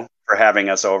Arrow for having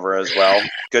us over as well.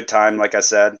 Good time, like I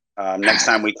said. Next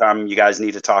time we come, you guys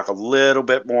need to talk a little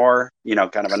bit more,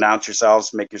 kind of announce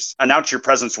yourselves, announce your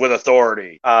presence with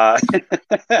authority.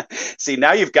 See,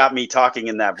 now you've got me talking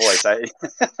in that voice.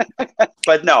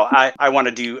 But no, I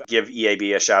wanted to give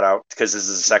EAB a shout out because this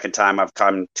is the second time I've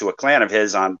come to a clan of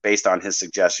his based on his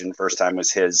suggestion. First time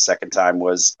was his, second time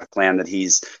was a clan that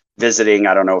he's visiting.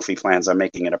 I don't know if he plans on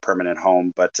making it a permanent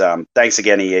home, but thanks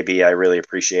again, EAB. I really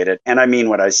appreciate it. And I mean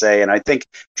what I say. And I think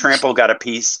Trample got a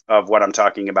piece of what I'm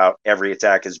talking about. Every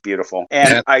attack is beautiful.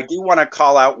 And I do want to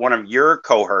call out one of your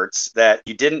cohorts that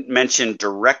you didn't mention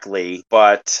directly,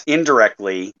 but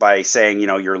indirectly by saying,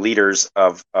 your leaders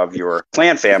of your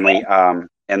clan family.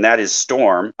 And that is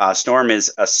Storm. Storm is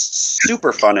a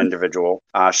super fun individual.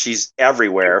 She's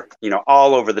everywhere,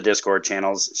 all over the Discord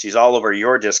channels. She's all over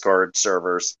your Discord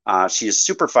servers. She is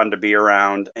super fun to be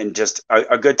around and just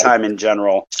a good time in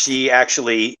general. She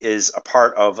actually is a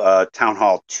part of a Town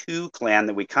Hall 2 clan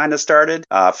that we kind of started.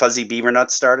 Fuzzy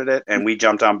Beavernut started it, and we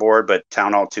jumped on board. But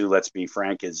Town Hall 2, let's be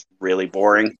frank, is really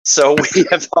boring. So we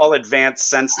have all advanced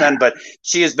since then. But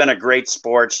she has been a great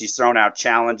sport. She's thrown out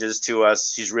challenges to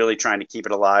us. She's really trying to keep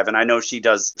it alive. And I know she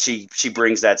does. She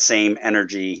brings that same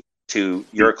energy to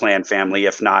your clan family,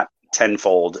 if not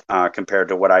tenfold compared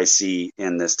to what I see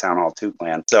in this Town Hall 2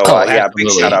 clan. So big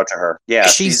shout out to her. Yeah,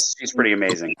 she's pretty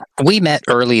amazing. We met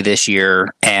early this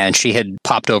year, and she had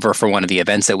popped over for one of the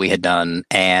events that we had done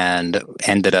and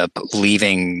ended up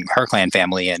leaving her clan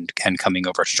family and coming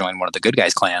over to join one of the Good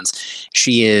Guys clans.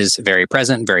 She is very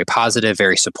present, very positive,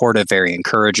 very supportive, very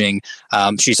encouraging.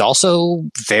 She's also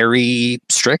very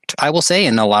strict, I will say,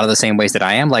 in a lot of the same ways that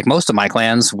I am. Like most of my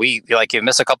clans, you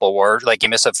miss a couple wars, you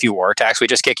miss a few war attacks, we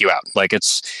just kick you out. Like,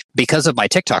 it's because of my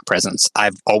TikTok presence.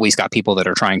 I've always got people that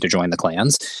are trying to join the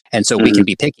clans. And so we can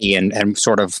be picky and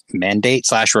sort of mandate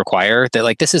 / require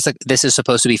that, this is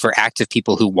supposed to be for active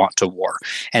people who want to war.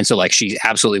 And so she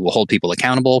absolutely will hold people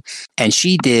accountable. And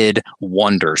she did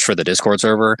wonders for the Discord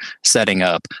server, setting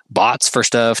up bots for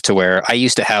stuff to where I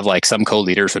used to have some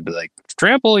co-leaders would be like,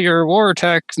 Trample, your war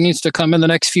attack needs to come in the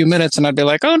next few minutes. And I'd be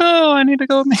like, oh no, I need to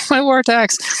go make my war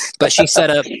attacks. But she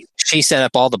set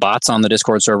up all the bots on the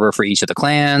Discord server for each of the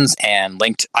clans and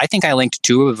I think I linked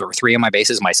 2 or 3 of my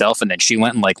bases myself. And then she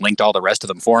went and linked all the rest of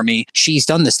them for me. She's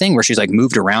done this thing where she's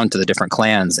moved around to the different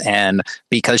clans. And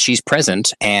because she's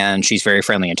present and she's very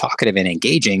friendly and talkative and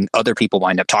engaging, other people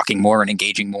wind up talking more and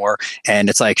engaging more. And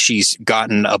it's she's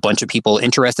gotten a bunch of people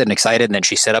interested and excited. And then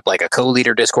she set up a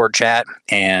co-leader Discord chat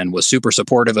and was super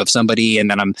supportive of somebody. And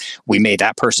then we made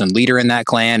that person leader in that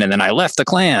clan. And then I left the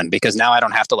clan because now I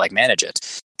don't have to manage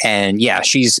it. And yeah,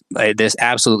 she's this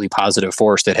absolutely positive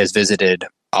force that has visited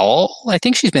I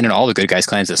think she's been in all the Good Guys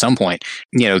clans at some point,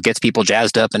 gets people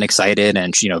jazzed up and excited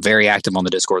and, very active on the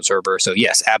Discord server. So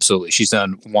yes, absolutely. She's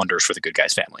done wonders for the Good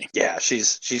Guys family. Yeah,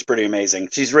 she's pretty amazing.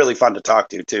 She's really fun to talk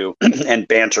to too and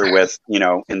banter with,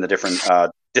 in the different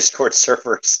Discord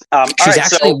servers. She's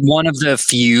actually one of the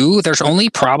few. There's only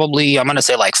probably, I'm going to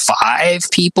say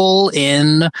 5 people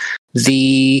in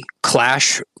the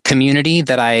Clash community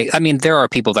that I mean, there are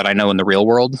people that I know in the real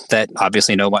world that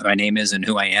obviously know what my name is and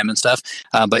who I am and stuff.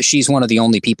 But she's one of the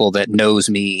only people that knows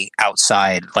me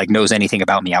outside, knows anything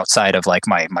about me outside of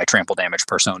my trample damage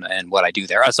persona and what I do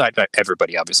there. Outside,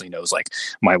 everybody obviously knows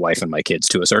my wife and my kids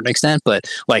to a certain extent, but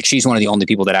she's one of the only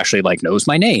people that actually knows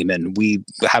my name. And we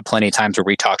have plenty of times where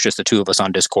we talk, just the 2 of us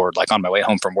on Discord. On my way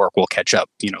home from work, we'll catch up,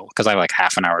 because I have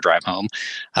half an hour drive home.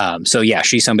 So yeah,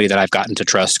 she's somebody that I've gotten to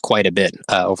trust quite a bit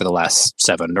over the last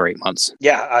 7 or 8 months.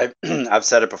 Yeah, I've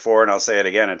said it before and I'll say it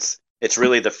again. It's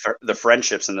really the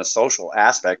friendships and the social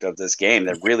aspect of this game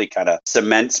that really kind of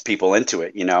cements people into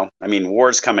it. I mean,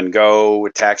 wars come and go,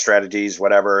 attack strategies,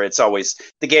 whatever. It's always,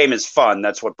 the game is fun.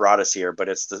 That's what brought us here, but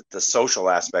it's the social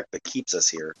aspect that keeps us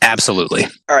here. Absolutely.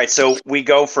 All right. So we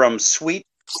go from sweet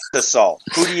to salt.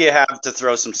 Who do you have to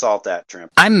throw some salt at,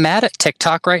 Tramp? I'm mad at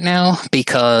TikTok right now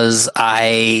because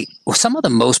some of the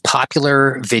most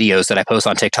popular videos that I post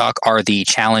on TikTok are the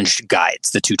challenge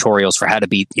guides, the tutorials for how to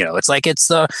beat, it's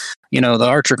the the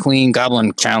Archer Queen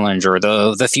Goblin Challenge or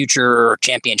the Future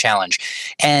Champion Challenge.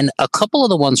 And a couple of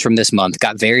the ones from this month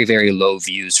got very, very low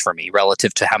views for me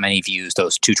relative to how many views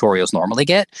those tutorials normally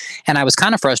get. And I was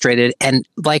kind of frustrated. And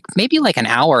maybe an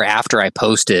hour after I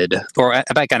posted, or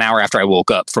about an hour after I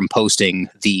woke up from posting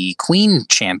the Queen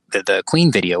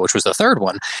video, which was the third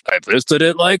one, I posted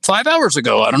it 5 hours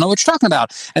ago. I don't know what you're talking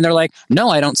about. And they're like, no,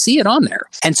 I don't see it on there.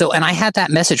 And I had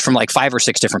that message from 5 or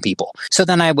 6 different people. So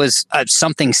then I was,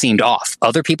 something seemed off.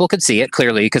 Other people could see it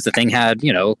clearly because the thing had,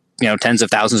 tens of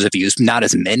thousands of views, not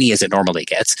as many as it normally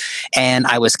gets. And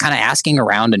I was kind of asking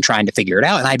around and trying to figure it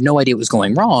out. And I had no idea what was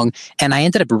going wrong. And I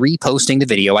ended up reposting the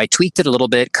video. I tweaked it a little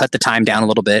bit, cut the time down a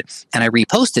little bit, and I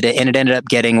reposted it. And it ended up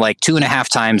getting 2.5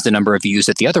 times the number of views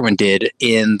that the other one did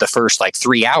in the first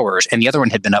 3 hours. And the other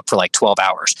one had been up for 12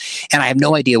 hours. And I have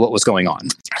no idea what was going on.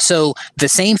 So the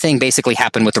same thing basically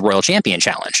happened with the Royal Champion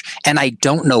Challenge. And I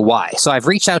don't know why. So I've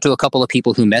reached out to a couple of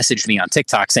people who messaged me on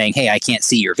TikTok saying, hey, I can't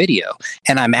see your video.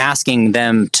 And I'm asking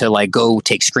them to go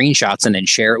take screenshots and then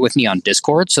share it with me on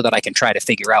Discord so that I can try to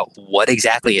figure out what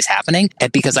exactly is happening. And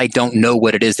because I don't know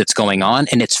what it is that's going on.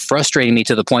 And it's frustrating me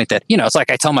to the point that, it's I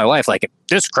tell my wife, if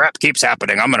this crap keeps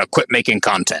happening, I'm going to quit making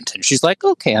content. And she's like,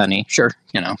 okay, honey, sure.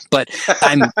 But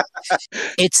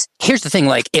here's the thing,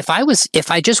 if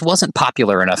I just wasn't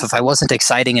popular enough, if I wasn't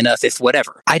exciting enough, if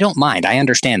whatever, I don't mind. I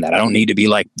understand that. I don't need to be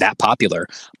that popular.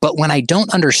 But when I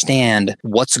don't understand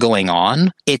what's going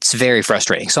on, it's very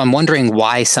frustrating. So I'm wondering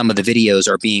why some of the videos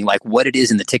are being what it is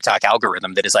in the TikTok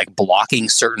algorithm that is blocking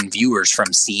certain viewers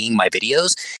from seeing my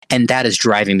videos. And that is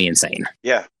driving me insane.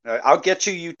 Yeah. I'll get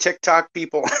you TikTok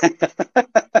people.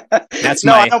 That's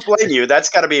I don't blame you. That's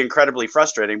got to be incredibly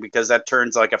frustrating because that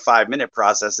turns a 5-minute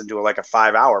process into a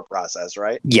 5-hour process,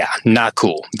 right? Yeah, not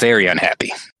cool. Very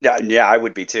unhappy. Yeah, I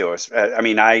would be too. I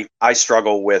mean, I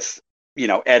struggle with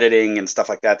editing and stuff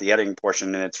like that, the editing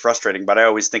portion, and it's frustrating, but I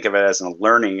always think of it as a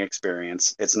learning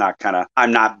experience. It's not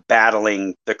I'm not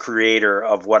battling the creator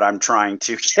of what I'm trying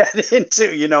to get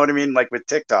into, you know what I mean? With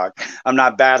TikTok, I'm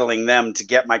not battling them to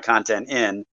get my content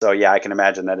in. So yeah, I can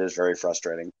imagine that is very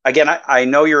frustrating. Again, I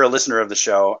know you're a listener of the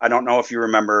show. I don't know if you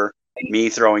remember me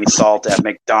throwing salt at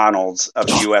McDonald's a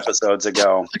few episodes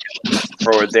ago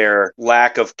for their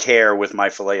lack of care with my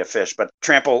fillet of fish. But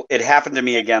Trample, it happened to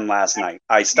me again last night.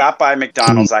 I stopped by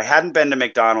McDonald's. I hadn't been to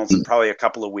McDonald's in probably a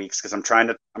couple of weeks because I'm trying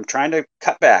to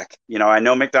cut back. I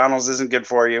know McDonald's isn't good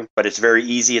for you, but it's very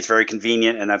easy. It's very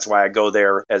convenient. And that's why I go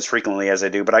there as frequently as I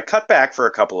do. But I cut back for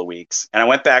a couple of weeks and I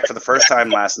went back for the first time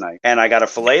last night and I got a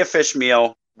fillet of fish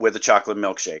meal with a chocolate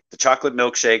milkshake. The chocolate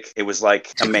milkshake, it was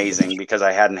amazing because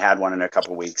I hadn't had one in a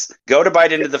couple of weeks. Go to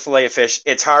bite into the fillet of fish.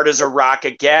 It's hard as a rock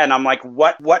again. I'm like,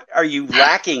 what are you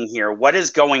lacking here? What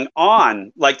is going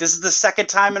on? This is the second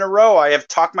time in a row I have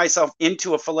talked myself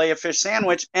into a fillet of fish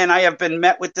sandwich and I have been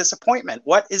met with disappointment.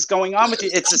 What is going on with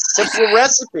you? It's a simple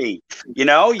recipe.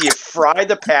 You fry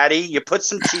the patty, you put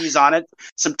some cheese on it,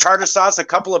 some tartar sauce, a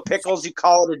couple of pickles, you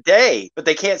call it a day, but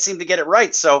they can't seem to get it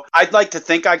right. So I'd like to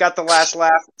think I got the last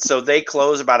laugh. So they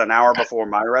close about an hour before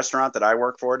my restaurant that I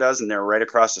work for does, and they're right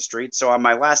across the street. So on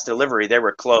my last delivery, they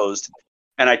were closed.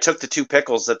 And I took the 2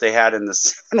 pickles that they had in the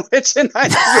sandwich and I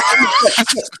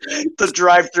the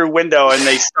drive-through window, and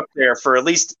they stuck there for at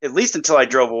least until I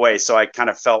drove away. So I kind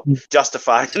of felt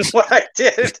justified in what I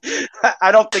did.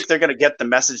 I don't think they're going to get the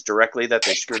message directly that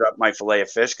they screwed up my fillet of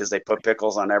fish because they put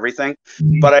pickles on everything.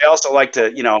 But I also like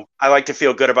to, I like to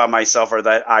feel good about myself or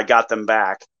that I got them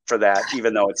back for that,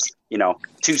 even though it's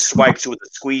 2 swipes with a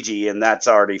squeegee and that's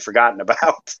already forgotten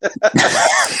about.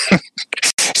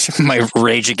 My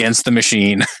rage against the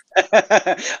machine.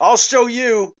 I'll show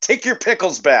you. Take your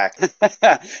pickles back.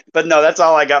 But no, that's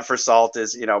all I got for salt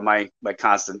is, my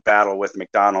constant battle with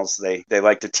McDonald's. They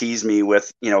like to tease me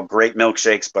with, great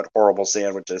milkshakes, but horrible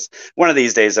sandwiches. One of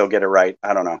these days they'll get it right.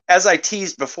 I don't know. As I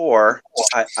teased before,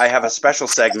 I have a special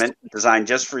segment designed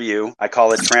just for you. I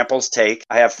call it Trample's Take.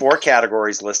 I have 4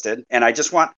 categories listed, and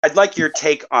I'd like your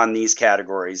take on these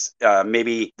categories.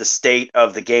 Maybe the state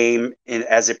of the game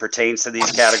as it pertains to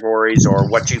these categories, or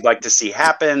what you'd like to see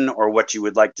happen, or what you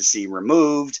would like to see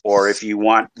removed, or if you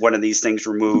want one of these things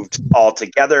removed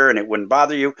altogether and it wouldn't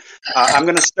bother you. I'm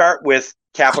going to start with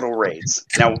capital raids.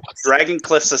 Now, dragging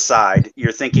cliffs aside,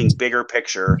 you're thinking bigger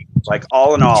picture,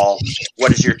 all in all,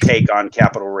 what is your take on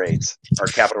capital raids or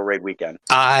capital raid weekend?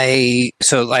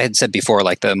 So I had said before,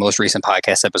 the most recent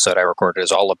podcast episode I recorded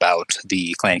is all about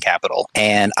the clan capital,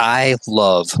 and I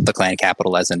love the clan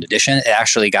capital as an addition. It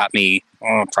actually got me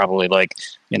probably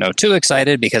too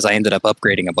excited because I ended up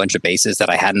upgrading a bunch of bases that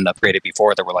I hadn't upgraded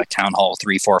before that were like Town Hall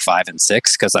 3, 4, 5, and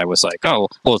 6 because I was like,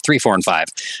 3, 4, and 5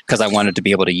 because I wanted to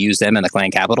be able to use them in the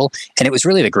clan capital. And it was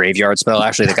really the graveyard spell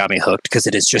actually that got me hooked because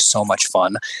it is just so much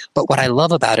fun. But what I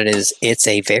love about it is it's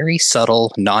a very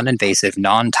subtle, non-invasive,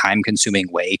 non-time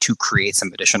consuming way to create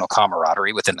some additional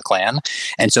camaraderie within the clan.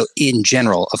 And so in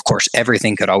general, of course,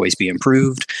 everything could always be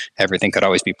improved. Everything could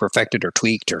always be perfected or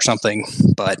tweaked or something.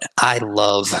 But I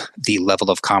love the level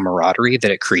of camaraderie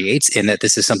that it creates in that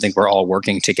this is something we're all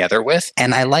working together with.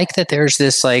 And I like that there's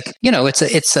this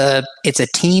it's a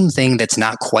team thing that's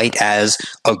not quite as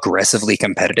aggressively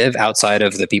competitive outside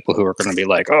of the people who are going to be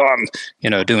like,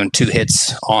 I'm doing 2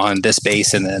 hits on this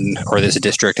base and then or this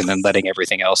district and then letting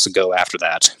everything else go after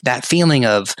that. That feeling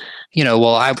of,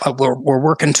 we're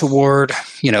working toward,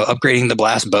 upgrading the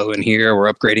blast bow in here,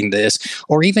 we're upgrading this,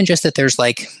 or even just that there's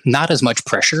like not as much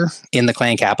pressure in the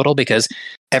clan capital because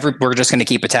we're just going to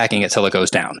keep attacking it till it goes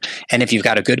down. And if you've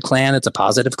got a good clan, it's a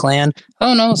positive clan.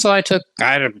 Oh no, so I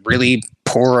had a really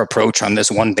poor approach on this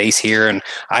one base here, and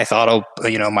I thought,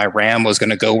 my ram was going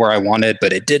to go where I wanted,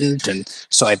 but it didn't, and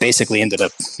so I basically ended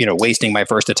up, wasting my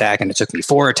first attack, and it took me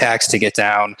 4 attacks to get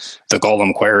down the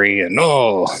golem quarry, and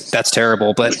that's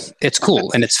terrible, but it's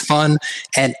cool and it's fun,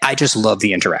 and I just love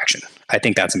the interaction. I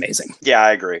think that's amazing. Yeah,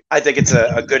 I agree. I think it's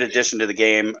a good addition to the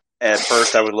game. At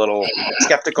first, I was a little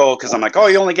skeptical because I'm like,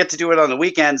 you only get to do it on the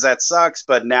weekends. That sucks.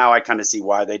 But now I kind of see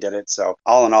why they did it. So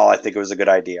all in all, I think it was a good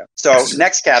idea. So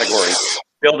next category,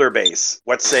 builder base.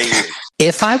 What say you?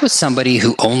 If I was somebody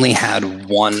who only had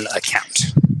one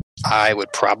account, I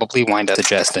would probably wind up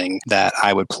suggesting that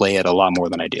I would play it a lot more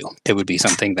than I do. It would be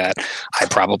something that I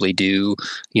probably do,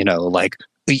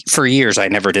 for years, I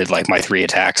never did like my 3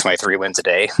 attacks, my 3 wins a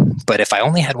day. But if I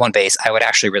only had one base, I would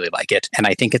actually really like it. And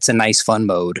I think it's a nice, fun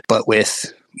mode. But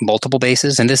with multiple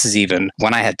bases, and this is even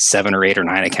when I had 7 or 8 or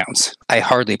 9 accounts, I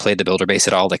hardly played the builder base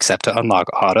at all except to unlock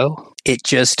auto. It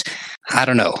just, I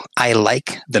don't know. I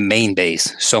like the main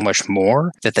base so much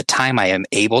more that the time I am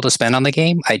able to spend on the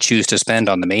game, I choose to spend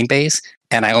on the main base.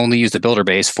 And I only use the builder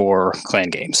base for clan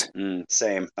games.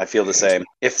 Same. I feel the same.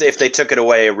 If they took it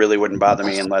away, it really wouldn't bother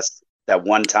me unless that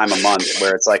one time a month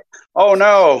where it's like, oh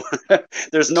no,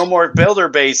 there's no more builder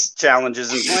base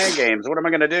challenges in clan games. What am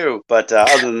I going to do? But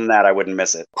other than that, I wouldn't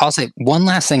miss it. I'll say one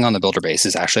last thing on the builder base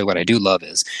is actually what I do love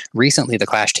is recently the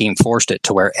Clash team forced it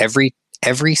to where every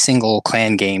single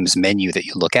clan games menu that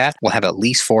you look at will have at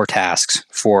least 4 tasks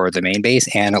for the main base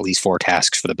and at least 4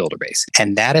 tasks for the builder base.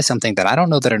 And that is something that I don't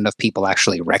know that enough people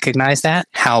actually recognize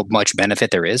how much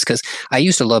benefit there is. Because I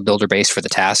used to love builder base for the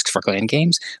tasks for clan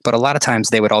games, but a lot of times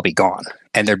they would all be gone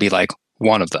and there'd be like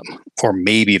one of them, or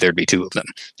maybe there'd be 2 of them.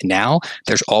 Now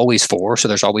there's always 4, so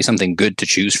there's always something good to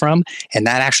choose from. And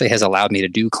that actually has allowed me to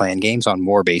do clan games on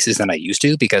more bases than I used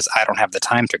to because I don't have the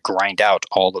time to grind out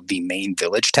all of the main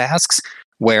village tasks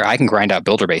where I can grind out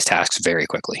builder base tasks very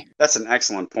quickly. That's an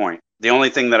excellent point. The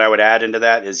only thing that I would add into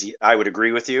that is I would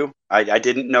agree with you. I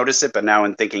didn't notice it, but now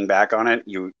in thinking back on it,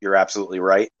 you're absolutely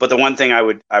right. But the one thing I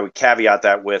would caveat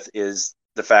that with is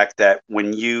the fact that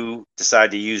when you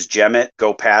decide to use Gem It,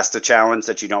 go past a challenge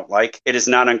that you don't like, it is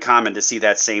not uncommon to see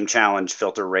that same challenge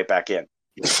filter right back in.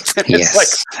 It's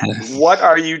like, what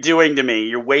are you doing to me?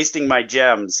 You're wasting my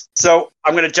gems. So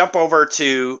I'm going to jump over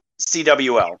to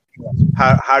CWL.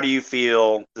 How do you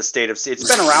feel the state of it's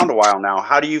been around a while now.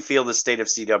 How do you feel the state of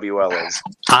CWL is?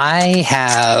 I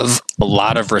have a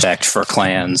lot of respect for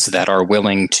clans that are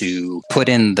willing to put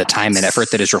in the time and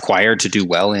effort that is required to do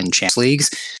well in champs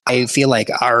leagues. I feel like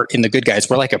in the Good Guys,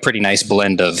 we're like a pretty nice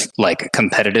blend of like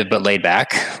competitive but laid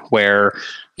back, where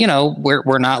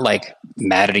we're not like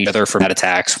mad at each other for bad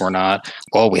attacks. We're not,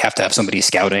 we have to have somebody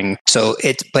scouting.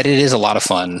 But it is a lot of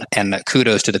fun, and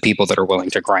kudos to the people that are willing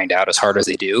to grind out as hard as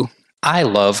they do. I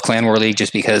love Clan War League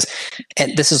just because,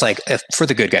 and this is like for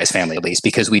the Good Guys family at least,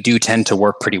 because we do tend to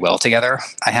work pretty well together.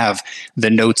 I have the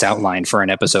notes outlined for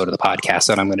an episode of the podcast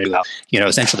that I'm going to do,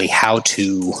 essentially how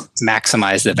to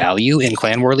maximize the value in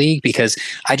Clan War League, because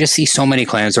I just see so many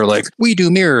clans that are like, we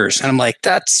do mirrors. And I'm like,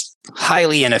 that's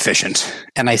highly inefficient.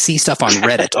 And I see stuff on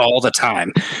Reddit all the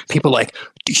time. People like,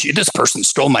 this person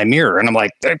stole my mirror. And I'm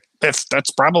like,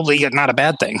 that's probably not a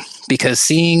bad thing, because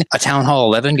seeing a Town Hall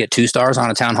 11 get 2 stars on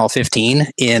a Town Hall 15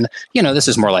 in, this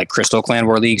is more like Crystal Clan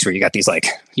War Leagues where you got these like,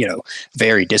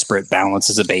 very disparate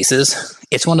balances of bases.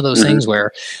 It's one of those things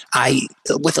where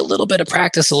with a little bit of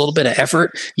practice, a little bit of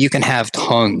effort, you can have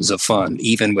tons of fun,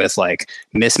 even with like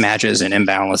mismatches and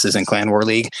imbalances in Clan War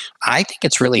League. I think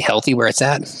it's really healthy where it's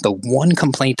at. The one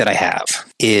complaint that I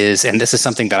have is, and this is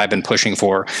something that I've been pushing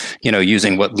for, using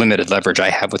using what limited leverage I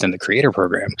have within the creator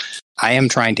program, I am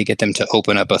trying to get them to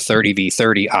open up a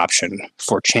 30v30 option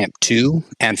for Champ 2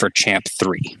 and for Champ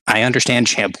 3. I understand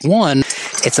Champ 1,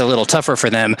 it's a little tougher for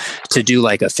them to do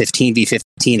like a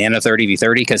 15v15 and a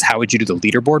 30v30, because how would you do the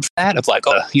leaderboard for that? Of like,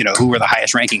 who are the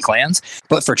highest ranking clans?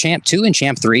 But for Champ 2 and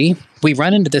Champ 3, we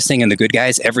run into this thing in the Good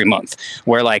Guys every month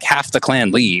where like half the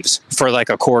clan leaves for like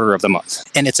a quarter of the month.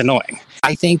 And it's annoying.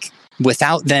 I think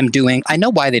without them doing, I know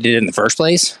why they did it in the first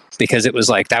place, because it was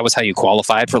like that was how you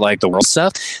qualified for like the world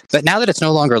stuff. But now that it's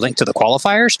no longer linked to the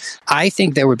qualifiers, I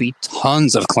think there would be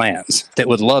tons of clans that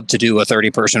would love to do a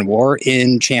 30-person war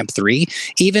in Champ 3,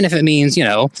 even if it means,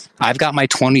 I've got my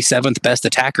 27th best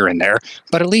attacker in there,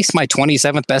 but at least my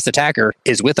 27th best attacker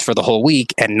is with for the whole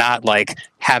week and not like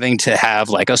having to have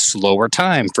like a slower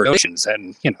time for missions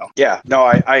and. Yeah, no,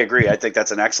 I agree. I think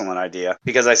that's an excellent idea,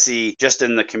 because I see just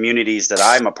in the communities that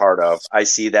I'm a part of, I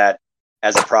see that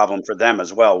as a problem for them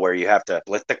as well, where you have to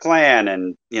split the clan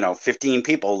and, 15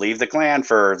 people leave the clan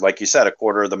for, like you said, a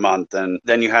quarter of the month. And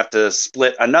then you have to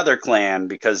split another clan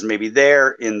because maybe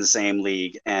they're in the same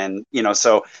league. And,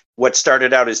 so what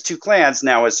started out as 2 clans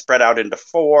now is spread out into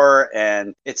 4.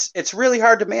 And it's really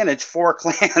hard to manage 4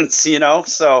 clans,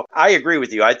 So I agree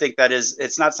with you. I think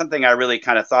it's not something I really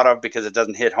kind of thought of because it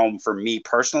doesn't hit home for me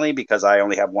personally, because I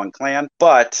only have 1 clan.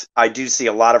 But I do see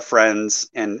a lot of friends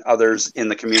and others in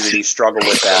the community struggle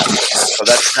with that. So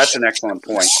that's an excellent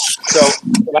point. So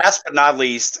last but not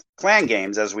least, clan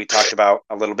games, as we talked about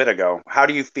a little bit ago. How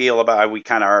do you feel about, we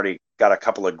kind of already got a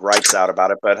couple of gripes out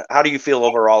about it, but how do you feel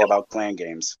overall about clan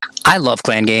games? I love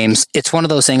clan games. It's one of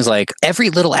those things, like every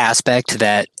little aspect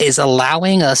that is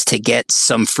allowing us to get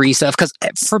some free stuff. Because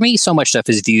for me, so much stuff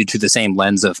is viewed through the same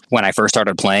lens of when I first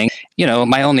started playing.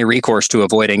 My only recourse to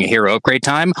avoiding a hero upgrade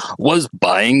time was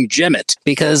buying Gemmet,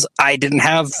 because I didn't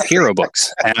have hero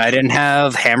books and I didn't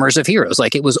have hammers of heroes.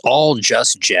 Like it was all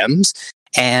just gems.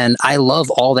 And I love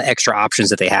all the extra options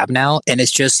that they have now. And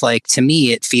it's just like, to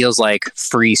me, it feels like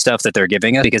free stuff that they're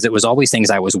giving us, because it was always things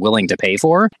I was willing to pay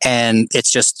for. And it's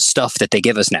just stuff that they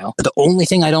give us now. The only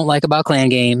thing I don't like about clan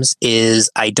games is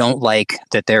I don't like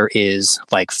that there is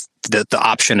like the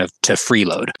option to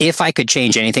freeload. If I could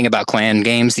change anything about clan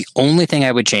games, the only thing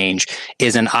I would change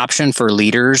is an option for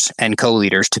leaders and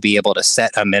co-leaders to be able to set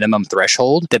a minimum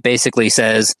threshold that basically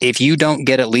says, if you don't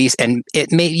get at least, and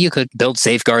you could build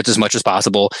safeguards as much as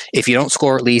possible. If you don't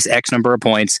score at least X number of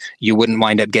points, you wouldn't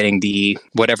wind up getting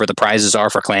whatever the prizes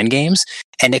are for clan games.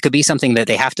 And it could be something that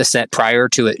they have to set prior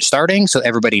to it starting, so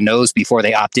everybody knows before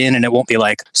they opt in, and it won't be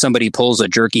like somebody pulls a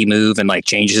jerky move and like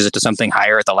changes it to something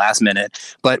higher at the last minute.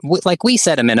 But we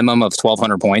set a minimum of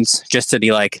 1,200 points just to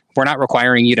be like, we're not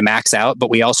requiring you to max out,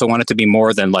 but we also want it to be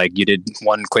more than like you did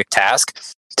one quick task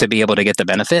to be able to get the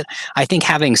benefit. I think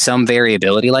having some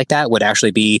variability like that would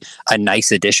actually be a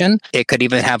nice addition. It could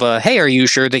even have hey, are you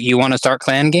sure that you want to start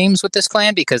clan games with this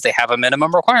clan because they have a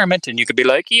minimum requirement? And you could be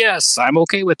like, yes, I'm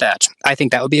okay with that. I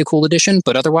think that would be a cool addition.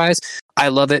 But otherwise, I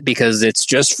love it because it's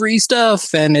just free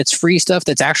stuff, and it's free stuff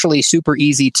that's actually super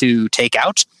easy to take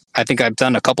out. I think I've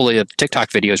done a couple of TikTok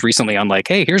videos recently on like,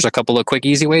 hey, here's a couple of quick,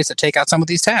 easy ways to take out some of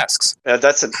these tasks.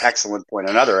 That's an excellent point.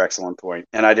 Another excellent point.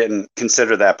 And I didn't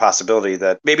consider that possibility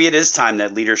that maybe it is time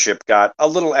that leadership got a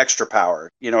little extra power.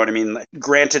 You know what I mean?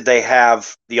 Granted, they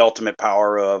have the ultimate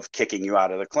power of kicking you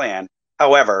out of the clan.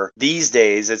 However, these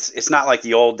days, it's not like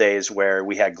the old days where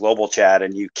we had global chat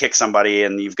and you kick somebody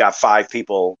and you've got 5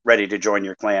 people ready to join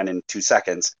your clan in 2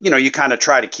 seconds. You kind of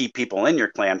try to keep people in your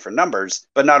clan for numbers.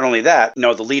 But not only that,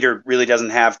 the leader really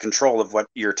doesn't have control of what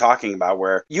you're talking about,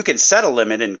 where you can set a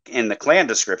limit in the clan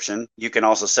description. You can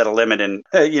also set a limit in,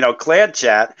 clan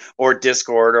chat or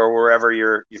Discord or wherever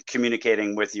you're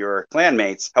communicating with your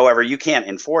clanmates. However, you can't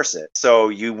enforce it. So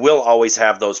you will always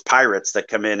have those pirates that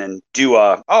come in and do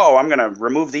I'm going to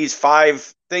remove these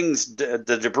 5 things, the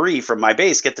debris from my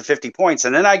base, get to 50 points,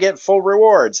 and then I get full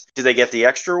rewards. Do they get the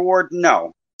extra reward?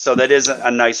 No. So that is a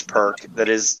nice perk. That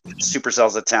is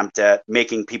Supercell's attempt at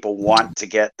making people want to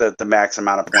get the max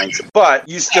amount of points. But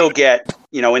you still get,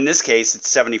 in this case, it's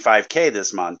 75K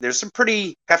this month. There's some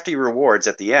pretty hefty rewards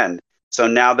at the end. So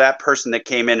now that person that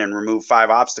came in and removed 5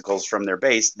 obstacles from their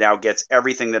base now gets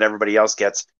everything that everybody else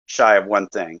gets, shy of 1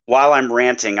 thing. While I'm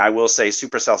ranting, I will say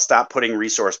Supercell, stop putting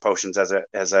resource potions as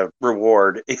a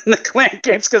reward in the clan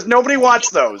games, because nobody wants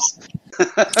those.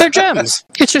 They're gems.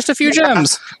 It's just a few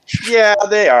gems. Yeah,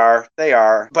 they are.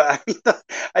 But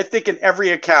I think in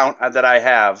every account that I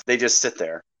have, they just sit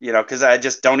there. Because I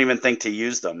just don't even think to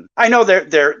use them. I know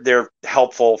they're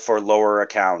helpful for lower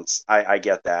accounts. I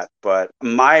get that. But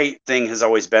my thing has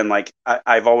always been like,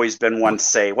 I've always been one to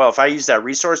say, well, if I use that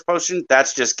resource potion,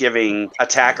 that's just giving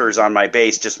attack attackers on my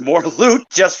base, just more loot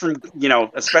just from,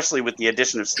 especially with the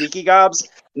addition of sneaky gobs.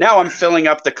 Now I'm filling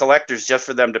up the collectors just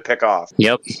for them to pick off.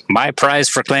 Yep. My prize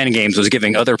for clan games was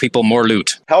giving other people more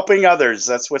loot. Helping others.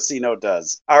 That's what C-Note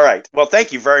does. All right. Well,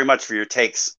 thank you very much for your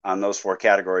takes on those 4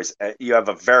 categories. You have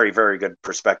a very, very good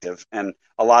perspective, and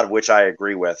a lot of which I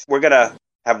agree with. We're going to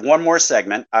have one more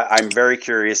segment. I'm very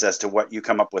curious as to what you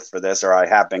come up with for this, or I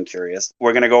have been curious.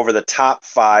 We're going to go over the top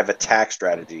 5 attack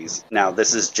strategies. Now,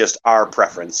 this is just our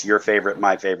preference, your favorite,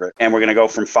 my favorite. And we're going to go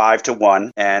from 5 to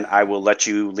 1, and I will let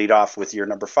you lead off with your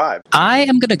number 5. I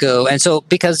am going to go, and so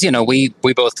because, we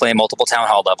both play multiple town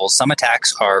hall levels, some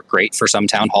attacks are great for some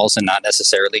town halls and not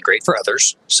necessarily great for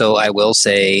others. So I will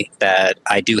say that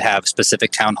I do have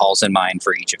specific town halls in mind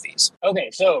for each of these. Okay,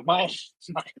 so my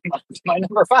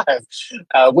number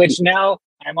 5, which now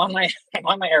I'm on my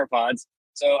AirPods,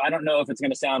 so I don't know if it's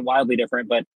going to sound wildly different,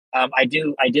 but I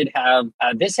did have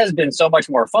this has been so much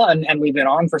more fun, and we've been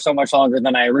on for so much longer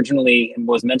than I originally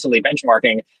was mentally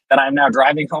benchmarking, that I'm now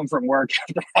driving home from work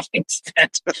after having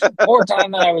spent more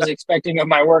time than I was expecting of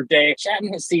my work day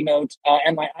chatting with C-Note,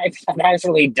 and my iPad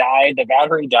actually died. The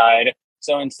battery died.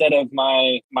 So instead of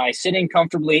my sitting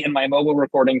comfortably in my mobile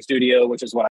recording studio, which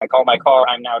is what I call my car,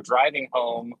 I'm now driving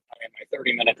home. I'm in my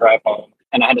 30-minute drive home,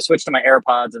 and I had to switch to my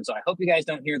AirPods. And so I hope you guys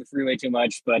don't hear the freeway too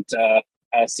much, but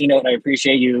C-Note, I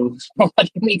appreciate you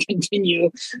letting me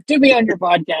continue to be on your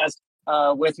podcast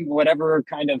with whatever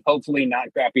kind of hopefully not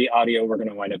crappy audio we're going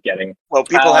to wind up getting. Well,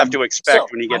 people have to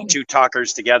expect when you get 2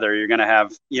 talkers together, you're going to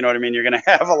have, you know what I mean? You're going to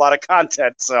have a lot of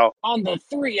content. So on the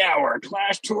 3-hour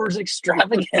Clash Tours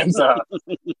extravaganza,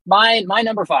 my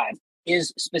number 5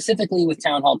 is specifically with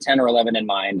Town Hall 10 or 11 in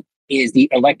mind, is the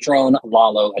Electron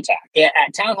Lalo attack.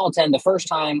 At Town Hall 10, the first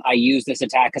time I used this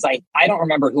attack, because I don't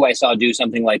remember who I saw do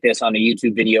something like this on a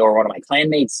YouTube video, or one of my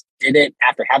clanmates did it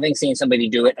after having seen somebody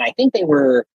do it. And I think they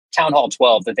were Town Hall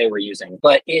 12 that they were using.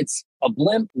 But it's a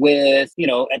blimp with,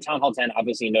 at Town Hall 10,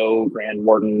 obviously no Grand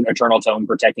Warden Eternal Tome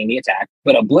protecting the attack,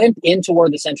 but a blimp in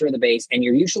toward the center of the base, and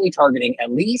you're usually targeting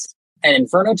at least an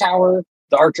Inferno Tower,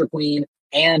 the Archer Queen,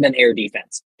 and an air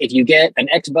defense. If you get an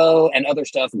X-Bow and other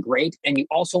stuff, great. And you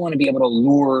also want to be able to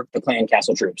lure the clan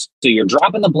castle troops. So you're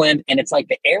dropping the blimp, and it's like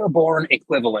the airborne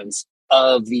equivalence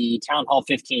of the Town Hall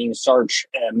 15 Sarch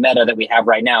meta that we have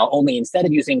right now. Only instead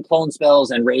of using clone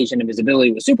spells and rage and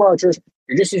invisibility with super archers,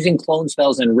 you're just using clone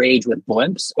spells and rage with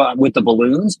blimps, with the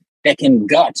balloons that can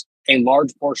gut a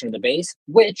large portion of the base,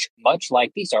 which, much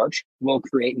like the Sarch, will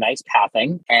create nice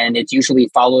pathing. And it's usually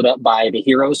followed up by the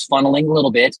heroes funneling a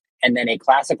little bit, and then a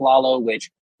classic Lalo,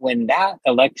 which when that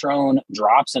Electron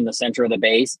drops in the center of the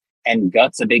base and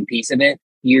guts a big piece of it,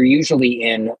 you're usually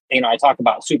in, I talk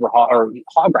about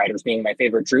Hog Riders being my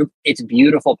favorite troop. It's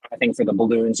beautiful pathing for the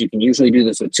balloons. You can usually do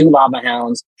this with 2 Lava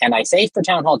Hounds. And I say for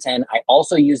Town Hall 10, I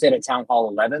also use it at Town Hall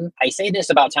 11. I say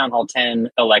this about Town Hall 10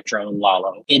 Electron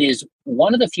Lalo. It is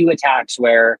one of the few attacks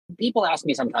where people ask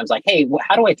me sometimes, like, hey,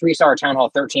 how do I 3-star Town Hall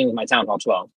 13 with my Town Hall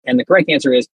 12? And the correct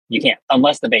answer is you can't,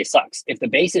 unless the base sucks. If the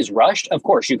base is rushed, of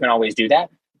course, you can always do that.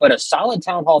 But a solid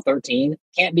Town Hall 13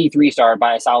 can't be 3-starred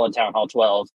by a solid Town Hall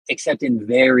 12, except in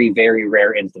very, very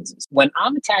rare instances. When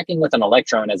I'm attacking with an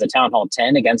Electron as a Town Hall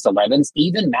 10 against 11s,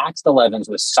 even maxed 11s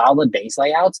with solid base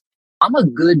layouts, I'm a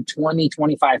good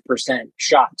 20-25%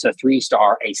 shot to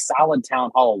 3-star a solid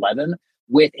Town Hall 11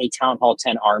 with a Town Hall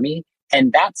 10 army.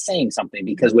 And that's saying something,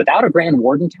 because without a Grand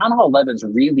Warden, Town Hall 11 is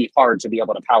really hard to be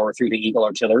able to power through the Eagle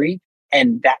Artillery.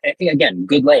 And that, again,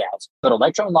 good layouts. But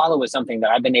Electron Lalo is something that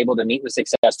I've been able to meet with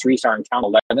success 3-star in Town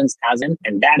 11s as in,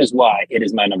 and that is why it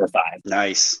is my number 5.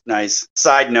 Nice.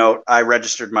 Side note, I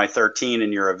registered my 13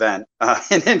 in your event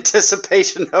in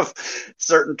anticipation of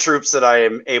certain troops that I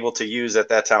am able to use at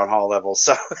that Town Hall level.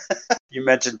 So you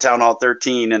mentioned Town Hall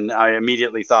 13, and I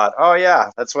immediately thought, oh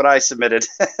yeah, that's what I submitted.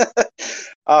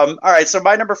 All right, so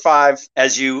my number 5,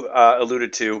 as you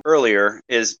alluded to earlier,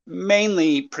 is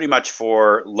mainly pretty much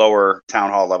for lower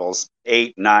Town Hall levels,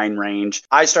 8, 9 range.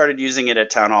 I started using it at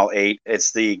Town Hall 8.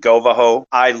 It's the Govaho.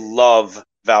 I love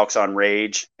Valks on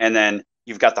Rage, and then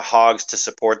you've got the Hogs to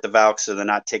support the Valks, so they're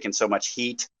not taking so much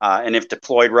heat. And if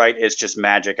deployed right, it's just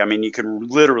magic. I mean, you can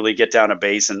literally get down a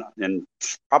base in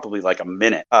probably like a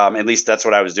minute. At least that's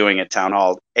what I was doing at Town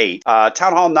Hall 8.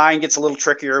 Town Hall 9 gets a little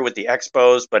trickier with the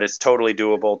Expos, but it's totally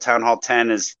doable. Town Hall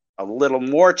 10 is a little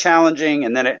more challenging,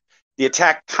 and then the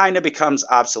attack kind of becomes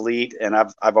obsolete. And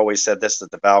I've always said this, that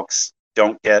the Valks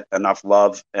don't get enough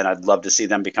love, and I'd love to see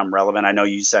them become relevant. I know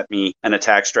you sent me an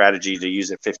attack strategy to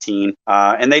use at 15,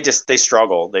 and they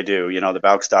struggle. They do. The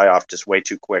Valks die off just way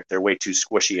too quick. They're way too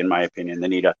squishy, in my opinion.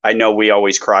 I know we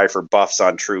always cry for buffs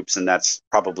on troops, and that's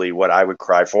probably what I would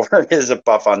cry for is a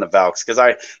buff on the Valks, because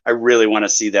I really want to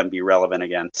see them be relevant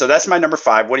again. So that's my number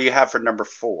 5. What do you have for number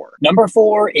 4? Number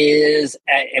 4 is,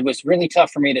 it was really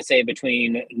tough for me to say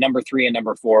between number 3 and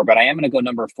number 4, but I am going to go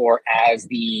number 4 as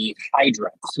the Hydra.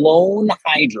 Clone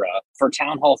Hydra for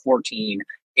Town Hall 14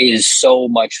 is so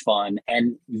much fun,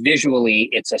 and visually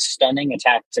it's a stunning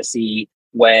attack to see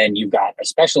when you've got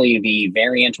especially the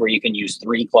variant where you can use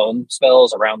 3 clone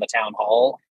spells around the Town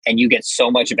Hall and you get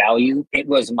so much value. It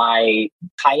was my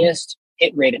highest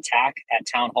hit rate attack at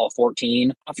Town Hall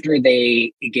 14 after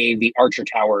they gave the Archer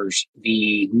Towers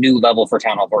the new level for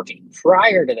Town Hall 14.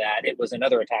 Prior to that, it was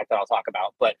another attack that I'll talk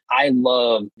about, but I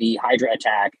love the Hydra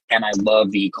attack and I love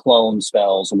the clone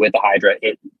spells with the Hydra.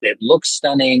 It looks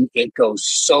stunning, it goes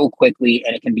so quickly,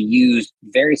 and it can be used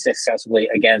very successfully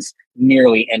against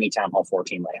nearly any Town Hall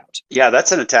 14 layout. Yeah,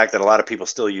 that's an attack that a lot of people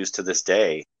still use to this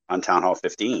day on Town Hall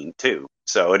 15 too.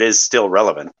 So it is still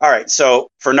relevant. All right. So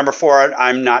for number 4,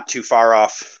 I'm not too far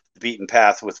off the beaten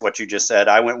path with what you just said.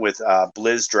 I went with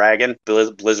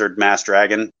Blizzard Mass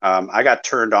Dragon. I got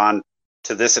turned on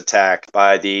to this attack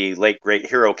by the late great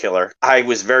Hero Killer. I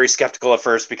was very skeptical at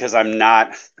first because I'm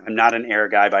not an air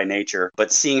guy by nature,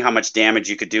 but seeing how much damage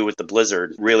you could do with the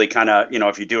Blizzard really kind of,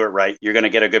 if you do it right, you're going to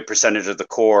get a good percentage of the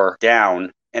core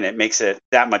down. And it makes it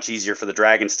that much easier for the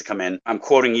dragons to come in. I'm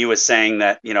quoting you as saying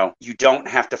that, you don't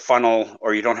have to funnel,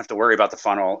 or you don't have to worry about the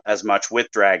funnel as much with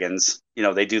dragons.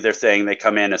 They do their thing. They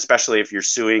come in, especially if you're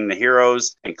suing the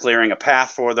heroes and clearing a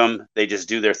path for them. They just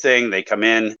do their thing. They come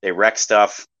in, they wreck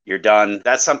stuff. You're done.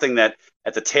 That's something that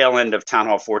at the tail end of Town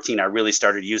Hall 14, I really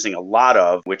started using a lot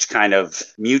of, which kind of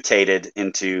mutated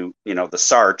into, the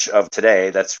Sarch of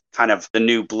today. That's kind of the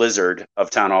new Blizzard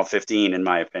of Town Hall 15, in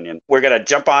my opinion. We're going to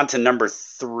jump on to number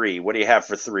 3. What do you have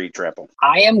for 3, Trample?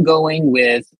 I am going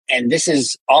with, and this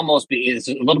is a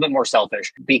little bit more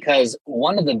selfish, because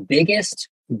one of the biggest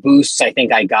boosts I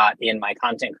think I got in my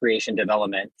content creation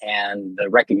development and the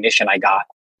recognition I got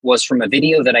was from a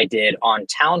video that I did on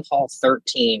Town Hall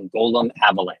 13 Golem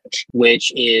Avalanche,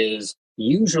 which is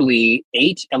usually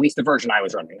 8, at least the version I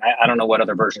was running. I don't know what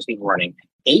other versions people were running.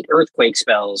 8 earthquake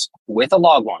spells with a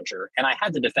log launcher. And I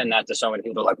had to defend that to so many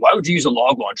people. They're like, why would you use a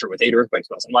log launcher with 8 earthquake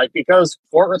spells? I'm like, because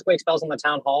 4 earthquake spells on the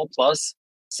Town Hall plus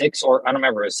 6, or I don't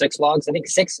remember, 6 logs. I think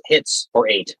 6 hits or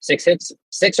 8. 6 hits,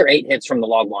 6 or 8 hits from the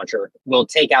log launcher will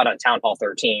take out a Town Hall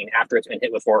 13 after it's been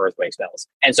hit with 4 earthquake spells.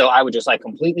 And so I would just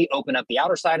completely open up the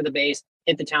outer side of the base,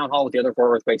 hit the Town Hall with the other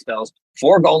 4 earthquake spells,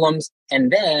 4 golems,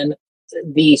 and then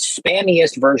the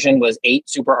spammiest version was 8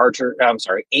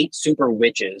 super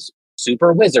witches.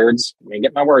 Super wizards, let me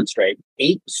get my words straight.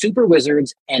 8 super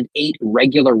wizards and 8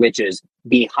 regular witches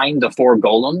behind the 4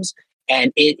 golems.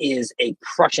 And it is a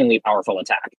crushingly powerful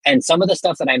attack. And some of the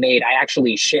stuff that I made, I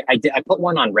actually I put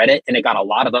one on Reddit, and it got a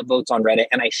lot of upvotes on Reddit.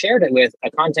 And I shared it with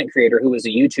a content creator who was a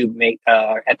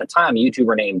at the time, a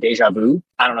YouTuber named Deja Vu.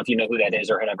 I don't know if you know who that is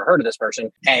or had ever heard of this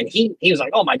person. And he was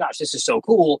like, oh my gosh, this is so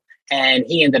cool. And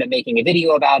he ended up making a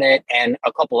video about it, and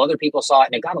a couple other people saw it,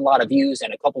 and it got a lot of views,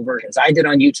 and a couple versions I did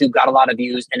on YouTube got a lot of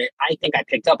views. And I think I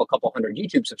picked up a couple hundred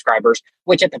YouTube subscribers,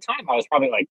 which at the time I was probably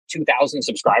like 2,000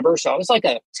 subscribers. So it was like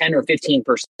a 10 or 15%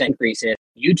 increase in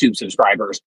YouTube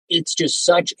subscribers. It's just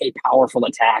such a powerful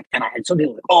attack. And I had some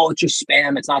people like, oh, it's just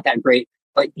spam. It's not that great.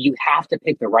 But you have to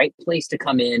pick the right place to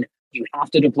come in. You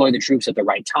have to deploy the troops at the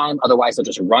right time. Otherwise, they'll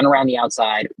just run around the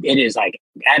outside. It is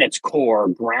at its core,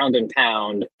 ground and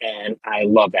pound. And I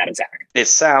love that attack. It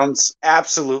sounds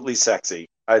absolutely sexy.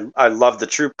 I love the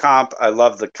troop comp. I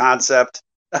love the concept.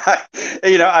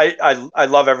 I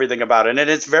love everything about it. And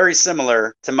it's very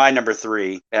similar to my number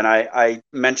 3. And I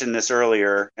mentioned this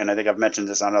earlier, and I think I've mentioned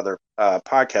this on other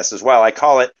podcasts as well. I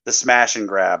call it the smash and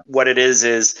grab. What it is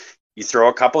you throw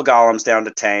a couple golems down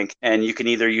to tank, and you can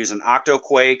either use an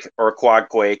octoquake or a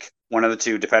quadquake, one of the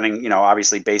two, depending,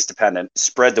 obviously base dependent.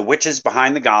 Spread the witches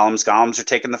behind the golems. Golems are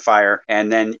taking the fire,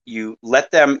 and then you let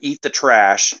them eat the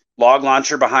trash. Log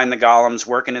launcher behind the golems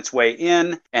working its way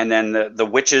in, and then the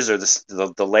witches or the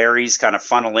Larrys kind of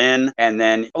funnel in. And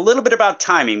then a little bit about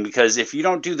timing, because if you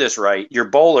don't do this right, your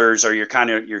bowlers are your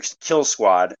kill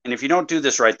squad, and if you don't do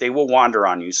this right, they will wander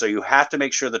on you. So you have to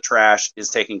make sure the trash is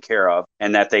taken care of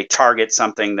and that they target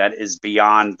something that is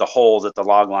beyond the hole that the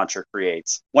log launcher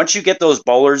creates. Once you get those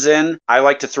bowlers in, I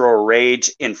like to throw a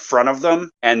rage in front of them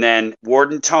and then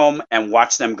Warden Tome and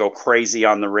watch them go crazy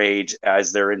on the rage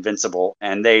as they're invincible,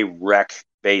 and they wreck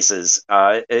bases.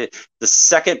 The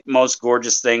second most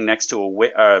gorgeous thing next to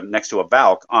a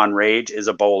Valk on Rage is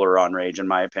a Bowler on Rage, in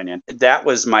my opinion. That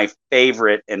was my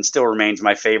favorite and still remains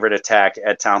my favorite attack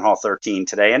at Town Hall 13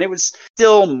 today. And it was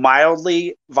still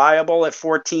mildly viable at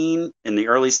 14 in the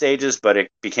early stages, but it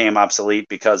became obsolete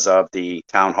because of the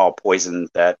Town Hall poison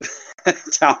that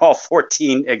Town Hall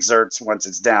 14 exerts once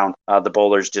it's down. The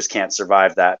Bowlers just can't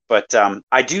survive that. But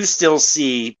I do still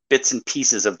see bits and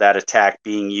pieces of that attack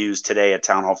being used today at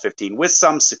Town Hall 15 with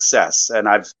some success, and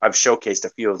I've showcased a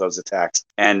few of those attacks.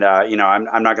 And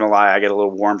I'm not going to lie, I get a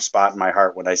little warm spot in my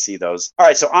heart when I see those. All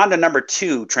right, so on to number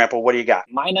 2, Trample. What do you got?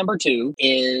 My number 2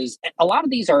 is, a lot of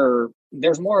these are,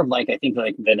 there's more of like, I think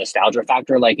like the nostalgia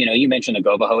factor. Like, you mentioned the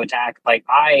Gobaho attack. Like,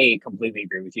 I completely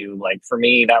agree with you. Like, for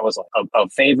me, that was a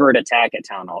favorite attack at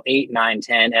Town Hall 8, 9,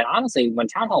 10. And honestly, when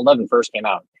Town Hall 11 first came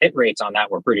out, hit rates on that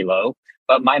were pretty low.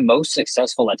 But my most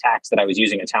successful attacks that I was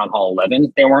using at Town Hall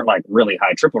 11, they weren't like really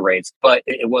high triple rates, but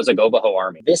it was a Gobaho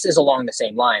army. This is along the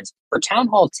same lines. For Town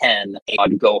Hall 10, a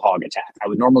Go Hog attack, I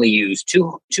would normally use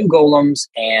two golems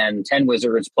and 10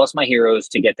 wizards plus my heroes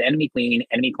to get the enemy queen,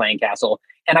 enemy clan castle.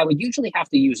 And I would usually have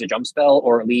to use a jump spell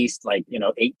or at least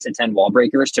 8 to 10 wall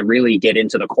breakers to really get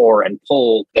into the core and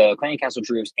pull the clan castle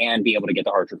troops and be able to get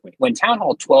the archer queen. When Town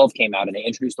Hall 12 came out and they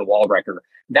introduced the wall wrecker,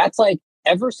 that's like,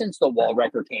 ever since the wall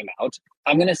wrecker came out,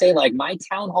 I'm going to say like my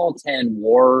Town Hall 10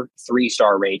 war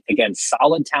 3-star rate against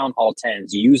solid Town Hall 10s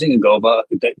using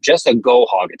just a Go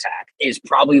Hog attack is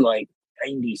probably like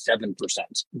 97%.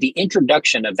 The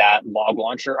introduction of that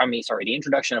the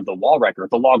introduction of the wall wrecker,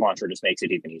 the log launcher just makes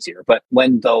it even easier. But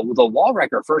when the wall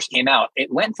wrecker first came out,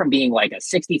 it went from being like a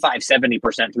 65-70%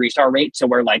 3-star rate to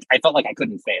where like I felt like I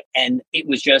couldn't fail. And it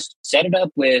was just set it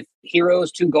up with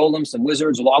heroes, 2 golems, some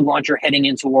wizards, log launcher heading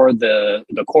in toward the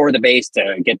core of the base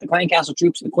to get the clan castle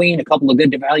troops, the queen, a couple of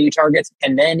good value targets,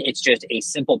 and then it's just a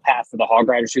simple path for the hog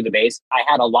riders through the base. I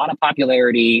had a lot of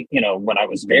popularity, when I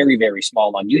was very, very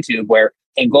small on YouTube, where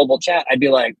in global chat, I'd be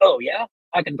like, oh yeah,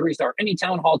 I can 3-star any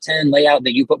Town Hall 10 layout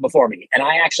that you put before me. And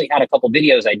I actually had a couple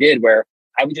videos I did where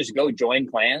I would just go join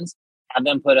clans, have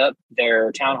them put up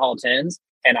their Town Hall 10s,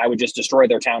 and I would just destroy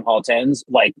their Town Hall 10s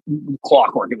like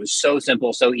clockwork. It was so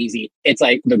simple, so easy. It's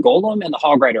like the Golem and the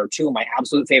Hog Rider are 2 of my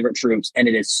absolute favorite troops, and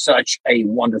it is such a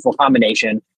wonderful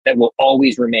combination that will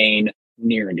always remain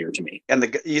near and dear to me. And the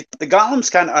Golem's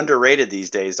kind of underrated these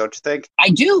days, don't you think? I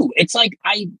do. It's like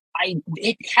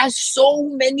it has so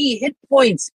many hit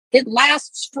points. It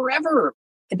lasts forever.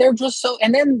 They're just so,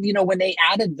 and then, when they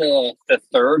added the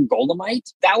third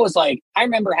Golemite, that was like, I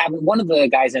remember having one of the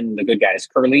guys in The Good Guys,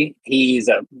 Curly, he's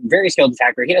a very skilled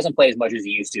attacker. He doesn't play as much as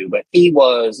he used to, but he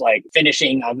was like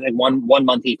finishing, one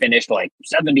month he finished like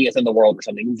 70th in the world or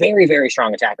something. Very, very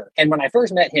strong attacker. And when I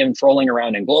first met him trolling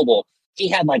around in Global, he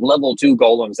had like level 2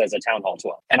 golems as a Town Hall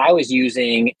 12. And I was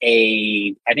using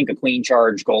I think a Queen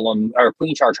Charge golem or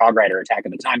Queen Charge Hog Rider attack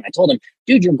at the time. I told him,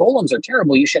 dude, your golems are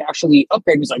terrible. You should actually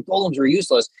upgrade. He was like, golems are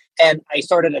useless. And I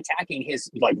started attacking his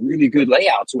like really good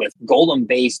layouts with golem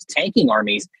based tanking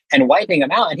armies and wiping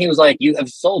them out. And he was like, you have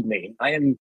sold me.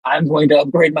 I'm going to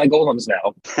upgrade my golems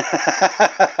now.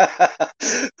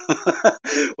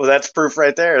 Well, that's proof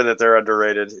right there that they're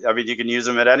underrated. I mean, you can use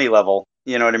them at any level.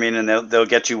 You know what I mean? And they'll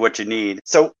get you what you need.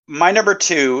 So my number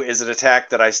 2 is an attack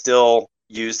that I still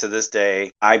use to this day.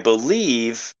 I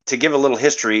believe, to give a little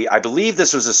history, I believe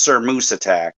this was a Sir Moose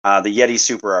attack, the Yeti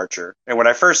Super Archer. And when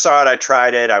I first saw it, I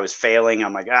tried it. I was failing.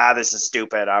 I'm like, this is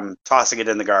stupid. I'm tossing it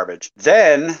in the garbage.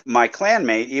 Then my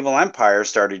clanmate, Evil Empire,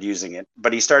 started using it,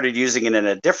 but he started using it in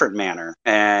a different manner.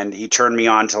 And he turned me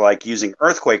on to like using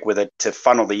Earthquake with it to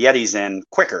funnel the Yetis in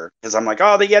quicker. Because I'm like,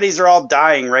 the Yetis are all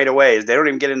dying right away. They don't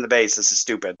even get in the base. This is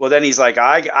stupid. Well, then he's like,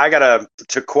 I gotta,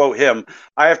 to quote him,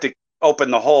 I have to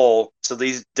open the hole so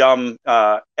these dumb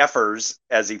effers,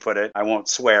 as he put it, I won't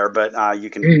swear, but you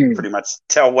can pretty much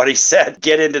tell what he said,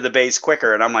 get into the base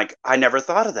quicker. And I'm like, I never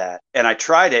thought of that. And I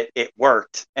tried it. It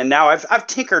worked. And now I've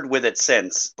tinkered with it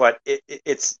since, but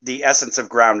it's the essence of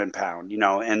ground and pound,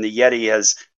 and the Yeti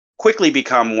has quickly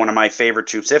become one of my favorite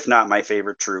troops, if not my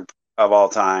favorite troop of all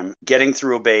time. Getting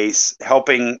through a base,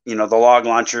 helping, the log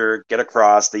launcher get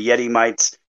across, the Yeti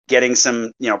mites getting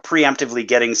some, preemptively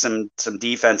getting some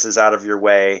defenses out of your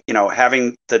way,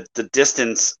 having the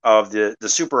distance of the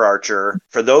super archer.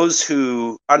 For those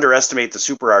who underestimate the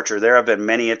super archer, there have been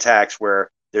many attacks where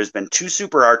there's been 2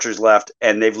 super archers left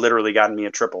and they've literally gotten me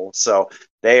a triple. So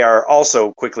they are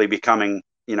also quickly becoming,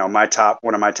 one of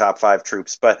my top 5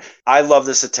 troops. But I love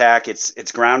this attack.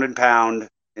 It's ground and pound.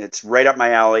 It's right up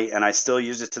my alley, and I still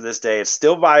use it to this day. It's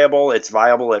still viable. It's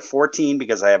viable at 14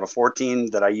 because I have a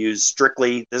 14 that I use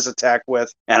strictly this attack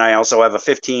with, and I also have a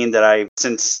 15 that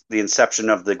since the inception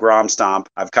of the Grom Stomp,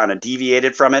 I've kind of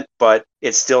deviated from it, but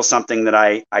it's still something that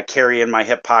I carry in my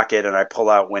hip pocket and I pull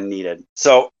out when needed.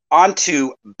 So on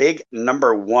to big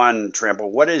number one, Trample.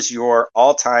 What is your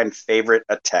all-time favorite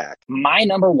attack? My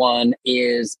number one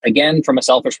is, again, from a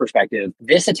selfish perspective,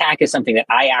 this attack is something that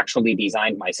I actually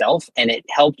designed myself, and it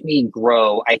helped me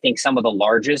grow, I think, some of the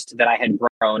largest that I had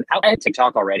grown outside of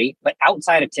TikTok already. But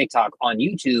outside of TikTok on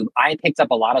YouTube, I picked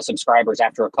up a lot of subscribers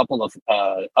after a couple of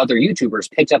other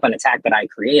YouTubers picked up an attack that I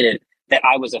created that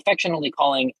I was affectionately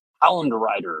calling Hound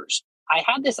Riders. I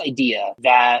had this idea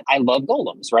that I love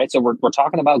golems, right? So we're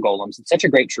talking about golems. It's such a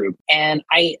great troop. And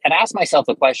I had asked myself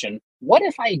the question, what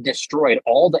if I destroyed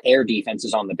all the air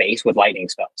defenses on the base with lightning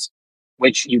spells?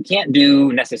 Which you can't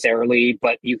do necessarily,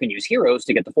 but you can use heroes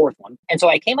to get the fourth one. And so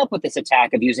I came up with this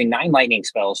attack of using 9 lightning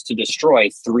spells to destroy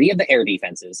 3 of the air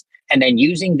defenses, and then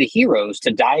using the heroes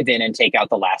to dive in and take out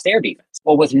the last air defense.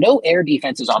 Well, with no air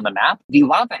defenses on the map, the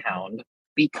Lava Hound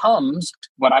becomes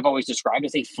what I've always described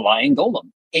as a flying golem.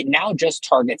 It now just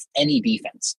targets any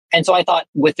defense. And so I thought,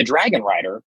 with the Dragon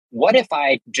Rider, what if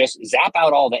I just zap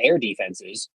out all the air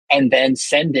defenses and then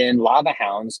send in Lava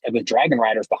Hounds with Dragon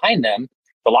Riders behind them?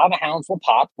 The Lava Hounds will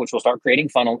pop, which will start creating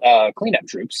funnel cleanup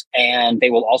troops, and they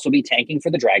will also be tanking for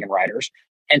the Dragon Riders.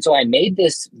 And so I made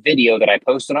this video that I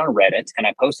posted on Reddit, and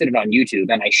I posted it on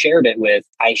YouTube, and I shared it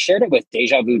with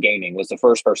Deja Vu Gaming was the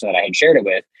first person that I had shared it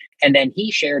with. And then he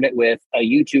shared it with a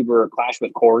YouTuber, Clash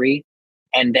with Corey.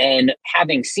 And then,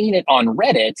 having seen it on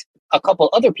Reddit, a couple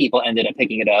other people ended up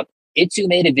picking it up. Itsu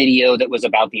made a video that was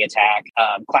about the attack.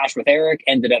 Clash with Eric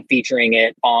ended up featuring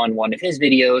it on one of his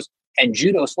videos. And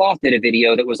Judo Sloth did a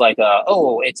video that was like,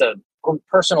 it's a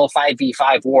personal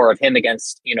 5v5 war of him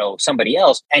against, somebody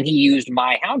else. And he used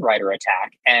my Hound Rider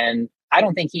attack. And I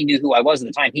don't think he knew who I was at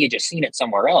the time. He had just seen it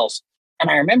somewhere else. And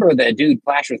I remember the dude,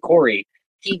 Clash with Corey,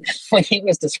 when he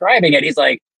was describing it, he's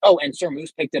like, oh, and Sir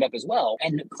Moose picked it up as well.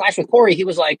 And Clash with Corey, he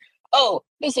was like, oh,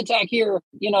 this attack here,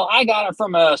 I got it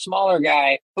from a smaller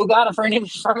guy who got it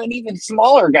from an even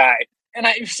smaller guy. And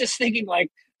I was just thinking, like,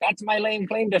 that's my lame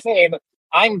claim to fame.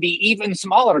 I'm the even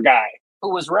smaller guy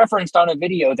who was referenced on a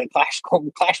video that Clash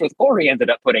with Corey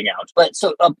ended up putting out. But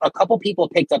so a couple people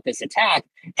picked up this attack,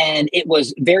 and it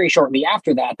was very shortly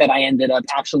after that I ended up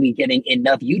actually getting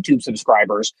enough YouTube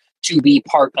subscribers to be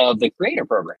part of the creator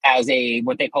program as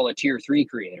what they call a tier 3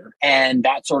 creator. And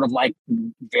that sort of like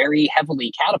very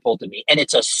heavily catapulted me. And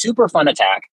it's a super fun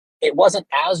attack. It wasn't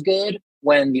as good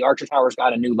when the Archer Towers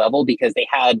got a new level because they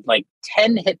had like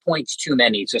 10 hit points too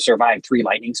many to survive 3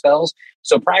 lightning spells.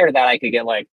 So prior to that, I could get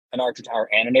like an Archer Tower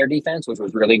and an air defense, which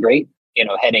was really great,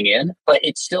 heading in. But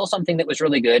it's still something that was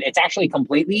really good. It's actually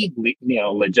completely,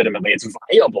 legitimately, it's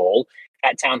viable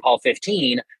at Town Hall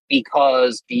 15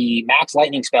 because the max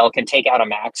lightning spell can take out a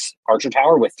max Archer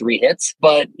Tower with 3 hits.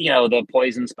 But, the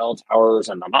poison spell towers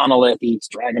and the monolith eats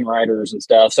Dragon Riders and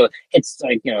stuff. So it's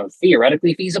like,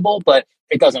 theoretically feasible, but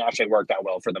it doesn't actually work that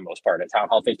well for the most part at Town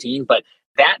Hall 15. But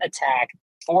that attack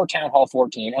for Town Hall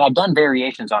 14, and I've done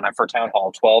variations on it for Town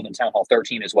Hall 12 and Town Hall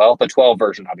 13 as well. The 12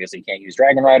 version obviously can't use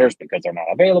Dragon Riders because they're not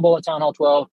available at Town Hall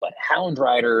 12, but Hound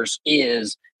Riders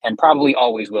is and probably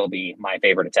always will be my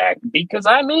favorite attack because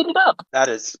I made it up.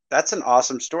 That's an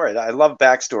awesome story. I love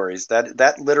backstories.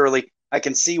 That literally, I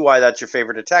can see why that's your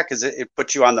favorite attack because it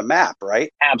puts you on the map,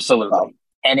 right? Absolutely.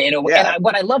 And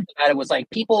what I loved about it was like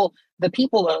the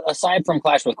people aside from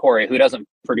Clash with Corey, who doesn't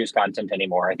produce content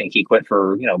anymore. I think he quit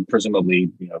for,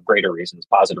 presumably, greater reasons,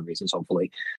 positive reasons,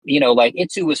 hopefully. Like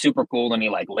Itsu was super cool and he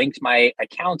like linked my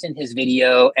account in his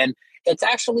video. And it's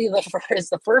actually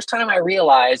the first time I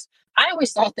realized I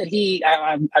always thought that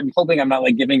I'm hoping I'm not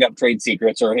like giving up trade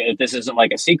secrets or this isn't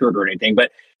like a secret or anything,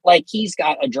 but like he's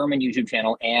got a German YouTube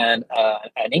channel and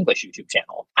an English YouTube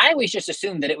channel. I always just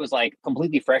assumed that it was like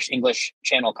completely fresh English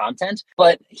channel content,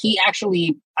 but he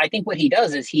actually, I think what he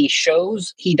does is he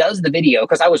does the video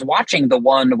because I was watching the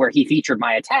one where he featured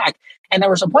my attack. And there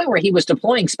was a point where he was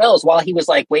deploying spells while he was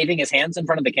like waving his hands in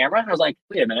front of the camera. And I was like,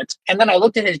 wait a minute. And then I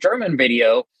looked at his German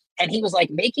video and he was like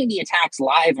making the attacks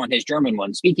live on his German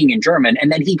one, speaking in German.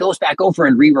 And then he goes back over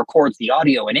and re-records the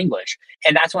audio in English.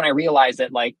 And that's when I realized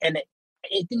that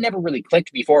it never really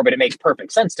clicked before, but it makes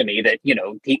perfect sense to me that,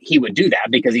 he would do that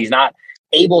because he's not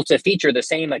able to feature the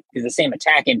same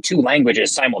attack in 2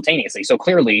 languages simultaneously. So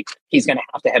clearly he's going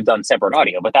to have done separate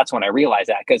audio. But that's when I realized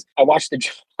that, because I watched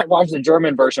the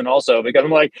German version also, because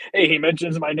I'm like, hey, he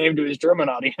mentions my name to his German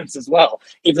audience as well,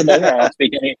 even though I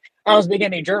don't speak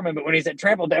any German. But when he said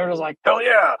trample damage, I was like, hell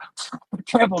yeah,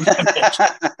 trample damage.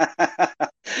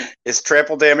 Is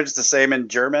trample damage the same in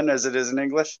German as it is in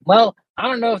English? Well, I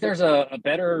don't know if there's a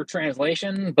better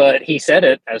translation, but he said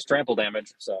it as trample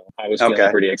damage, so I was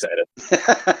feeling pretty excited.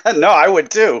 No, I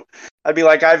would too. I'd be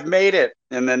like, I've made it.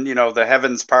 And then, the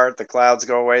heavens part, the clouds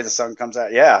go away, the sun comes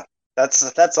out. Yeah,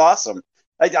 that's awesome.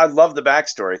 I love the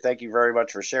backstory. Thank you very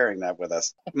much for sharing that with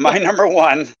us. My number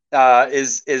one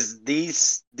is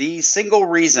the single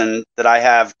reason that I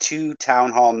have 2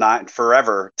 Town Hall 9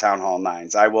 forever Town Hall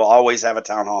 9s. I will always have a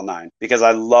Town Hall 9 because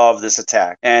I love this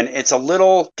attack, and it's a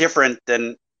little different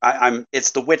than.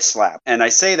 It's the witch slap, and I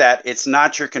say that it's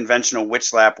not your conventional witch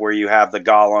slap where you have the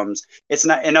golems. It's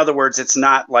not, in other words, it's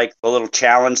not like the little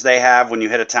challenge they have when you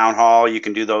hit a town hall. You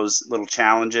can do those little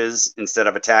challenges instead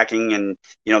of attacking, and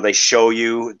they show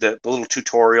you the little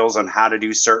tutorials on how to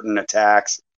do certain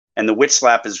attacks. And the witch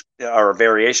slap or a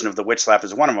variation of the witch slap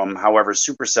is one of them. However,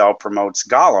 Supercell promotes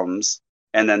golems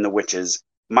and then the witches.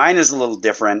 Mine is a little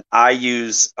different. I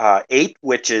use 8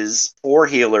 witches, 4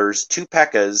 healers, 2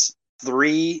 P.E.K.K.A.s,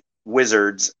 3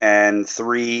 wizards, and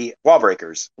 3 wall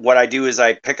breakers. What I do is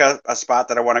I pick a spot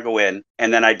that I want to go in,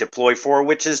 and then I deploy 4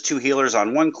 witches, 2 healers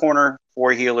on one corner,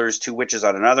 4 healers, 2 witches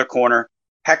on another corner,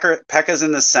 P.E.K.K.A.s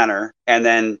in the center, and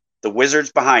then the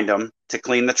wizards behind them to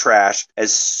clean the trash.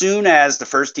 As soon as the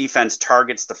first defense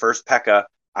targets the first P.E.K.K.A.,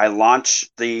 I launch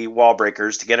the wall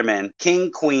breakers to get them in,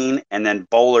 king, queen, and then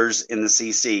bowlers in the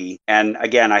CC. And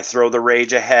again, I throw the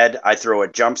rage ahead. I throw a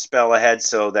jump spell ahead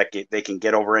so that they can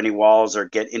get over any walls or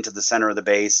get into the center of the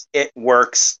base. It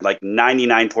works like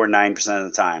 99.9%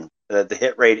 of the time. The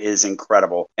hit rate is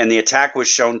incredible. And the attack was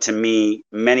shown to me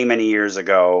many, many years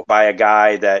ago by a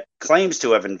guy that claims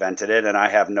to have invented it, and I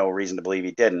have no reason to believe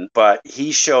he didn't. But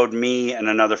he showed me and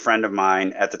another friend of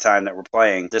mine at the time that we're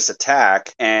playing this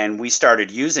attack, and we started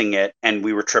using it, and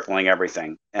we were tripling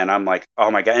everything. And I'm like,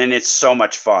 oh my God. And it's so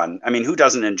much fun. I mean, who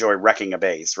doesn't enjoy wrecking a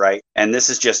base, right? And this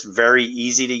is just very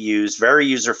easy to use, very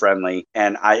user-friendly.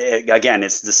 And again,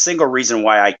 it's the single reason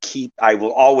why I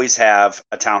will always have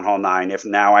a Town Hall 9. If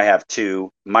now I have 2,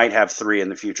 might have 3 in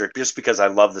the future, just because I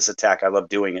love this attack. I love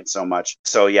doing it so much.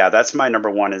 So yeah, that's my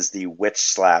number one, is the witch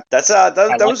slap. Those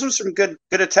are some good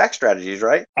attack strategies,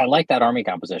 right? I like that army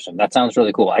composition. That sounds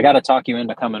really cool. I got to talk you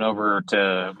into coming over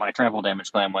to my trample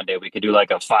damage clan one day. We could do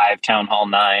like a 5 Town Hall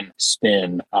 9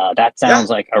 spin. That sounds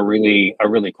like a really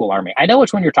cool army. I know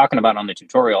which one you're talking about on the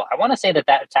tutorial. I want to say that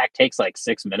attack takes like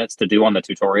 6 minutes to do on the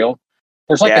tutorial.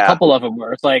 There's like a couple of them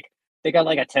where it's like they got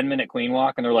like a 10-minute queen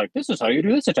walk, and they're like, this is how you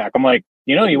do this attack. I'm like,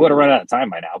 you would have run out of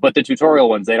time by now. But the tutorial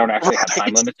ones, they don't actually have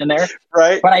time limits in there.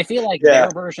 Right. But I feel like their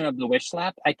version of the witch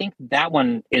slap, I think that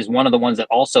one is one of the ones that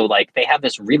also, like, they have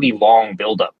this really long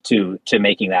buildup to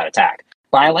making that attack.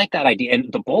 But I like that idea.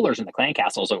 And the bowlers in the clan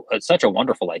castles are such a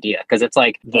wonderful idea, because it's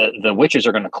like the witches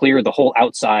are going to clear the whole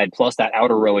outside plus that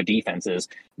outer row of defenses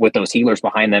with those healers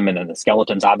behind them, and then the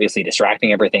skeletons obviously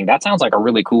distracting everything. That sounds like a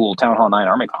really cool Town Hall 9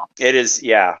 army comp. It is,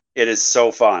 yeah. It is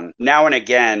so fun. Now and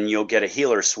again, you'll get a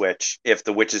healer switch. If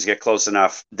the witches get close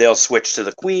enough, they'll switch to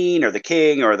the queen or the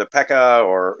king or the P.E.K.K.A.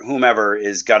 or whomever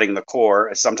is gutting the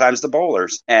core, sometimes the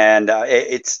bowlers. And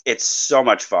it's so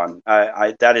much fun.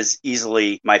 That is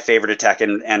easily my favorite attack.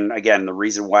 And again, the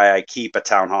reason why I keep a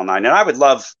Town Hall 9. And I would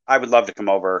love to come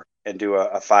over and do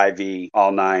a 5e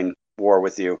all 9 war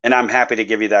with you, and I'm happy to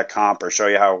give you that comp or show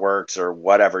you how it works or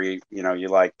whatever you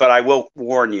like. But I will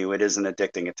warn you, it is an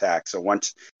addicting attack. So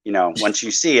once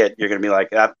you see it, you're gonna be like,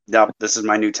 nope, this is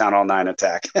my new Town Hall 9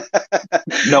 attack.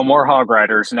 No more hog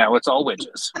riders. Now it's all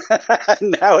witches.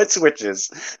 Now it's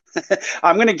witches.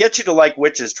 I'm gonna get you to like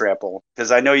witches, Trample,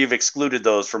 because I know you've excluded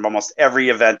those from almost every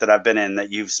event that I've been in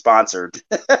that you've sponsored.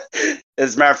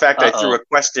 As a matter of fact, I threw a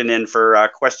question in for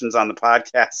questions on the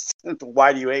podcast.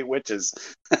 Why do you hate witches?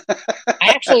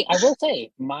 I will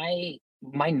say my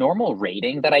normal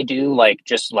rating that I do, like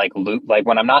just like loot, like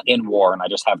when I'm not in war and I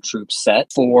just have troops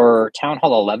set for Town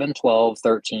Hall 11, 12,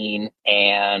 13,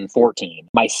 and 14,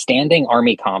 my standing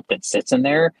army comp that sits in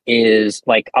there is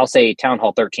like, I'll say Town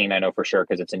Hall 13, I know for sure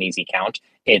because it's an easy count.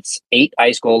 It's 8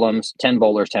 ice golems, 10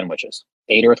 bowlers, 10 witches.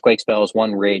 8 earthquake spells,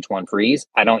 1 rage, 1 freeze.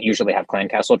 I don't usually have clan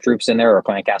castle troops in there or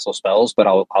clan castle spells, but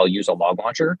I'll use a log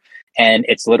launcher, and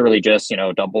it's literally just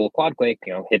double quad quake.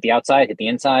 Hit the outside, hit the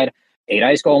inside. 8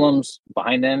 ice golems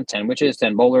behind them, 10 witches,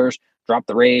 10 bowlers. Drop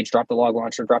the rage, drop the log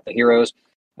launcher, drop the heroes.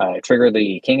 I trigger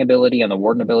the king ability and the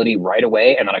warden ability right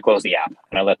away, and then I close the app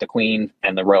and I let the queen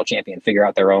and the royal champion figure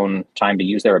out their own time to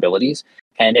use their abilities.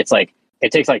 And it's like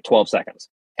it takes like 12 seconds.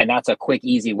 And that's a quick,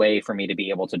 easy way for me to be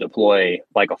able to deploy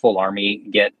like a full army,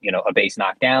 get, a base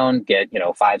knocked down, get,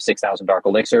 5,000-6,000 dark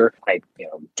elixir. I,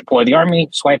 deploy the army,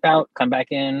 swipe out, come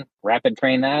back in, rapid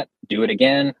train that, do it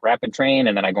again, rapid train,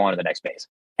 and then I go on to the next base.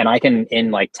 And I can,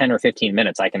 in like 10 or 15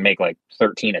 minutes, I can make like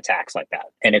 13 attacks like that.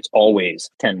 And it's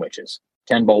always 10 witches,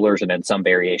 10 bowlers, and then some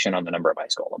variation on the number of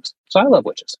ice golems. So I love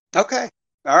witches. Okay.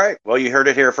 All right. Well, you heard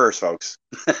it here first, folks.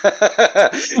 We're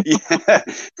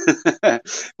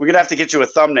going to have to get you a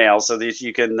thumbnail so that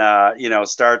you can,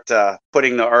 start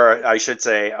putting or I should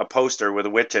say, a poster with a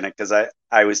witch in it. Because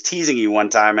I was teasing you one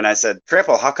time and I said,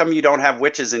 Trample, how come you don't have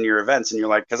witches in your events? And you're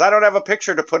like, because I don't have a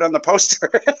picture to put on the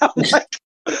poster. And I'm like,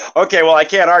 okay, well, I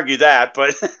can't argue that,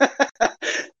 but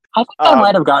I think I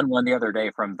might have gotten one the other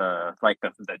day from the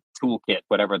toolkit,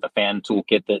 whatever the fan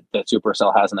toolkit that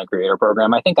Supercell has in the creator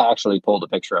program. I think I actually pulled a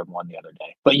picture of one the other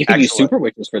day. But you can use super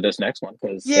witches for this next one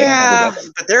because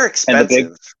but they're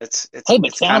expensive. It's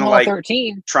Town Hall like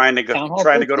 13 trying to go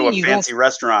to a fancy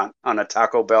restaurant on a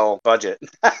Taco Bell budget.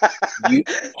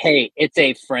 It's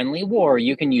a friendly war.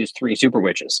 You can use 3 super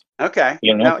witches. Okay.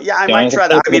 I might try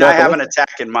that. I mean, I have an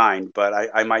attack in mind, but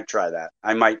I might try that.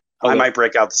 I might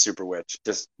break out the super witch.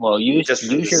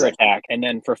 Use your attack, and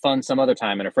then for fun, some other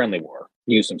time in a friendly war,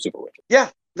 use some super witches. Yeah,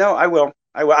 no, I will.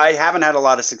 I haven't had a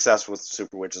lot of success with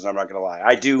super witches. I'm not going to lie.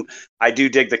 I do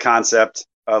dig the concept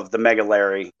of the Mega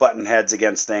Larry button heads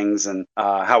against things and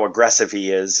how aggressive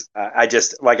he is. I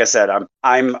just, like I said,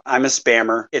 I'm a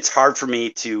spammer. It's hard for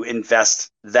me to invest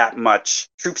that much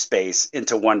troop space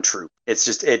into one troop. It's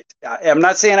just I'm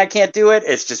not saying I can't do it.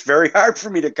 It's just very hard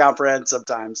for me to comprehend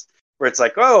sometimes. Where it's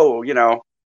like,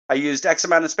 I used X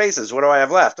amount of spaces. What do I have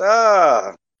left?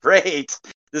 Oh, great.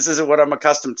 This isn't what I'm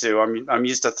accustomed to. I'm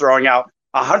used to throwing out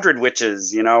 100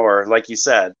 witches, or like you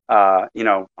said,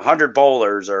 100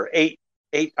 bowlers or eight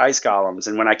ice golems.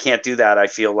 And when I can't do that, I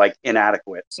feel like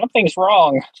inadequate. Something's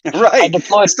wrong. Right. I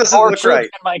deployed this doesn't look right.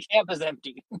 And my camp is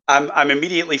empty. I'm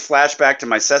immediately flashback to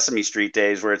my Sesame Street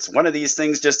days where it's one of these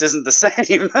things just isn't the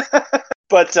same.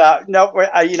 But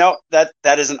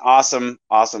that is an awesome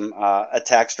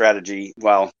attack strategy.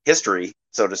 Well, history,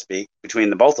 so to speak, between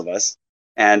the both of us.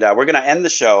 And we're going to end the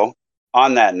show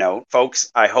on that note,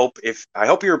 folks. I hope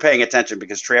you were paying attention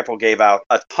because Trample gave out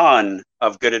a ton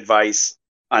of good advice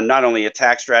on not only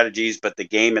attack strategies but the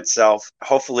game itself.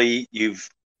 Hopefully, you've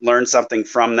learned something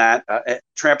from that.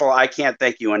 Trample, I can't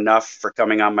thank you enough for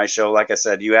coming on my show. Like I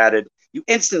said, you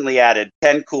instantly added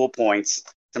 10 cool points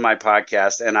to my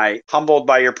podcast, and I humbled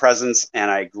by your presence,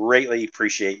 and I greatly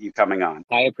appreciate you coming on.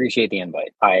 I appreciate the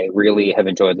invite. I really have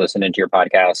enjoyed listening to your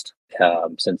podcast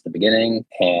since the beginning,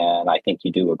 and I think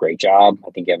you do a great job.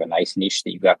 I think you have a nice niche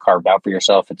that you've got carved out for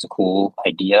yourself. It's a cool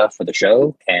idea for the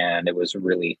show, and it was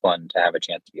really fun to have a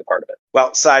chance to be a part of it.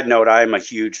 Well, side note, I'm a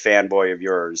huge fanboy of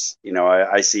yours.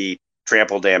 I see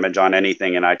Trample damage on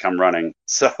anything and I come running.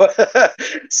 So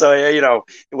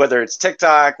whether it's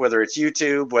TikTok, whether it's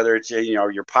YouTube, whether it's,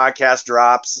 your podcast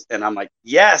drops and I'm like,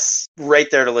 yes, right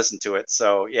there to listen to it.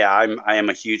 So yeah, I am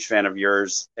a huge fan of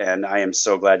yours and I am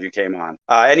so glad you came on.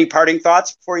 Any parting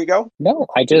thoughts before you go? No,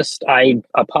 I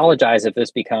apologize if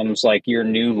this becomes like your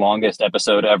new longest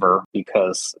episode ever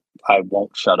because I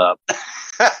won't shut up.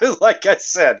 Like I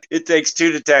said, it takes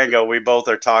 2 to tango. We both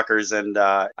are talkers, and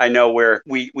I know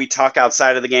we talk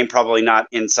outside of the game, probably not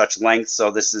in such length.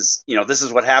 So this is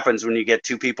what happens when you get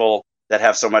 2 people that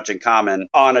have so much in common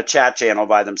on a chat channel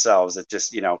by themselves. It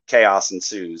just, chaos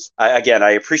ensues. Again,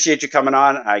 I appreciate you coming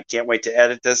on. I can't wait to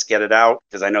edit this, get it out,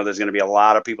 because I know there's going to be a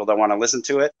lot of people that want to listen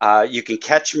to it. You can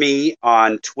catch me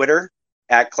on Twitter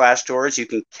at Clash Tours. You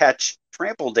can catch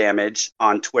Trample Damage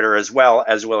on Twitter as well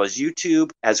as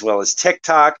YouTube, as well as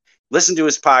TikTok. Listen to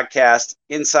his podcast,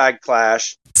 Inside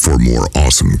Clash. For more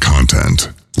awesome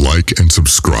content, like and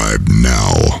subscribe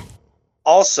now.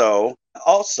 Also,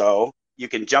 you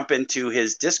can jump into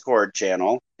his Discord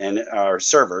channel or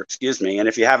server, and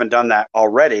if you haven't done that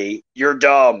already, you're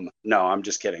dumb. No, I'm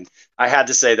just kidding. I had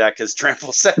to say that because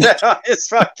Trample said that on his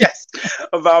podcast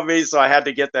about me, so I had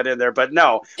to get that in there. But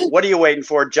no, what are you waiting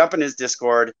for? Jump in his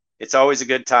Discord. It's always a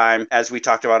good time. As we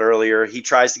talked about earlier, he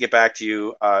tries to get back to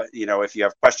you. If you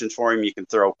have questions for him, you can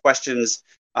throw questions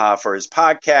for his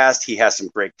podcast. He has some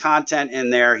great content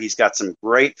in there. He's got some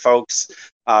great folks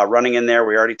running in there.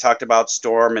 We already talked about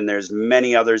Storm, and there's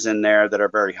many others in there that are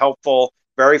very helpful,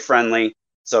 very friendly.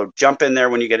 So jump in there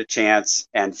when you get a chance.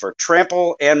 And for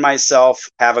Trample and myself,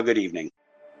 have a good evening.